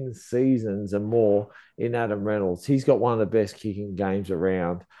 10 seasons and more in Adam Reynolds. He's got one of the best kicking games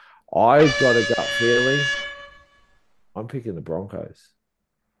around. I've got a gut feeling. I'm picking the Broncos.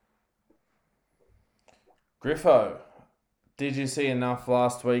 Griffo, did you see enough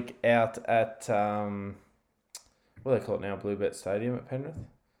last week out at, what do they call it now, Bluebet Stadium at Penrith?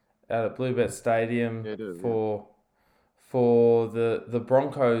 Out at Bluebet Stadium for the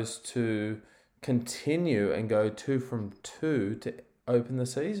Broncos to continue and go 2 from 2 to open the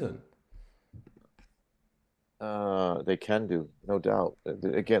season? They can do, no doubt.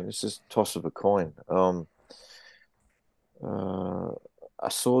 Again, this is toss of a coin. I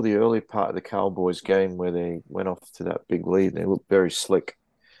saw the early part of the Cowboys game where they went off to that big lead. They looked very slick.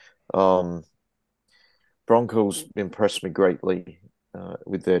 Broncos impressed me greatly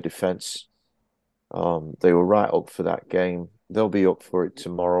with their defense. They were right up for that game. They'll be up for it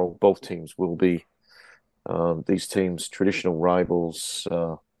tomorrow. Both teams will be. These teams, traditional rivals,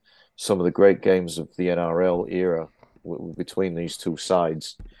 some of the great games of the NRL era between these two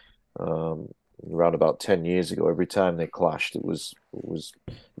sides. Around about 10 years ago, every time they clashed, it was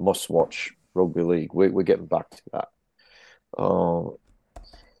must-watch rugby league. We're getting back to that.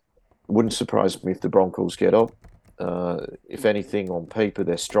 Wouldn't surprise me if the Broncos get up. If anything, on paper,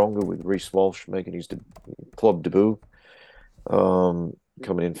 they're stronger with Reece Walsh making his club debut.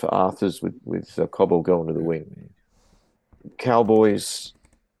 Coming in for Arthurs with Cobbo going to the wing. Cowboys,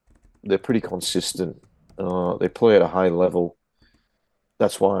 they're pretty consistent. They play at a high level.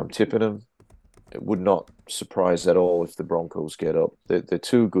 That's why I'm tipping them. It would not surprise at all if the Broncos get up. They're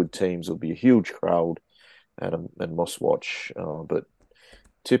two good teams. It'll be a huge crowd and must watch. But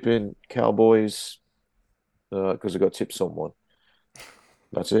tipping Cowboys because I got to tip someone.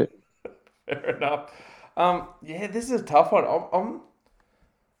 That's it. Fair enough. Yeah, this is a tough one.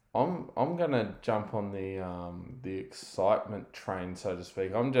 I'm gonna jump on the excitement train, so to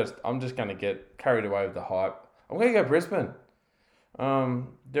speak. I'm just gonna get carried away with the hype. I'm gonna go Brisbane.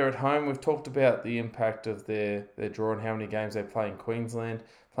 They're at home. We've talked about the impact of their draw and how many games they play in Queensland.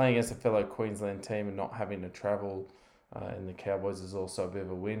 Playing against a fellow Queensland team and not having to travel in the Cowboys is also a bit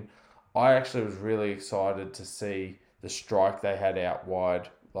of a win. I actually was really excited to see the strike they had out wide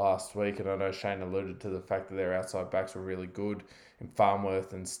last week, and I know Shane alluded to the fact that their outside backs were really good in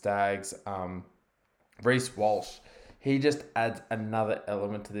Farnworth and Staggs. Reece Walsh, he just adds another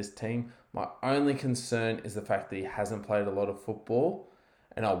element to this team. My only concern is the fact that he hasn't played a lot of football,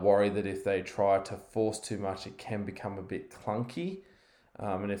 and I worry that if they try to force too much, it can become a bit clunky.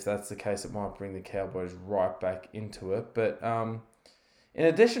 And if that's the case, it might bring the Cowboys right back into it. But In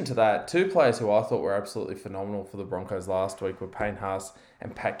addition to that, two players who I thought were absolutely phenomenal for the Broncos last week were Payne Haas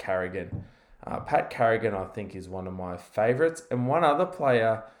and Pat Carrigan. Pat Carrigan, I think, is one of my favourites. And one other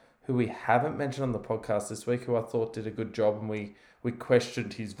player who we haven't mentioned on the podcast this week, who I thought did a good job and we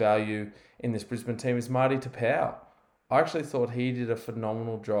questioned his value in this Brisbane team, is Marty Tapau. I actually thought he did a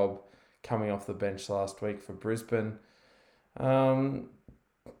phenomenal job coming off the bench last week for Brisbane.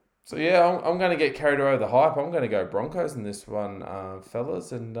 So yeah, I'm going to get carried away with the hype. I'm going to go Broncos in this one,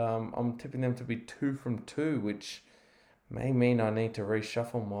 fellas, and I'm tipping them to be 2 from 2, which may mean I need to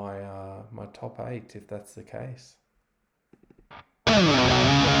reshuffle my top 8 if that's the case.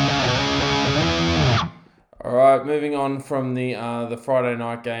 All right, moving on from the Friday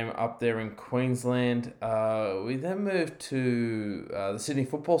night game up there in Queensland, we then move to the Sydney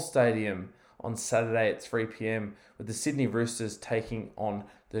Football Stadium on Saturday at 3 p.m. with the Sydney Roosters taking on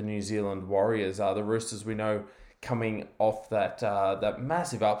the New Zealand Warriors. The Roosters, we know, coming off that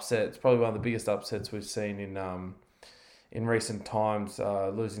massive upset. It's probably one of the biggest upsets we've seen in recent times,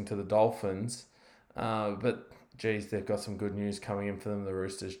 losing to the Dolphins. But geez, they've got some good news coming in for them, the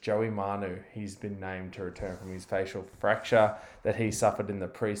Roosters. Joey Manu, he's been named to return from his facial fracture that he suffered in the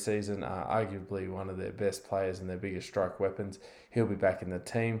preseason. Arguably one of their best players and their biggest strike weapons. He'll be back in the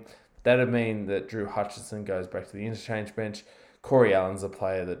team. That'll mean that Drew Hutchison goes back to the interchange bench. Corey Allen's a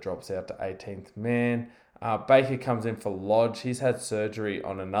player that drops out to 18th man. Baker comes in for Lodge. He's had surgery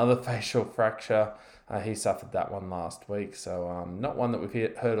on another facial fracture. He suffered that one last week. So not one that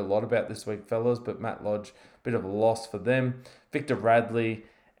we've heard a lot about this week, fellas, but Matt Lodge, bit of a loss for them. Victor Radley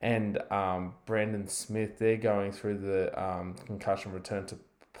and Brandon Smith, they're going through the concussion return to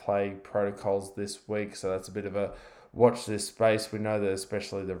play protocols this week. So that's a bit of a watch this space. We know that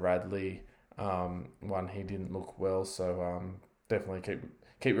especially the Radley one, he didn't look well. So definitely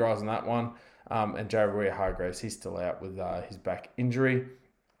keep your eyes on that one. And Jared Hargraves, he's still out with his back injury.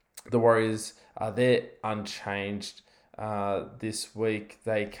 The Warriors, they're unchanged this week.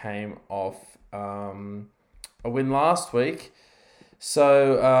 They came off a win last week.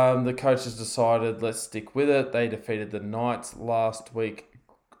 So the coaches decided, let's stick with it. They defeated the Knights last week.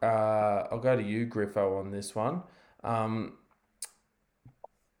 I'll go to you, Griffo, on this one.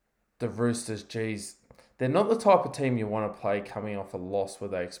 The Roosters, geez, they're not the type of team you want to play coming off a loss where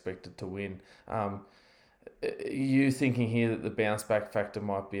they expected to win. You thinking here that the bounce back factor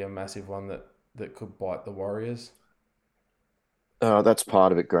might be a massive one that could bite the Warriors? That's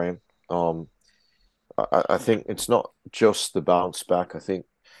part of it, Graham. I think it's not just the bounce back. I think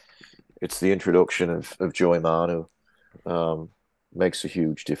it's the introduction of Joey Manu makes a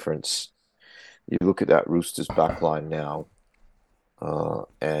huge difference. You look at that Roosters backline now,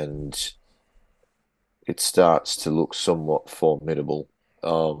 and it starts to look somewhat formidable.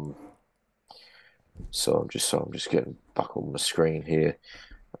 So I'm just getting back on my screen here.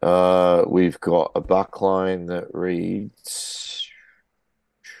 We've got a backline that reads.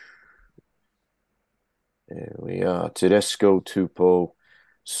 There we are. Tedesco, Tupou,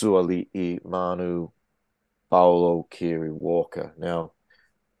 Suali'i, Manu, Paolo, Kiri, Walker. Now,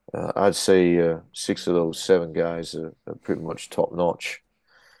 I'd say 6 of those 7 guys are pretty much top notch.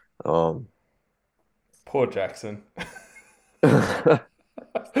 Poor Jackson.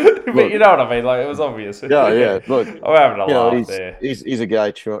 But you know what I mean? Like, it was obvious. Yeah. Look, I'm having a laugh there. He's a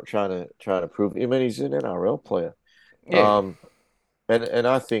guy trying to prove. I mean, he's an NRL player. Yeah. And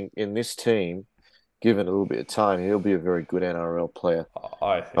I think in this team, given a little bit of time, he'll be a very good NRL player.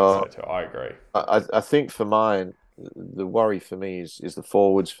 I think so too. I agree. I think for mine, the worry for me is the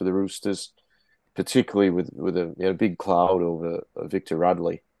forwards for the Roosters, particularly with a big cloud over Victor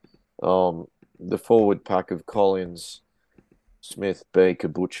Radley. The forward pack of Collins, Smith, Baker,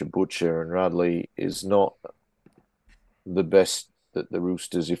 Butcher, and Radley is not the best that the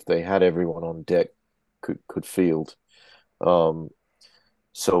Roosters, if they had everyone on deck, could field.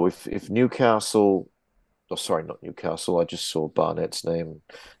 So if Newcastle, not Newcastle, I just saw Barnett's name.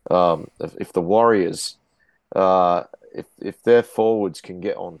 If the Warriors, if their forwards can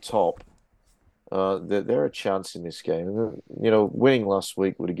get on top, they're a chance in this game. Winning last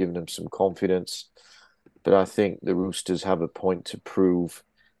week would have given them some confidence, but I think the Roosters have a point to prove,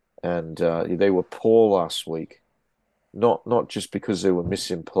 and they were poor last week, not just because they were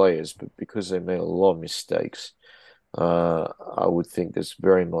missing players, but because they made a lot of mistakes. I would think there's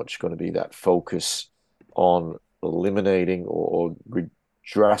very much going to be that focus on eliminating or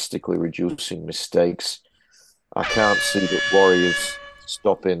drastically reducing mistakes. I can't see the Warriors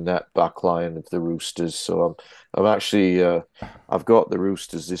stopping that back line of the Roosters. So I'm actually I've got the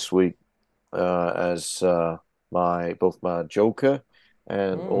Roosters this week as both my joker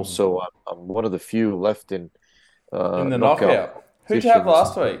and also I'm one of the few left in the knockout. Who'd you have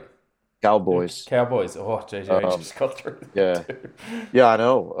last week? Cowboys. Cowboys. Oh, JJ just got through. Yeah. Yeah, I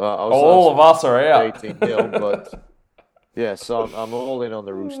know. All of us are out. 18-0, but yeah, so I'm all in on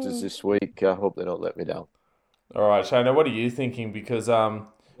the Roosters this week. I hope they don't let me down. All right, Shana, what are you thinking? Because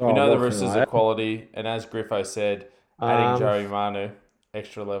we know the Roosters are quality, and as Griffo said, adding Joey Manu,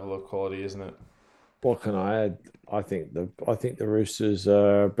 extra level of quality, isn't it? What can I add? I think the Roosters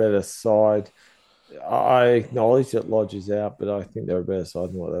are a better side. I acknowledge that Lodge is out, but I think they're a better side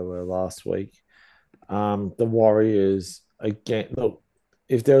than what they were last week. The Warriors, again, look,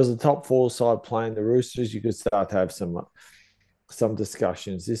 if there was a top 4 side playing the Roosters, you could start to have some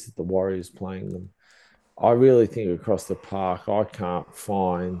discussions. This is the Warriors playing them. I really think across the park, I can't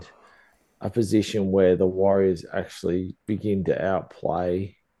find a position where the Warriors actually begin to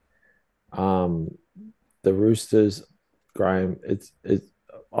outplay the Roosters. Graham, it's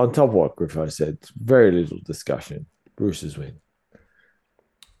on top of what Griffo said, it's very little discussion. Roosters win.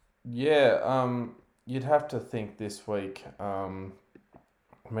 Yeah, you'd have to think this week. I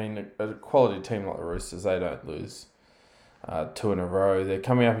mean, a quality team like the Roosters, they don't lose 2 in a row. They're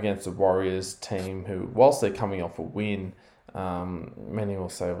coming up against the Warriors team who, whilst they're coming off a win, many will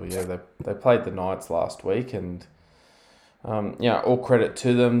say, well, yeah, they played the Knights last week, and all credit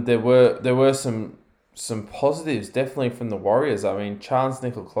to them. There were some positives definitely from the Warriors. I mean, Chance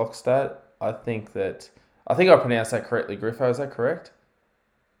Nickel-Clockstad, I think I pronounced that correctly, Griffo. Is that correct?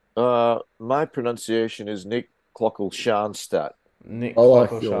 My pronunciation is Nick Clockle-Sharnstadt. Nick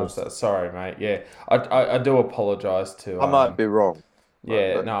Clockle-Sharnstadt. Sorry, mate. Yeah, I do apologise to. I might be wrong.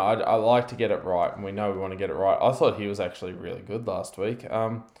 Yeah, no, I like to get it right, and we know we want to get it right. I thought he was actually really good last week.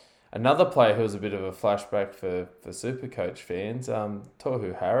 Another player who was a bit of a flashback for Supercoach fans,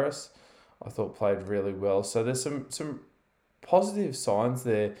 Tohu Harris, I thought played really well. So there's some positive signs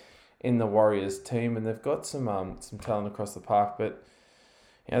there in the Warriors team, and they've got some talent across the park. But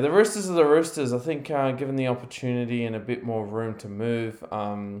the Roosters are the Roosters. I think given the opportunity and a bit more room to move,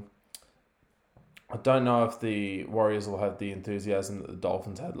 I don't know if the Warriors will have the enthusiasm that the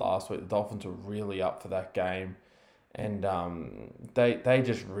Dolphins had last week. The Dolphins were really up for that game, and they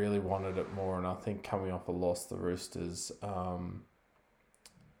just really wanted it more. And I think coming off a loss, the Roosters,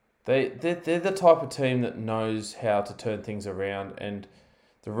 they're the type of team that knows how to turn things around. And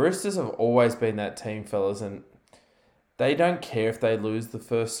the Roosters have always been that team, fellas, and they don't care if they lose the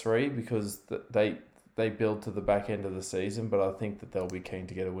first 3 because they build to the back end of the season. But I think that they'll be keen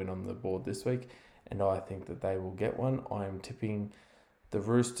to get a win on the board this week, and I think that they will get one. I am tipping the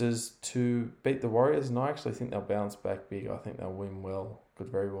Roosters to beat the Warriors, and I actually think they'll bounce back big. I think they'll win well. Could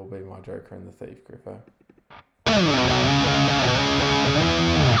very well be my Joker and the Thief, Griffo.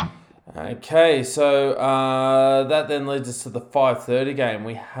 Okay, so that then leads us to the 5:30 game.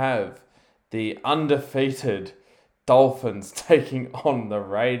 We have the undefeated Dolphins taking on the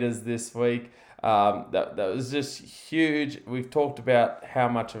Raiders this week. That was just huge. We've talked about how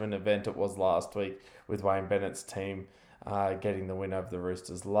much of an event it was last week with Wayne Bennett's team getting the win over the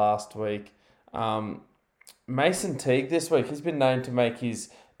Roosters last week. Mason Teague this week, he's been named to make his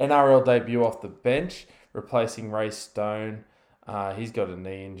NRL debut off the bench, replacing Ray Stone. He's got a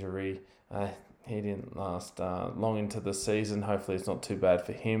knee injury. He didn't last long into the season. Hopefully it's not too bad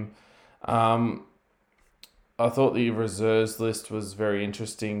for him. I thought the reserves list was very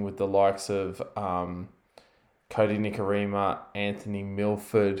interesting with the likes of Cody Nikorima, Anthony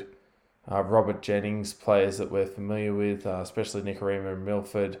Milford, Robert Jennings, players that we're familiar with, especially Nikorima and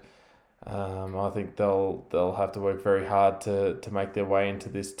Milford. I think they'll have to work very hard to make their way into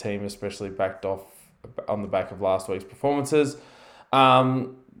this team, especially backed off on the back of last week's performances.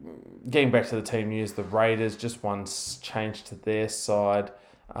 Getting back to the team news, the Raiders, just one change to their side.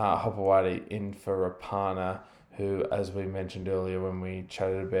 Hopewadi in for Rapana, who, as we mentioned earlier when we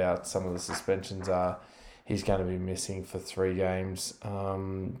chatted about some of the suspensions, he's going to be missing for 3 games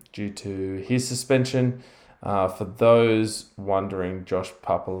due to his suspension. For those wondering, Josh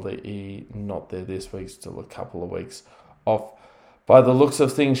Papali'i not there this week, still a couple of weeks off. By the looks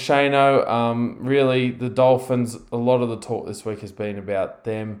of things, Shano, really the Dolphins, a lot of the talk this week has been about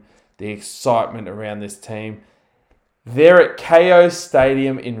them, the excitement around this team. They're at KO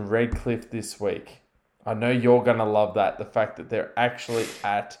Stadium in Redcliffe this week. I know you're going to love that, the fact that they're actually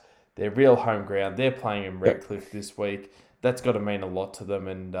at their real home ground. They're playing in Redcliffe this week. That's got to mean a lot to them,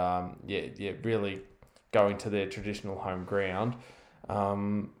 and really going to their traditional home ground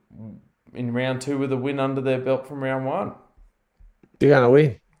in round 2 with a win under their belt from round 1. They're going to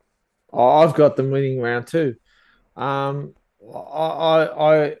win. I've got them winning round 2. I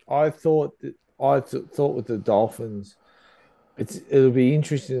thought with the Dolphins, it'll be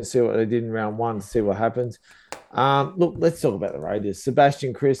interesting to see what they did in round 1 to see what happens. Look, let's talk about the Raiders.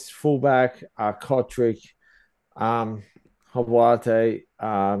 Sebastian Chris, fullback, Kotrick, Hawate,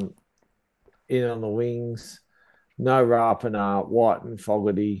 in on the wings. No Rapana, White and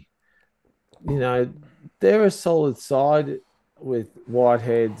Fogarty. They're a solid side with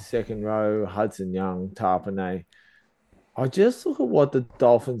Whitehead, second row, Hudson Young, Tarpanay. I just look at what the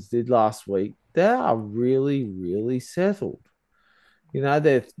Dolphins did last week. They are really, really settled.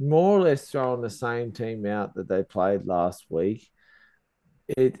 They're more or less throwing the same team out that they played last week.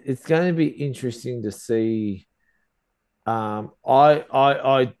 It's going to be interesting to see.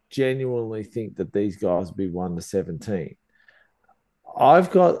 I genuinely think that these guys will be 1-17.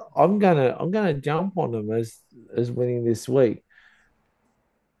 I'm gonna jump on them as winning this week.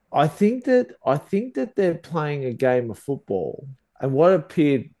 I think that they're playing a game of football, and what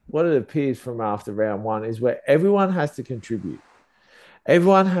it appears from after round one is where everyone has to contribute.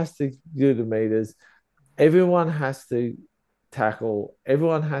 Everyone has to do the meters. Everyone has to tackle.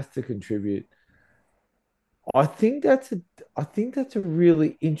 Everyone has to contribute. I think that's a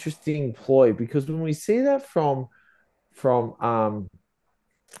really interesting ploy, because when we see that from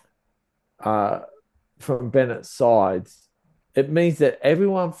Bennett's sides, it means that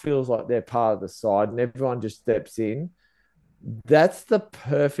everyone feels like they're part of the side and everyone just steps in. That's the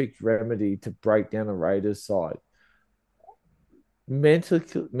perfect remedy to break down a Raiders side.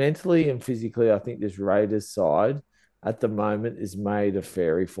 Mentally and physically, I think this Raiders side at the moment is made of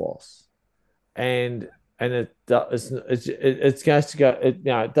fairy floss, and it's going to go. It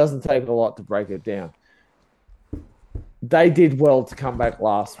doesn't take a lot to break it down. They did well to come back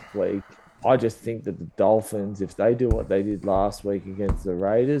last week. I just think that the Dolphins, if they do what they did last week against the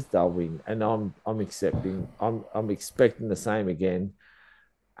Raiders, they'll win, and I'm expecting the same again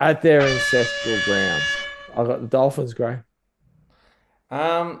at their ancestral grounds. I got the Dolphins, Gray.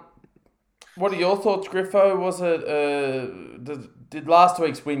 What are your thoughts, Griffo? Was it did last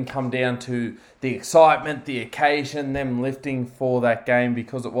week's win come down to the excitement, the occasion, them lifting for that game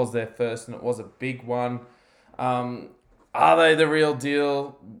because it was their first and it was a big one? Are they the real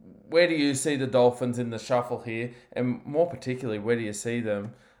deal? Where do you see the Dolphins in the shuffle here, and more particularly, where do you see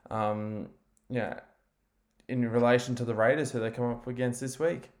them? In relation to the Raiders, who they come up against this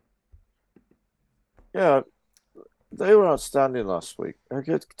week? Yeah. They were outstanding last week. I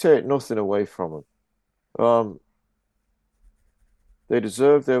could take nothing away from them. They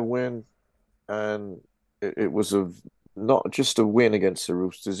deserved their win, and it was not just a win against the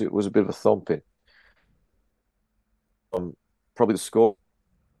Roosters. It was a bit of a thumping. Probably the score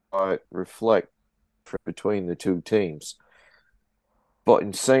might reflect between the two teams. But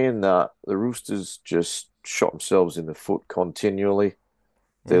in saying that, the Roosters just shot themselves in the foot continually.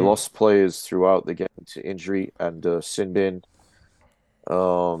 They lost players throughout the game to injury and sin bin.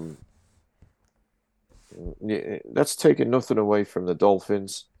 That's taken nothing away from the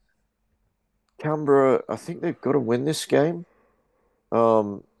Dolphins. Canberra, I think they've got to win this game.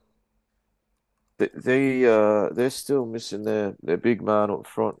 They're still missing their big man up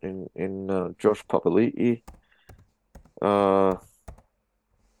front in Josh Papali'i. I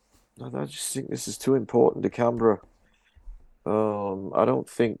just think this is too important to Canberra. I don't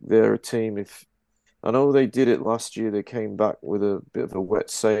think they're a team. I know they did it last year, they came back with a bit of a wet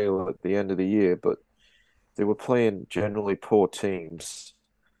sail at the end of the year, but they were playing generally poor teams.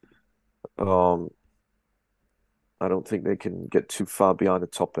 I don't think they can get too far behind the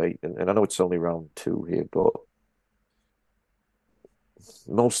top 8, and I know it's only round 2 here, but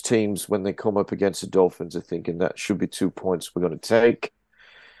most teams, when they come up against the Dolphins, are thinking that should be 2 points we're going to take.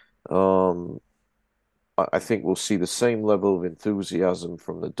 I think we'll see the same level of enthusiasm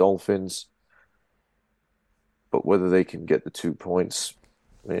from the Dolphins, but whether they can get the 2 points,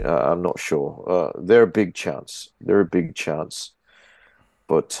 I'm not sure. They're a big chance.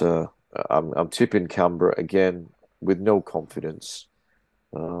 But I'm tipping Canberra again with no confidence.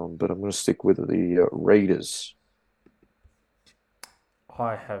 But I'm going to stick with the Raiders.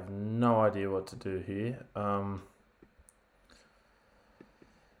 I have no idea what to do here.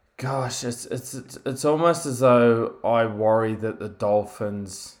 Gosh, it's almost as though I worry that the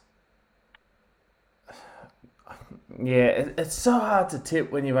Dolphins. Yeah, it's so hard to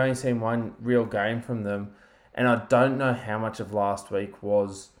tip when you've only seen one real game from them, and I don't know how much of last week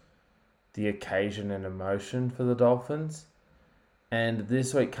was the occasion and emotion for the Dolphins, and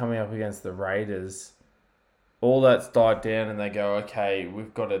this week coming up against the Raiders, all that's died down, and they go, okay,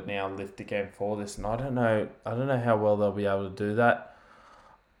 we've got to now lift again for this, and I don't know how well they'll be able to do that.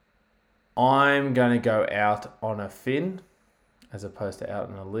 I'm going to go out on a fin as opposed to out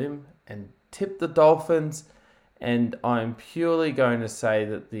on a limb and tip the Dolphins, and I'm purely going to say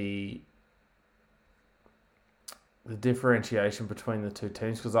that the the differentiation between the two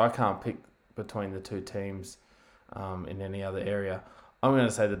teams, because I can't pick between the two teams in any other area. I'm going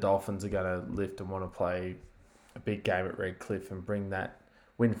to say the Dolphins are going to lift and want to play a big game at Redcliffe and bring that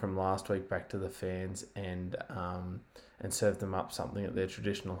win from last week back to the fans and serve them up something at their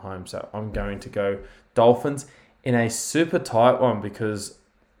traditional home. So I'm going to go Dolphins in a super tight one, because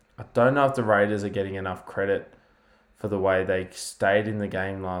I don't know if the Raiders are getting enough credit for the way they stayed in the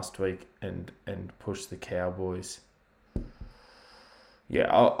game last week and pushed the Cowboys. Yeah,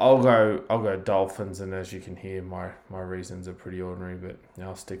 I'll go Dolphins, and as you can hear, my reasons are pretty ordinary, but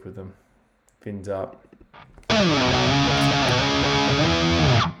I'll stick with them. Fins up.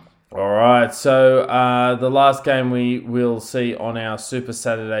 All right, so the last game we will see on our Super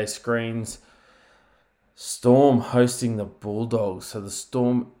Saturday screens, Storm hosting the Bulldogs. So the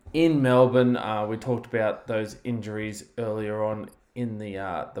Storm in Melbourne. We talked about those injuries earlier on in the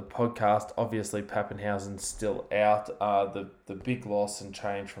podcast. Obviously, Pappenhausen's still out. The big loss and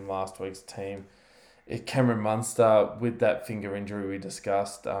change from last week's team, Cameron Munster with that finger injury we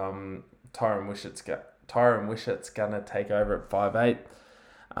discussed. Tyron Wishett's gonna take over at 5'8".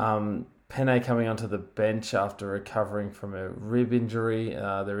 Penne coming onto the bench after recovering from a rib injury.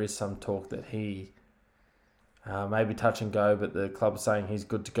 There is some talk that he maybe touch and go, but the club's saying he's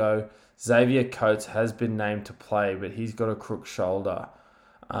good to go. Xavier Coates has been named to play, but he's got a crook shoulder.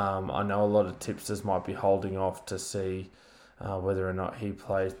 I know a lot of tipsters might be holding off to see whether or not he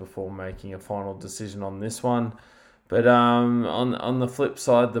plays before making a final decision on this one. But on the flip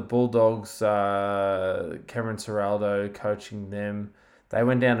side, the Bulldogs, Cameron Ciraldo coaching them. They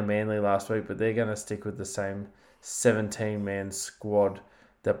went down to Manly last week, but they're going to stick with the same 17-man squad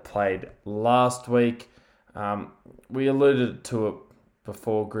that played last week. We alluded to it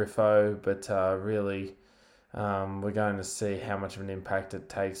before, Griffo, but really we're going to see how much of an impact it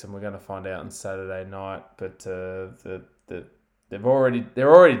takes, and we're going to find out on Saturday night. But they're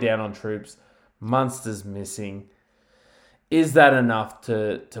already down on troops. Munster's missing. Is that enough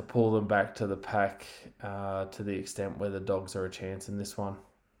to pull them back to the pack to the extent where the Dogs are a chance in this one?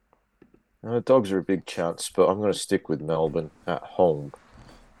 The Dogs are a big chance, but I'm going to stick with Melbourne at home.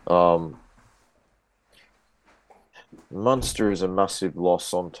 Munster is a massive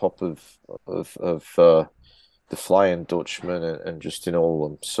loss on top of the Flying Dutchman and Justin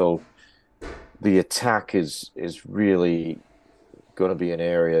Olam. So the attack is really going to be an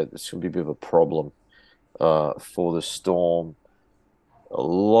area that's going to be a bit of a problem for the Storm. A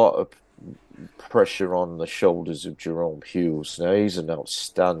lot of pressure on the shoulders of Jerome Hughes. Now, he's an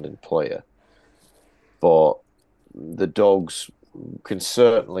outstanding player, but the Dogs can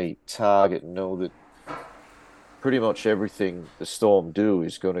certainly target and know that pretty much everything the Storm do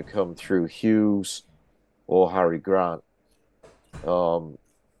is going to come through Hughes or Harry Grant. So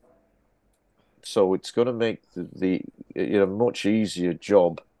it's going to make the much easier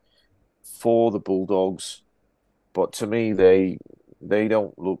job for the Bulldogs. But to me, they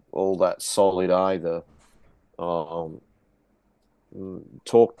don't look all that solid either.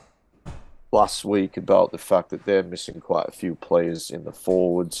 Talked last week about the fact that they're missing quite a few players in the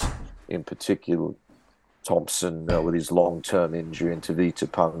forwards, in particular Thompson with his long-term injury, and Tavita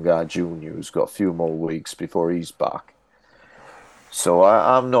Pangai Jr., who's got a few more weeks before he's back. So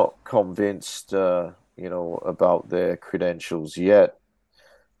I'm not convinced, about their credentials yet.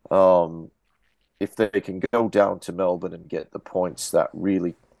 If they can go down to Melbourne and get the points, that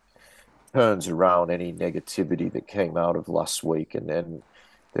really turns around any negativity that came out of last week. And then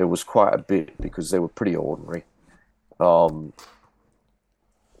there was quite a bit because they were pretty ordinary. I'm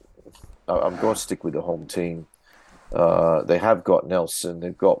going to stick with the home team. They have got Nelson,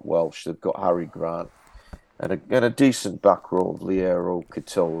 they've got Welsh, they've got Harry Grant, and a decent back row of Liero,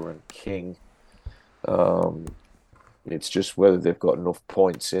 Katoa, and King. It's just whether they've got enough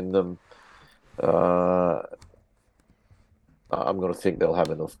points in them. I'm going to think they'll have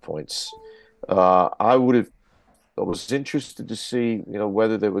enough points. I was interested to see,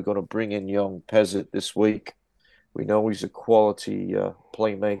 whether they were going to bring in young Pezzett this week. We know he's a quality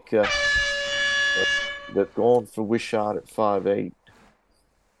playmaker. They've gone for Wishart at 5'8".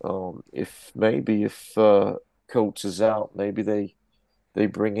 If Coates is out, maybe they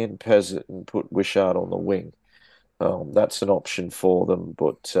bring in Pezzett and put Wishart on the wing. That's an option for them.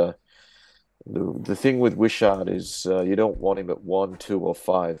 But the thing with Wishart is you don't want him at 1, 2, or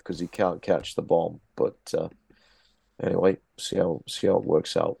 5 because he can't catch the bomb. But anyway, see how it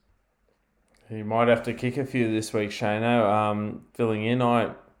works out. He might have to kick a few this week, Shano. Filling in,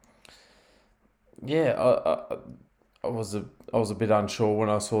 I was a bit unsure when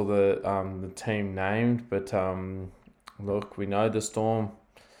I saw the team named, but look, we know the Storm.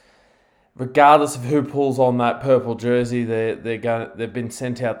 regardless of who pulls on that purple jersey, they've been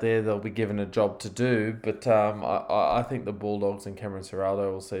sent out there. They'll be given a job to do. But I think the Bulldogs and Cameron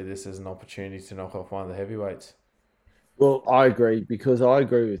Ciraldo will see this as an opportunity to knock off one of the heavyweights. Well, I agree because I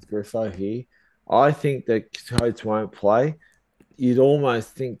agree with Griffo here. I think that Coates won't play. You'd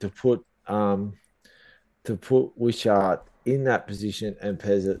almost think to put Wishart in that position and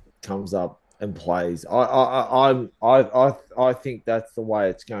Pezzett comes up and plays. I think that's the way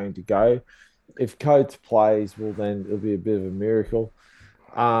it's going to go. If Coates plays, well, then it'll be a bit of a miracle.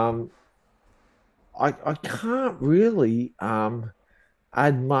 I can't really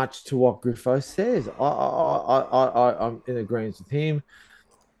add much to what Griffo says. I'm in agreement with him.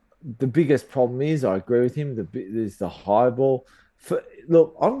 The biggest problem is I agree with him. There's the high ball.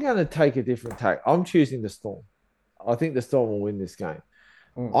 Look, I'm going to take a different tack. I'm choosing the Storm. I think the Storm will win this game.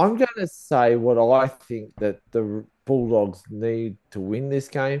 I'm going to say what I think that the Bulldogs need to win this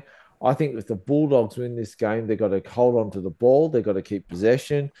game. I think if the Bulldogs win this game, they've got to hold on to the ball. They've got to keep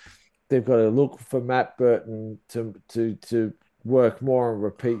possession. They've got to look for Matt Burton to work more on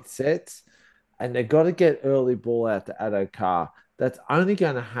repeat sets. And they've got to get early ball out to Addo Carr. That's only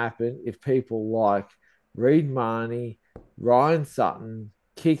going to happen if people like Reid Marnie, Ryan Sutton,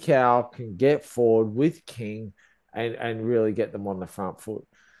 Kikau can get forward with King and really get them on the front foot.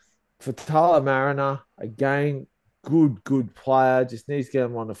 For Tyler Mariner, again, good player, just needs to get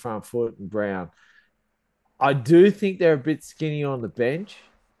them on the front foot. And Brown, I do think they're a bit skinny on the bench,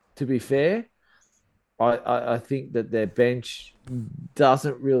 to be fair. I think that their bench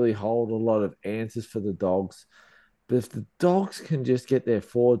doesn't really hold a lot of answers for the Dogs. But if the Dogs can just get their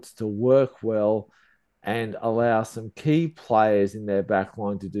forwards to work well and allow some key players in their back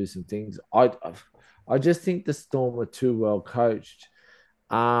line to do some things, I just think the Storm are too well coached.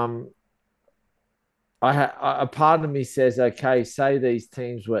 A part of me says, okay, say these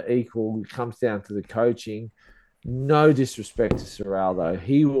teams were equal. It comes down to the coaching. No disrespect to Ciraldo.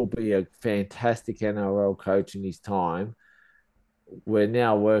 He will be a fantastic NRL coach in his time. We're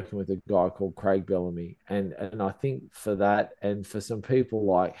now working with a guy called Craig Bellamy. And I think for that and for some people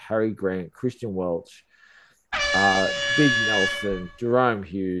like Harry Grant, Christian Welch, Big Nelson, Jerome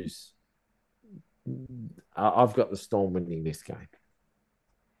Hughes, I've got the Storm winning this game.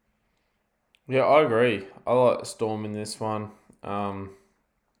 Yeah, I agree. I like the Storm in this one.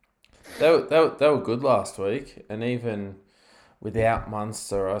 They were good last week, and even without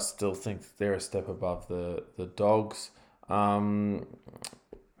Munster, I still think they're a step above the Dogs.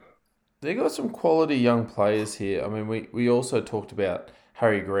 They got some quality young players here. I mean, we also talked about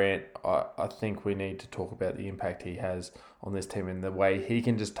Harry Grant. I think we need to talk about the impact he has on this team and the way he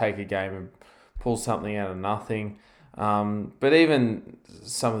can just take a game and pull something out of nothing. But even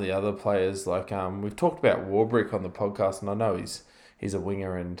some of the other players, like we've talked about Warbrick on the podcast, and I know he's a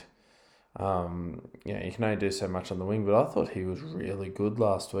winger, and you can only do so much on the wing. But I thought he was really good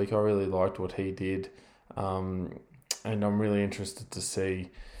last week. I really liked what he did, and I'm really interested to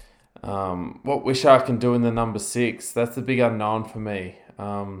see what Wishart can do in the number 6. That's the big unknown for me.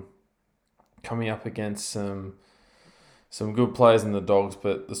 Coming up against some good players in the Dogs,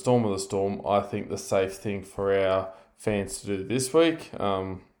 but the Storm of the Storm, I think the safe thing for our fans to do this week,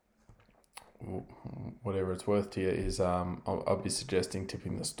 whatever it's worth to you, is I'll be suggesting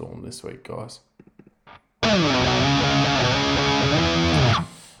tipping the Storm this week, guys.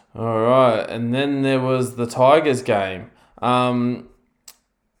 All right, and then there was the Tigers game.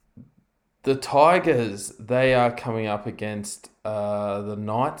 The Tigers, they are coming up against the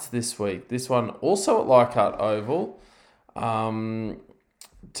Knights this week. This one also at Leichhardt Oval.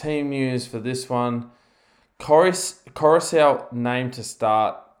 Team news for this one. Coruscant named to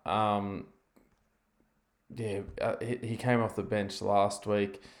start. He came off the bench last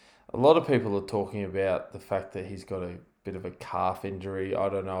week. A lot of people are talking about the fact that he's got a bit of a calf injury. I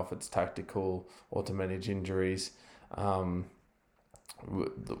don't know if it's tactical or to manage injuries.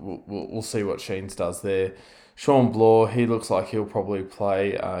 We'll see what Sheens does there. Sean Bloor, he looks like he'll probably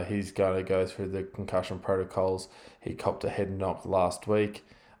play. He's going to go through the concussion protocols. He copped a head knock last week.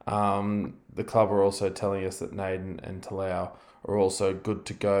 The club are also telling us that Naden and Talau are also good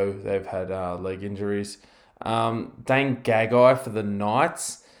to go. They've had leg injuries. Dane Gagai for the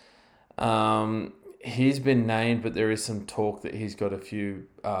Knights. He's been named, but there is some talk that he's got a few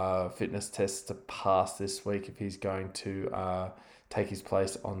fitness tests to pass this week if he's going to take his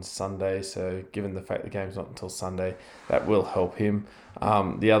place on Sunday. So given the fact the game's not until Sunday, that will help him.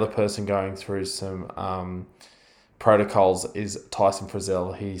 The other person going through some protocols is Tyson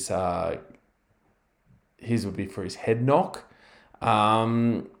Frizzell. His would be for his head knock.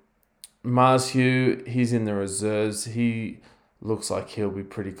 Mars Hugh, he's in the reserves. He looks like he'll be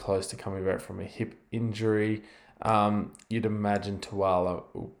pretty close to coming back from a hip injury. You'd imagine Tuala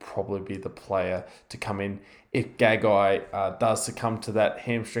will probably be the player to come in if Gagai does succumb to that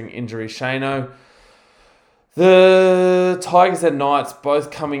hamstring injury. Shano, the Tigers and Knights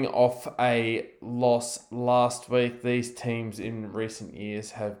both coming off a loss last week. These teams in recent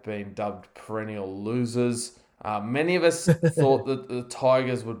years have been dubbed perennial losers. Many of us thought that the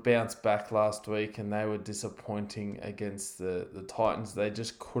Tigers would bounce back last week, and they were disappointing against the Titans. They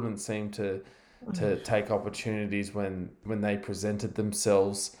just couldn't seem to take opportunities when they presented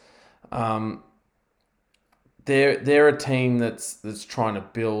themselves. They're a team that's trying to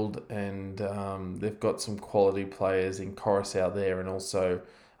build, and they've got some quality players in Coruscant there, and also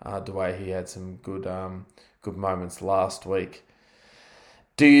Dwayne. He had some good moments last week.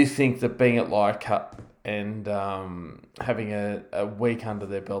 Do you think that being at Leichhardt and having a week under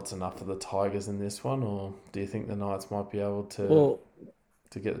their belt's enough for the Tigers in this one, or do you think the Knights might be able to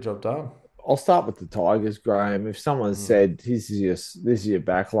get the job done? I'll start with the Tigers, Graham. If someone said this is your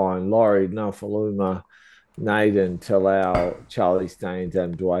back line, Laurie, Nofaluma, Naden, Talau, Charlie Staines,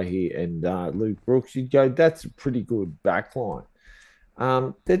 and Dwayne and Luke Brooks, you'd go, that's a pretty good back line.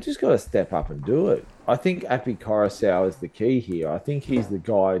 They've just got to step up and do it. I think Api Coruscant is the key here. I think he's the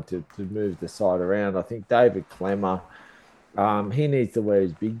guy to move the side around. I think David Clemmer, he needs to wear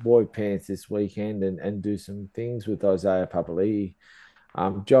his big boy pants this weekend and do some things with Isaiah Papali'i.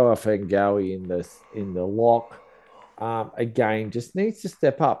 Joe Fengawi in the lock. Again, just needs to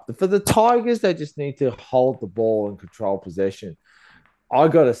step up. For the Tigers, they just need to hold the ball and control possession. I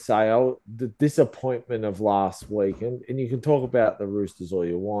got to say, the disappointment of last week, and you can talk about the Roosters all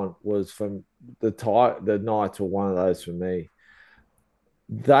you want, was from the Knights were one of those for me.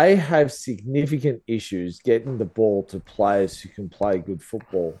 They have significant issues getting the ball to players who can play good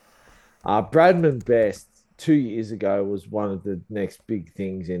football. Bradman Best 2 years ago was one of the next big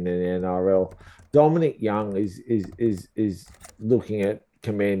things in the NRL. Dominic Young is looking at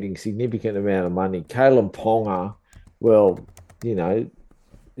commanding significant amount of money. Kalen Ponga, well, you know,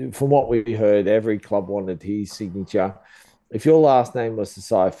 from what we heard, every club wanted his signature. If your last name was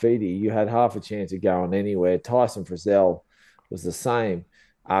Sasai Fidi, you had half a chance of going anywhere. Tyson Frizzell was the same.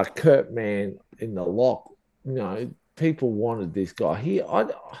 Kurt Mann in the lock, you know, people wanted this guy. Here,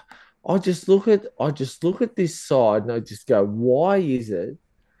 I just look at this side and I just go, why is it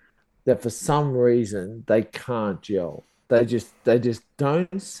that for some reason they can't gel? They just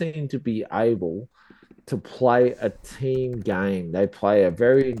don't seem to be able to play a team game. They play a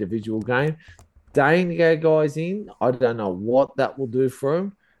very individual game. Dane guys in, I don't know what that will do for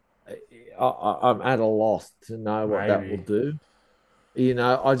him. I'm at a loss to know what that will do. You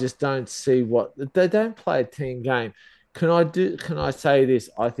know, I just don't see what they don't play a team game. Can I say this?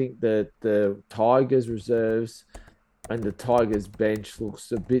 I think that the Tigers reserves and the Tigers bench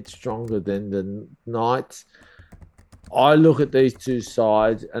looks a bit stronger than the Knights. I look at these two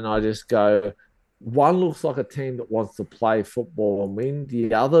sides and I just go, one looks like a team that wants to play football and win.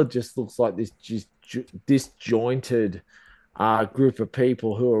 The other just looks like this just disjointed group of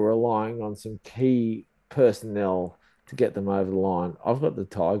people who are relying on some key personnel to get them over the line. I've got the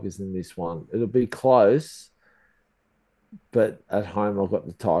Tigers in this one. It'll be close, but at home I've got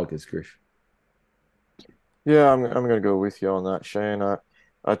the Tigers, Griff. Yeah, I'm going to go with you on that, Shane.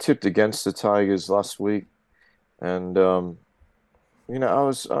 I tipped against the Tigers last week, and you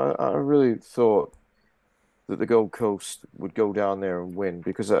know, I really thought that the Gold Coast would go down there and win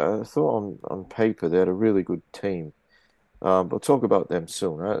because I thought on paper they had a really good team. But we'll talk about them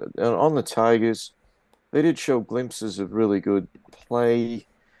soon. Right? And on the Tigers, they did show glimpses of really good play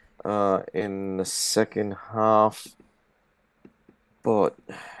in the second half, but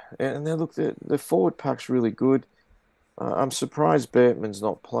their forward pack's really good. I'm surprised Bateman's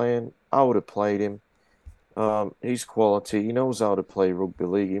not playing. I would have played him. He's quality. He knows how to play rugby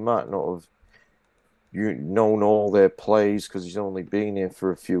league. He might not have known all their plays because he's only been here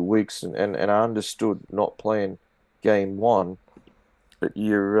for a few weeks, and I understood not playing game one, but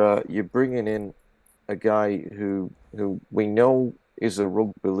you're bringing in a guy who we know is a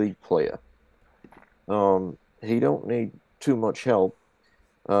rugby league player. He don't need too much help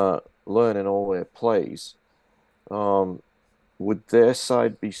learning all their plays. Would their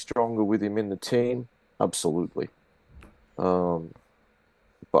side be stronger with him in the team? Absolutely. But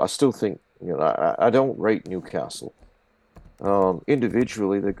I still think, you know, I don't rate Newcastle.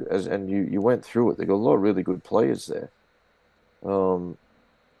 Individually, and you went through it, they got a lot of really good players there.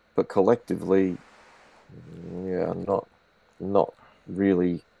 But collectively, yeah, not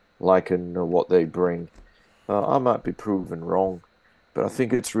really liking what they bring. I might be proven wrong. But I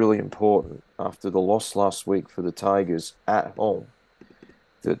think it's really important after the loss last week for the Tigers at home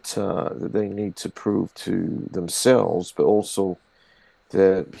that they need to prove to themselves, but also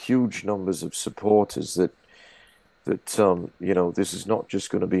the huge numbers of supporters that this is not just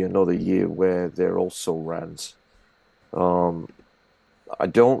going to be another year where they're also rans. I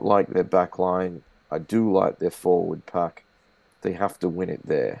don't like their back line. I do like their forward pack. They have to win it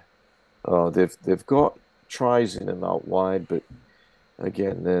there. They've got tries in them out wide, but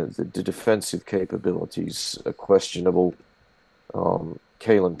again, the defensive capabilities are questionable.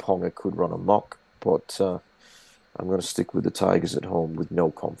 Kalen Ponga could run amok, but I'm going to stick with the Tigers at home with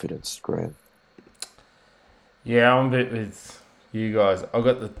no confidence, Graham. Yeah, I'm a bit with you guys. I've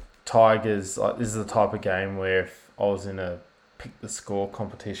got the Tigers. Like, this is the type of game where if I was in a pick the score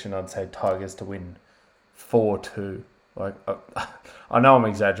competition, I'd say Tigers to win 4-2. Like, I know I'm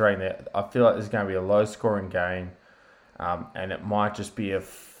exaggerating there. I feel like this is going to be a low-scoring game, and it might just be a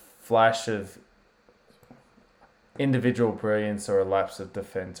flash of individual brilliance or a lapse of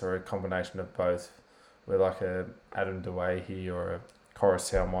defence or a combination of both, where like a Adam DeWahey or a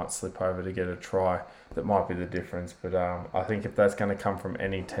Coruscant might slip over to get a try. That might be the difference. But I think if that's going to come from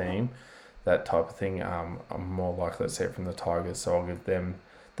any team, that type of thing, I'm more likely to see it from the Tigers. So I'll give them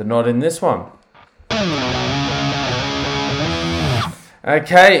the nod in this one.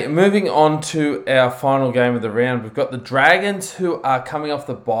 Okay, moving on to our final game of the round. We've got the Dragons, who are coming off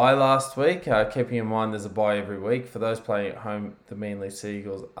the bye last week. Keeping in mind there's a bye every week. For those playing at home, the Manly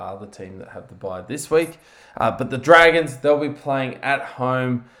Seagulls are the team that have the bye this week. But the Dragons, they'll be playing at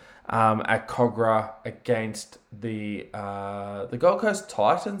home at Cogra against the Gold Coast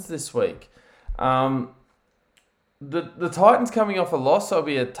Titans this week. The Titans coming off a loss, so it'll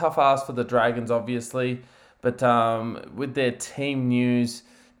be a tough ask for the Dragons, obviously. But with their team news,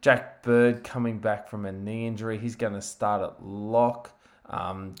 Jack Bird coming back from a knee injury. He's going to start at lock.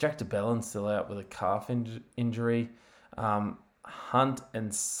 Jack DeBellin's still out with a calf injury. Hunt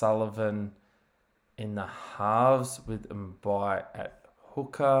and Sullivan in the halves with Mbai at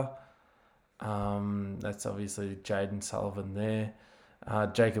hooker. That's obviously Jaden Sullivan there.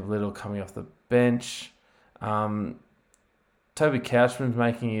 Jacob Little coming off the bench. Toby Couchman's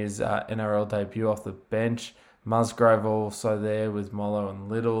making his NRL debut off the bench. Musgrove also there with Mollo and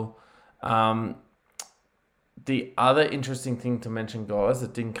Little. The other interesting thing to mention, guys,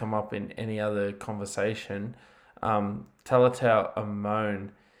 that didn't come up in any other conversation, Talatau Amone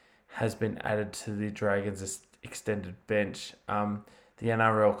has been added to the Dragons' extended bench. The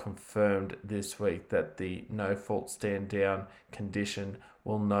NRL confirmed this week that the no-fault stand-down condition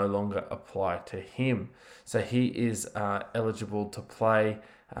will no longer apply to him. So he is eligible to play,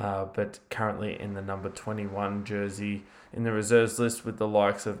 but currently in the number 21 jersey in the reserves list with the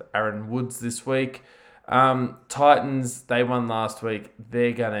likes of Aaron Woods this week. Titans, they won last week.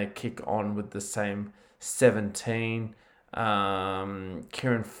 They're going to kick on with the same 17. Kieran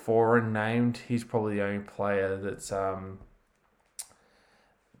Foran named. He's probably the only player that's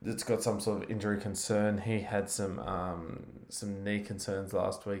got some sort of injury concern. He had some knee concerns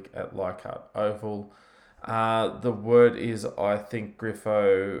last week at Leichhardt Oval. The word is, I think,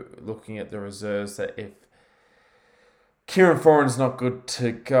 Griffo, looking at the reserves, that if Kieran Foran's not good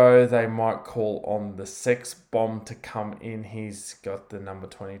to go, they might call on the Sex Bomb to come in. He's got the number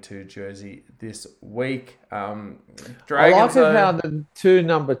 22 jersey this week. Dragons, I like it how the two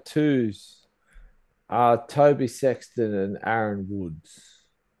number twos are Toby Sexton and Aaron Woods.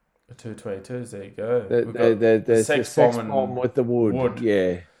 The 222s, there you go. There's the Sex Bomb with the wood.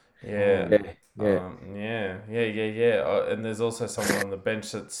 Yeah. And there's also someone on the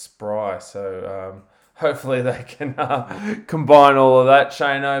bench that's spry, so hopefully they can combine all of that,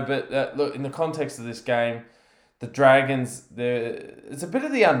 Shano. But look, in the context of this game, the Dragons, it's a bit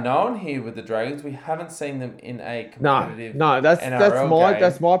of the unknown here with the Dragons. We haven't seen them in a competitive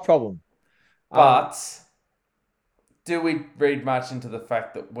that's my problem. But do we read much into the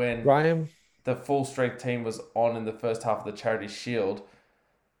fact that when Graham, the full strength team was on in the first half of the Charity Shield,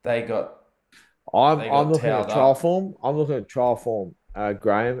 they got I'm looking at trial form. I'm looking at trial form,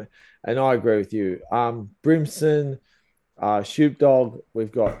 Graham, and I agree with you. Brimson, Sheepdog,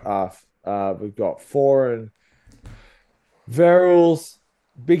 we've got Foran, Verrills,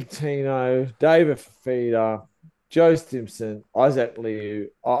 Big Tino, David Fafita, Joe Stimson, Isaac Liu.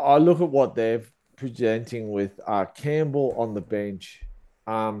 I look at what they're presenting with Campbell on the bench,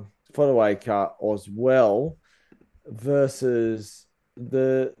 Fodawaker as well, versus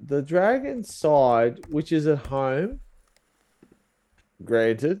the Dragons side, which is at home,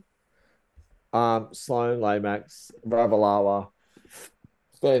 granted. Sloan, Lomax, Ravalawa,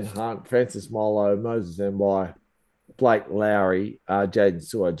 Ben Hunt, Francis Molo, Moses Mbai, Blake Lowry, Jaden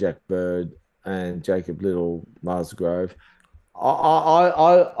Sewer, Jack Bird, and Jacob Little, Musgrove.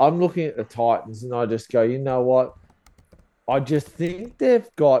 I'm looking at the Titans and I just go, you know what? I just think they've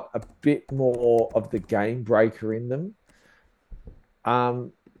got a bit more of the game breaker in them.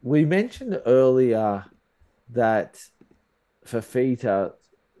 We mentioned earlier that Fafita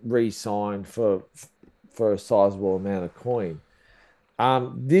re-signed for a sizable amount of coin.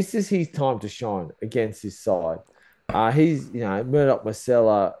 This is his time to shine against this side. He's, Murdoch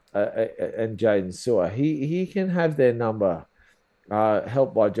Marcella and Jaden Sewer. He can have their number,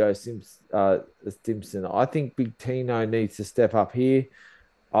 helped by Joe Simpson. I think Big Tino needs to step up here.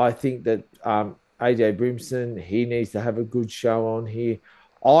 I think that AJ Brimson, he needs to have a good show on here.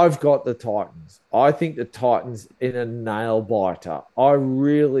 I've got the Titans. I think the Titans in a nail biter. I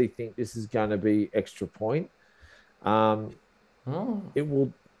really think this is going to be extra point. It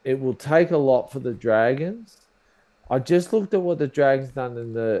will take a lot for the Dragons. I just looked at what the Dragons done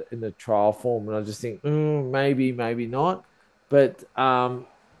in the trial form, and I just think maybe not. But I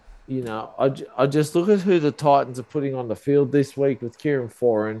just look at who the Titans are putting on the field this week with Kieran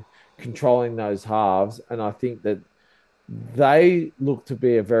Foran controlling those halves, and I think that they look to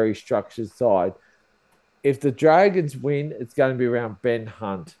be a very structured side. If the Dragons win, it's going to be around Ben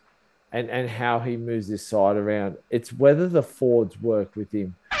Hunt and how he moves this side around. It's whether the forwards work with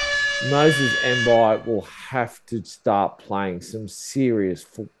him. Moses Mbai will have to start playing some serious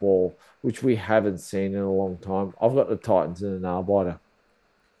football, which we haven't seen in a long time. I've got the Titans in a nail biter.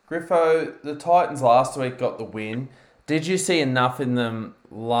 Griffo, the Titans last week got the win. Did you see enough in them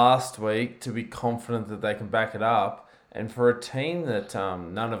last week to be confident that they can back it up? And for a team that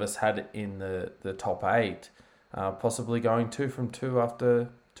none of us had in the top 8, possibly going 2 from 2 after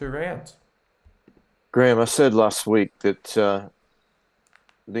 2 rounds. Graham, I said last week that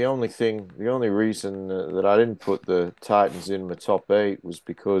the only reason that I didn't put the Titans in my top 8 was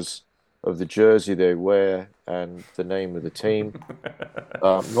because of the jersey they wear and the name of the team,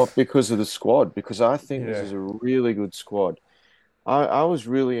 not because of the squad, because I think this is a really good squad. I was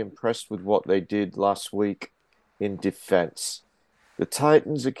really impressed with what they did last week in defense. The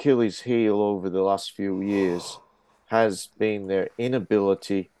Titans' Achilles heel over the last few years has been their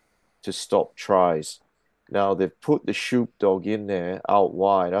inability to stop tries. Now, they've put the sheepdog in there out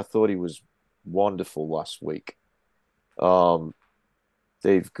wide. I thought he was wonderful last week.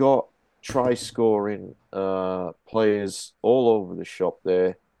 They've got try-scoring players all over the shop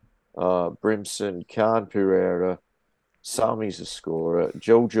there. Brimson, Khan Pereira, Sammy's a scorer,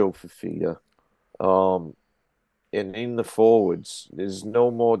 Jojo Fafita. And in the forwards, there's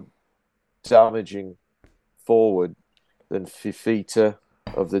no more damaging forward than Fifita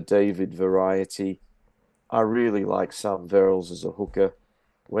of the David variety. I really like Sam Verrills as a hooker.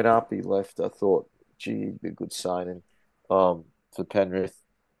 When Appy left, I thought, gee, he'd be a good signing for Penrith.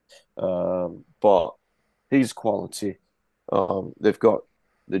 But he's quality. They've got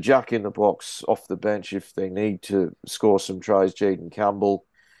the jack in the box off the bench if they need to score some tries, Jaden Campbell.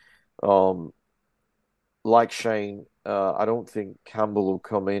 Like Shane, I don't think Campbell will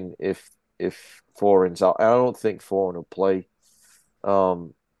come in if Foran's out. I don't think Foran will play.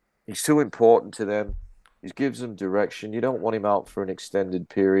 He's too important to them. He gives them direction. You don't want him out for an extended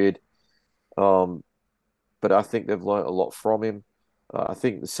period. But I think they've learnt a lot from him. I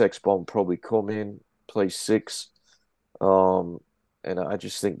think the Sex Bomb probably come in, play 6. And I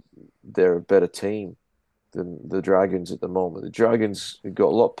just think they're a better team than the Dragons at the moment. The Dragons have got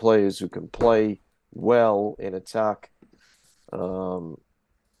a lot of players who can play well in attack. But,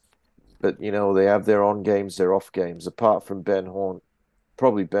 they have their on games, their off games. Apart from Ben Hunt,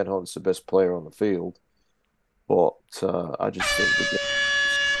 probably Ben Hunt's the best player on the field. But I just think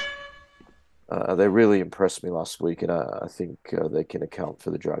that they really impressed me last week, and I think they can account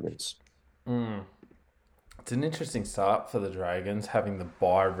for the Dragons. It's an interesting start for the Dragons, having the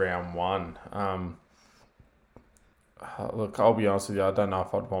bye round 1. Look, I'll be honest with you, I don't know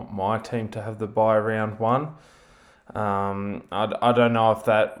if I'd want my team to have the bye round 1. I don't know if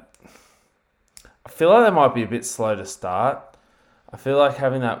that... I feel like they might be a bit slow to start. I feel like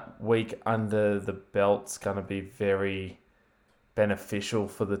having that week under the belt's going to be very beneficial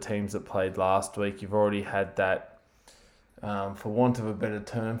for the teams that played last week. You've already had that, for want of a better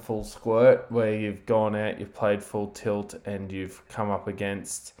term, full squirt, where you've gone out, you've played full tilt, and you've come up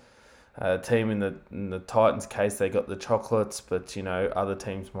against a team in the Titans' case. They got the chocolates, but other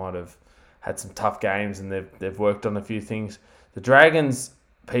teams might have had some tough games, and they've worked on a few things. The Dragons,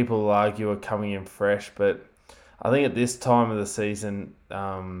 people argue, are coming in fresh, but I think at this time of the season,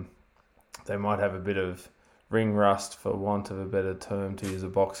 they might have a bit of ring rust, for want of a better term, to use a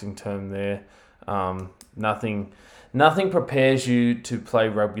boxing term there. Nothing nothing prepares you to play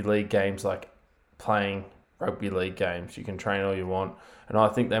rugby league games like playing rugby league games. You can train all you want, and I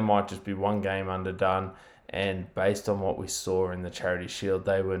think there might just be one game underdone. And based on what we saw in the Charity Shield,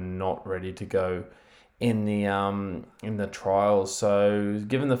 they were not ready to go in the trials. So,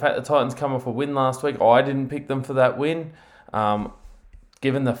 given the fact the Titans come off a win last week, I didn't pick them for that win.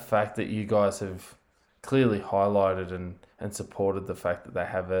 Given the fact that you guys have clearly highlighted and supported the fact that they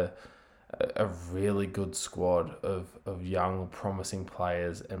have a really good squad of young, promising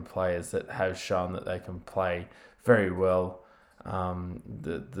players and players that have shown that they can play very well.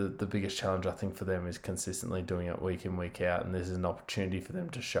 The biggest challenge I think for them is consistently doing it week in, week out, and this is an opportunity for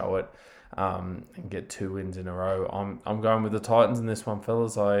them to show it and get 2 wins in a row. I'm going with the Titans in this one,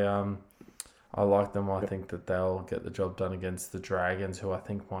 fellas. I like them. I think that they'll get the job done against the Dragons, who I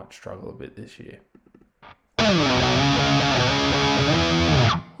think might struggle a bit this year.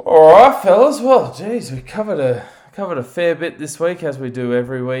 All right, fellas. Well, geez, we covered a fair bit this week, as we do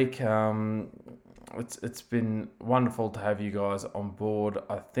every week. It's been wonderful to have you guys on board.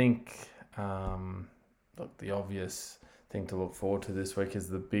 I think look, the obvious thing to look forward to this week is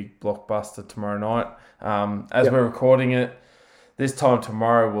the big blockbuster tomorrow night. As we're recording it, this time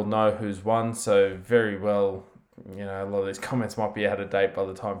tomorrow we'll know who's won. So very well, a lot of these comments might be out of date by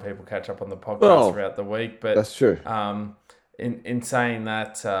the time people catch up on the podcast throughout the week. But that's true. In saying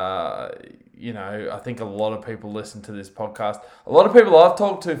that, I think a lot of people listen to this podcast. A lot of people I've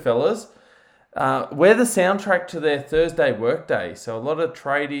talked to, fellas, we're the soundtrack to their Thursday workday. So a lot of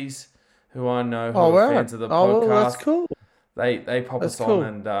tradies who I know who are fans of the podcast, that's cool. They pop us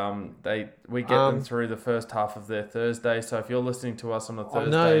on, and we get them through the first half of their Thursday. So if you're listening to us on a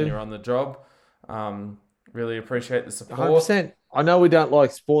Thursday and you're on the job, really appreciate the support. 100%. I know we don't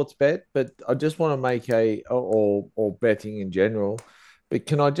like sports bet, but I just want to make or betting in general. But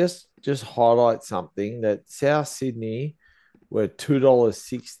can I just highlight something that South Sydney were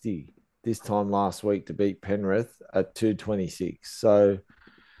 $2.60 this time last week to beat Penrith at $2.26. So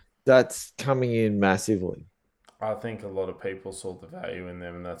that's coming in massively. I think a lot of people saw the value in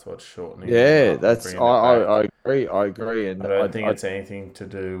them, and that's what's shortening. Yeah, I agree. And I don't think it's anything to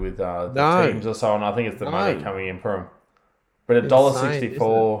do with the teams or so on. I think it's the money coming in from them. But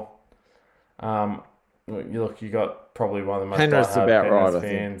 $1.64, you got probably one of the most Penrith's diehard about Penrith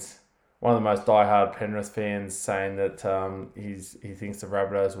fans. One of the most diehard Penrith fans saying that he thinks the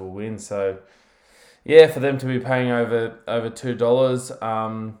Rabbitohs will win. So, yeah, for them to be paying over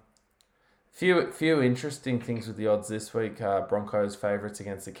 $2. Few interesting things with the odds this week. Broncos favourites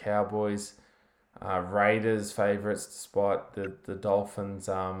against the Cowboys. Raiders favourites despite the Dolphins'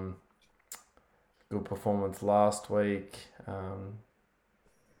 good performance last week. And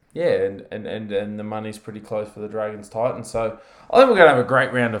the money's pretty close for the Dragons Titans. So I think we're going to have a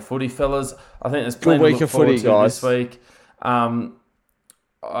great round of footy, fellas. I think there's plenty to look forward to this week. I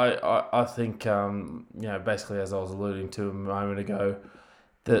think basically, as I was alluding to a moment ago,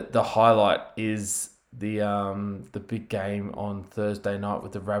 the highlight is the big game on Thursday night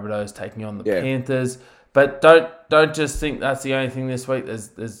with the Rabbitohs taking on the Panthers. But don't just think that's the only thing this week.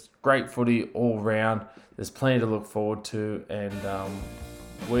 There's great footy all round. There's plenty to look forward to, and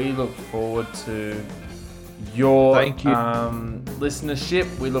we look forward to your listenership.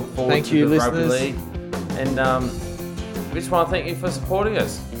 We look forward to the Rugby League, and we just want to thank you for supporting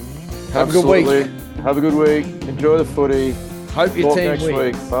us. Have a good week. Have a good week. Enjoy the footy. Hope your team next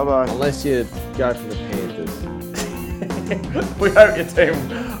wins. Week. Bye-bye. Unless you go for the Panthers. We hope your team.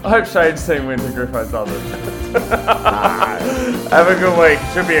 I hope Shane's team wins and Griffo doesn't. Have a good week.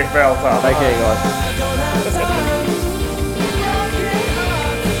 Should be a belter. Take care, guys.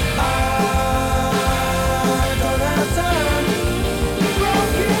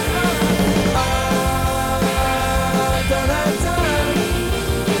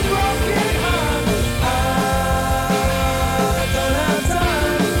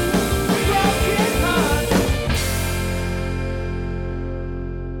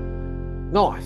 Nice.